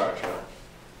absurd in Sartre.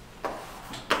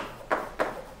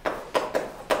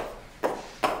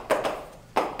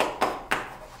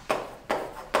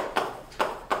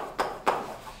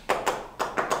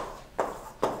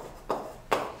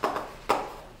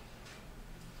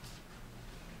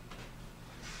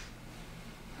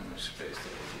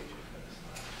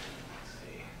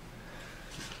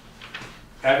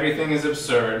 Everything is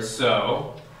absurd,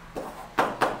 so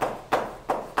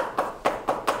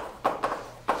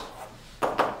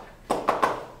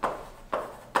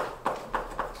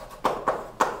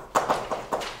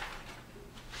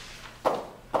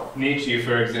Nietzsche,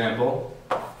 for example,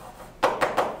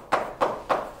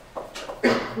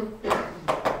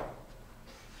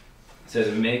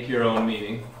 says make your own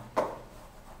meaning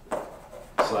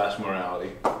 /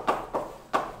 morality.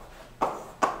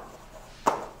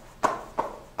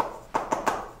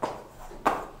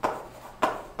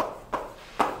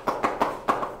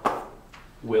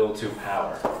 Will to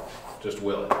power. Just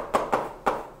will it.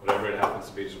 Whatever it happens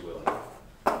to be, just will it.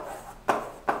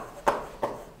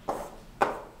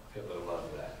 Hitler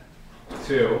loved that.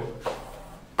 2.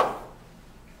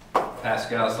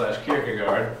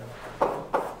 Pascal/Kierkegaard.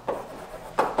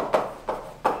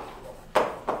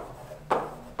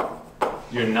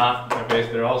 You're not,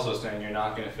 they're also saying you're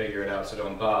not going to figure it out, so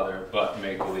don't bother, but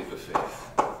make a leap of faith.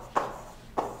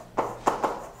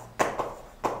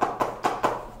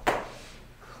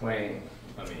 Claim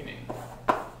a meaning.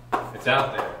 It's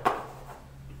out there.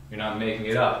 You're not making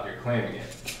it up, you're claiming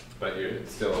it, but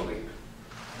it's still a leap.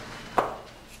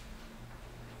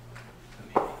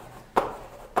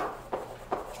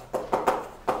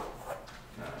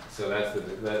 So that's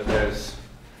there's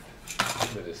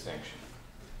the distinction.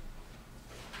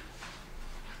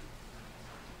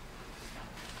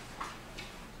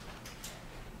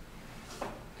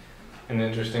 An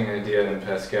interesting idea in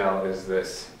Pascal is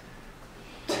this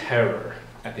terror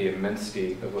at the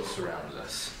immensity of what surrounds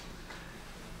us.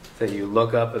 That you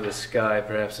look up at the sky,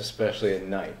 perhaps especially at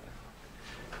night,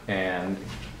 and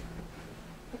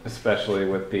especially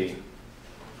with the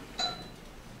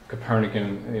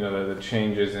Copernican, the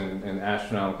changes in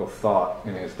astronomical thought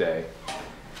in his day,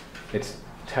 it's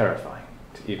terrifying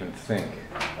to even think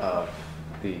of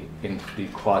the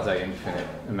quasi-infinite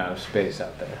amount of space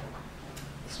out there.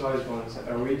 So I just wanted to say,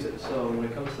 so when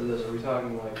it comes to this, are we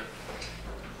talking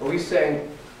are we saying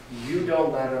you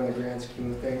don't matter in the grand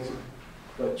scheme of things,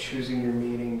 but choosing your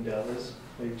meaning does?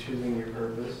 Like choosing your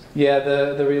purpose? Yeah,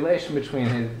 the relation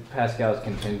between Pascal's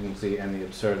contingency and the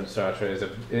absurd in Sartre is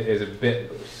a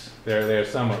bit loose. They're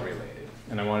somewhat related,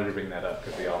 and I wanted to bring that up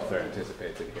because the author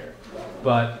anticipates it here.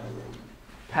 But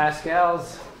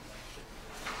Pascal's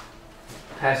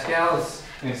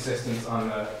insistence on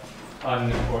the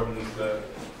unimportant, the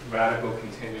radical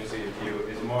contingency of view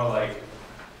is more like,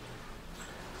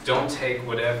 don't take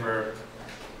whatever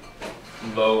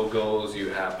low goals you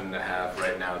happen to have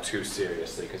right now too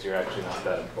seriously, because you're actually not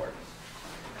that important.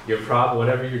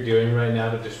 Whatever you're doing right now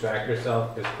to distract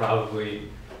yourself is probably,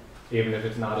 even if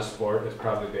it's not a sport, it's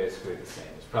probably basically the same.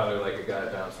 It's probably like a guy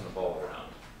bouncing the ball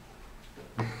around.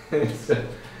 And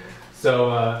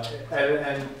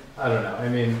I don't know. I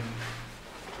mean,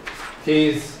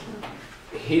 he's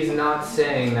not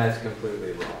saying that's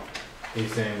completely wrong.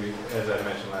 He's saying, as I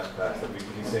mentioned last class, that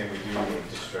he's saying we do need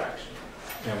distraction.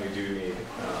 And we do need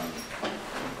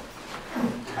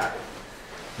habit.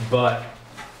 But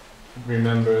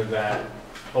remember that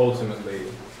ultimately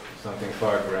something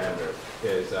far grander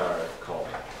is our calling,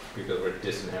 because we're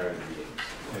disinherited beings.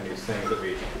 And these things that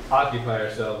we occupy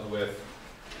ourselves with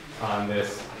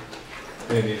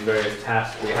in these various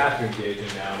tasks we have to engage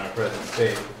in now in our present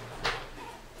state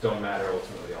don't matter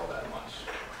ultimately all that much.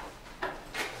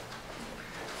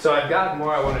 So I've got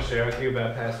more I want to share with you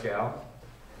about Pascal,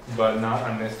 but not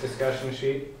on this discussion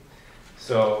sheet.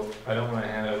 So I don't want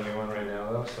to hand out anyone right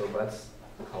now, though. So let's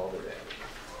call it a day.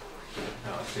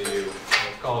 I'll see you.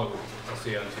 I'll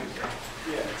see you on Tuesday.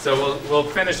 Yeah. So we'll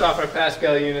finish off our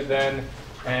Pascal unit then,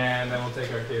 and then we'll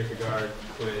take our Kierkegaard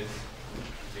quiz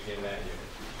to begin that unit.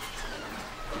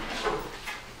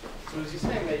 So is he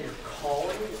saying that your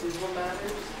calling is what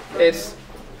matters?